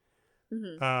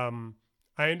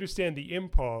 I understand the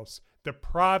impulse. The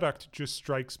product just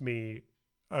strikes me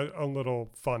a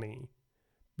little funny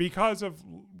because of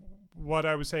what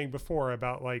I was saying before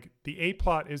about like the A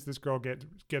plot is this girl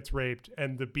gets raped,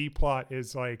 and the B plot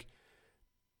is like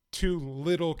two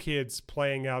little kids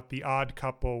playing out the odd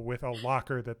couple with a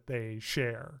locker that they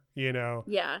share, you know?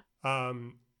 Yeah. I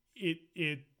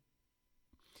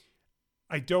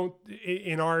don't,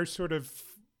 in our sort of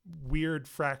weird,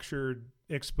 fractured,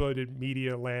 exploded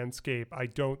media landscape, I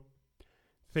don't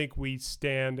think we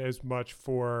stand as much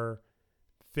for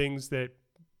things that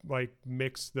like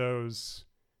mix those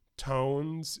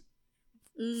tones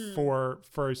for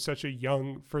such a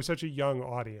young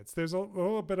audience. There's a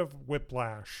little bit of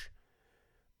whiplash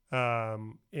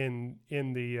in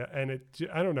the and it,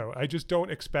 I don't know, I just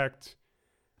don't expect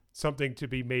something to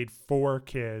be made for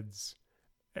kids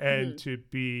and to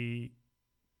be,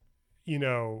 you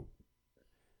know,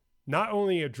 not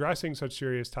only addressing such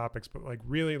serious topics, but like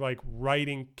really like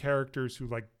writing characters who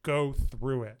like go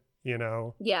through it, you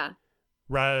know? Yeah.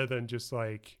 Rather than just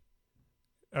like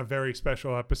a very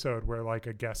special episode where like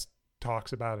a guest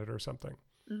talks about it or something.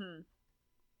 Mm-hmm.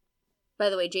 By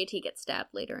the way, JT gets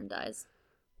stabbed later and dies.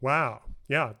 Wow.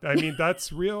 Yeah. I mean,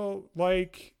 that's real,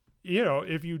 like, you know,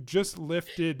 if you just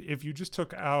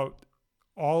took out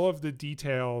all of the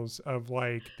details of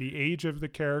like the age of the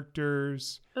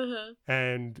characters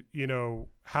and, you know,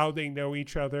 how they know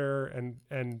each other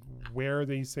and where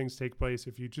these things take place,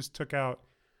 if you just took out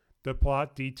the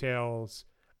plot details,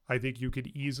 I think you could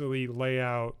easily lay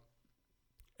out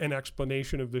an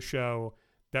explanation of the show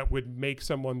that would make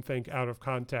someone think out of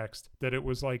context that it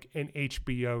was like an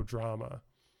HBO drama.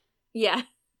 Yeah.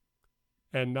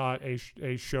 And not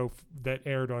a show that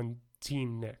aired on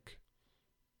Teen Nick.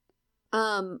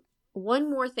 One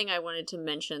more thing I wanted to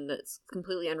mention that's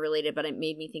completely unrelated, but it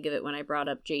made me think of it when I brought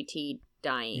up JT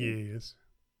dying. Yes.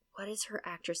 What is her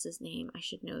actress's name? I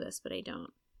should know this, but I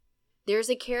don't. There's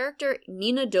a character,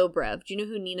 Nina Dobrev. Do you know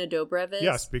who Nina Dobrev is?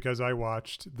 Yes, because I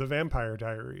watched The Vampire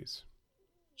Diaries.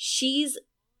 She's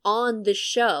on the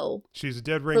show. She's a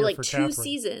dead ringer for like for 2 Catherine.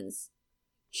 seasons.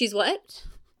 She's what?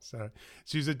 So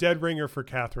she's a dead ringer for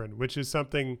Catherine, which is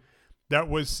something that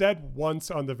was said once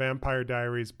on The Vampire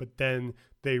Diaries, but then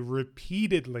they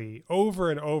repeatedly, over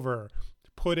and over,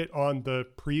 put it on the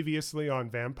previously on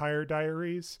Vampire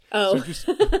Diaries. Oh. So just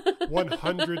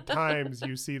 100 times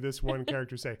you see this one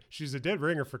character say, she's a dead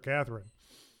ringer for Catherine.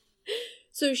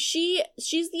 So she's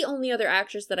the only other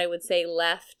actress that I would say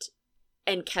left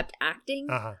and kept acting.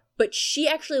 But she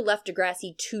actually left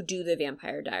Degrassi to do The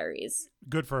Vampire Diaries.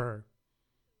 Good for her.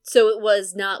 So it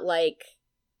was not like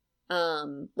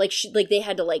they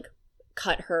had to like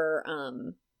cut her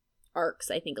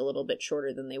arcs, I think, a little bit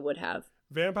shorter than they would have.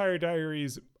 Vampire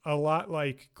Diaries, a lot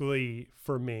like Glee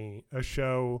for me, a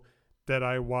show that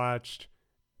I watched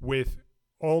with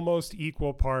almost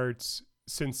equal parts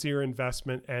sincere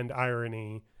investment and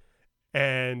irony,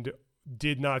 and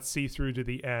did not see through to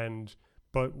the end,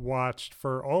 but watched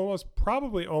for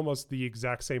probably almost the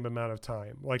exact same amount of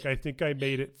time. Like, I think I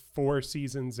made it 4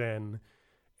 seasons in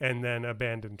and then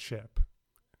abandoned ship.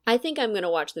 I think I'm going to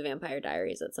watch The Vampire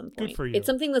Diaries at some point. Good for you. It's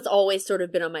something that's always sort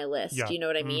of been on my list. Yeah. You know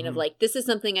what I mean? Of like, this is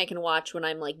something I can watch when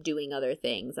I'm like doing other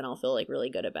things and I'll feel like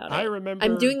really good about it. I remember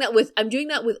I'm doing that with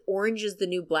Orange is the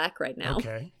New Black right now.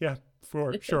 Okay. Yeah,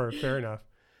 for sure. Fair enough.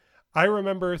 I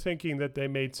remember thinking that they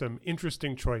made some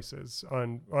interesting choices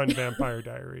on Vampire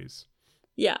Diaries.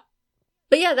 Yeah.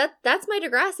 But yeah, that's my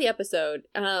Degrassi episode.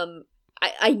 I'm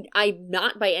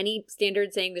not by any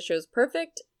standard saying the show's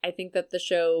perfect. I think that the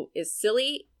show is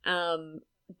silly.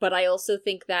 But I also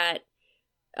think that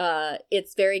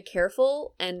it's very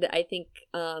careful, and I think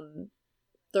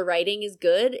the writing is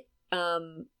good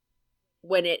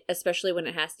especially when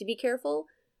it has to be careful.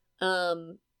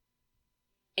 And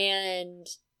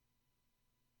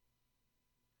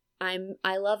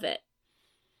I love it.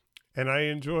 And I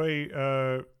enjoy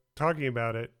talking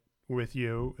about it with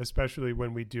you, especially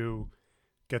when we do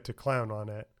get to clown on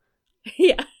it.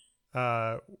 Yeah.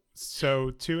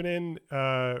 So tune in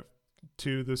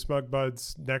to the Smug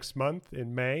Buds next month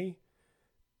in May,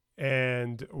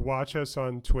 and watch us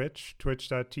on Twitch,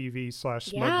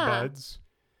 twitch.tv/smugbuds.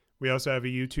 We also have a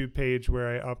YouTube page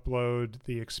where I upload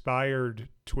the expired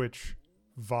Twitch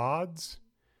VODs,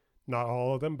 not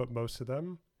all of them, but most of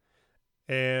them.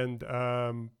 And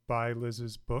buy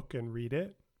Liz's book and read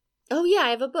it. Oh yeah, I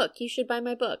have a book. You should buy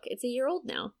my book. It's a year old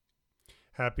now.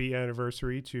 Happy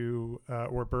anniversary to,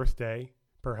 or birthday,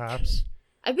 perhaps.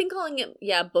 I've been calling it,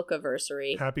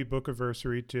 bookiversary. Happy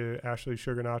bookiversary to Ashley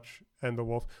Sugarnotch and the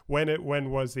Wolf.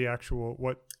 When was the actual,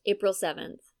 what? April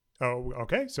 7th. Oh,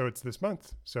 okay. So it's this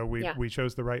month. So we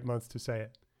chose the right month to say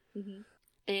it. Mm-hmm.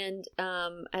 And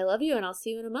I love you, and I'll see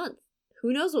you in a month.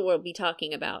 Who knows what we'll be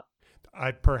talking about?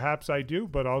 Perhaps I do,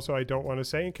 but also I don't want to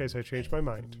say in case I change my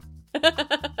mind.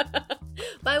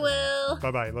 Bye, Will.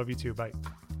 Bye-bye. Love you too. Bye.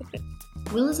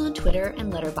 Will is on Twitter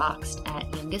and Letterboxd at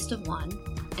youngest-of-one,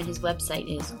 and his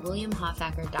website is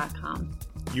williamhoffacker.com.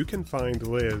 You can find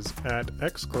Liz at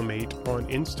exclamate on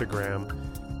Instagram,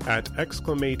 at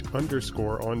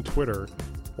exclamate_ on Twitter,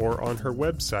 or on her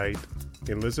website,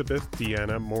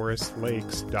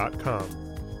 elizabethdeannamorrislakes.com.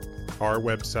 Our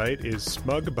website is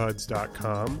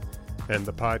smugbuds.com, and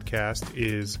the podcast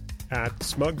is at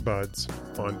smugbuds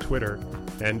on Twitter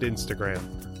and Instagram.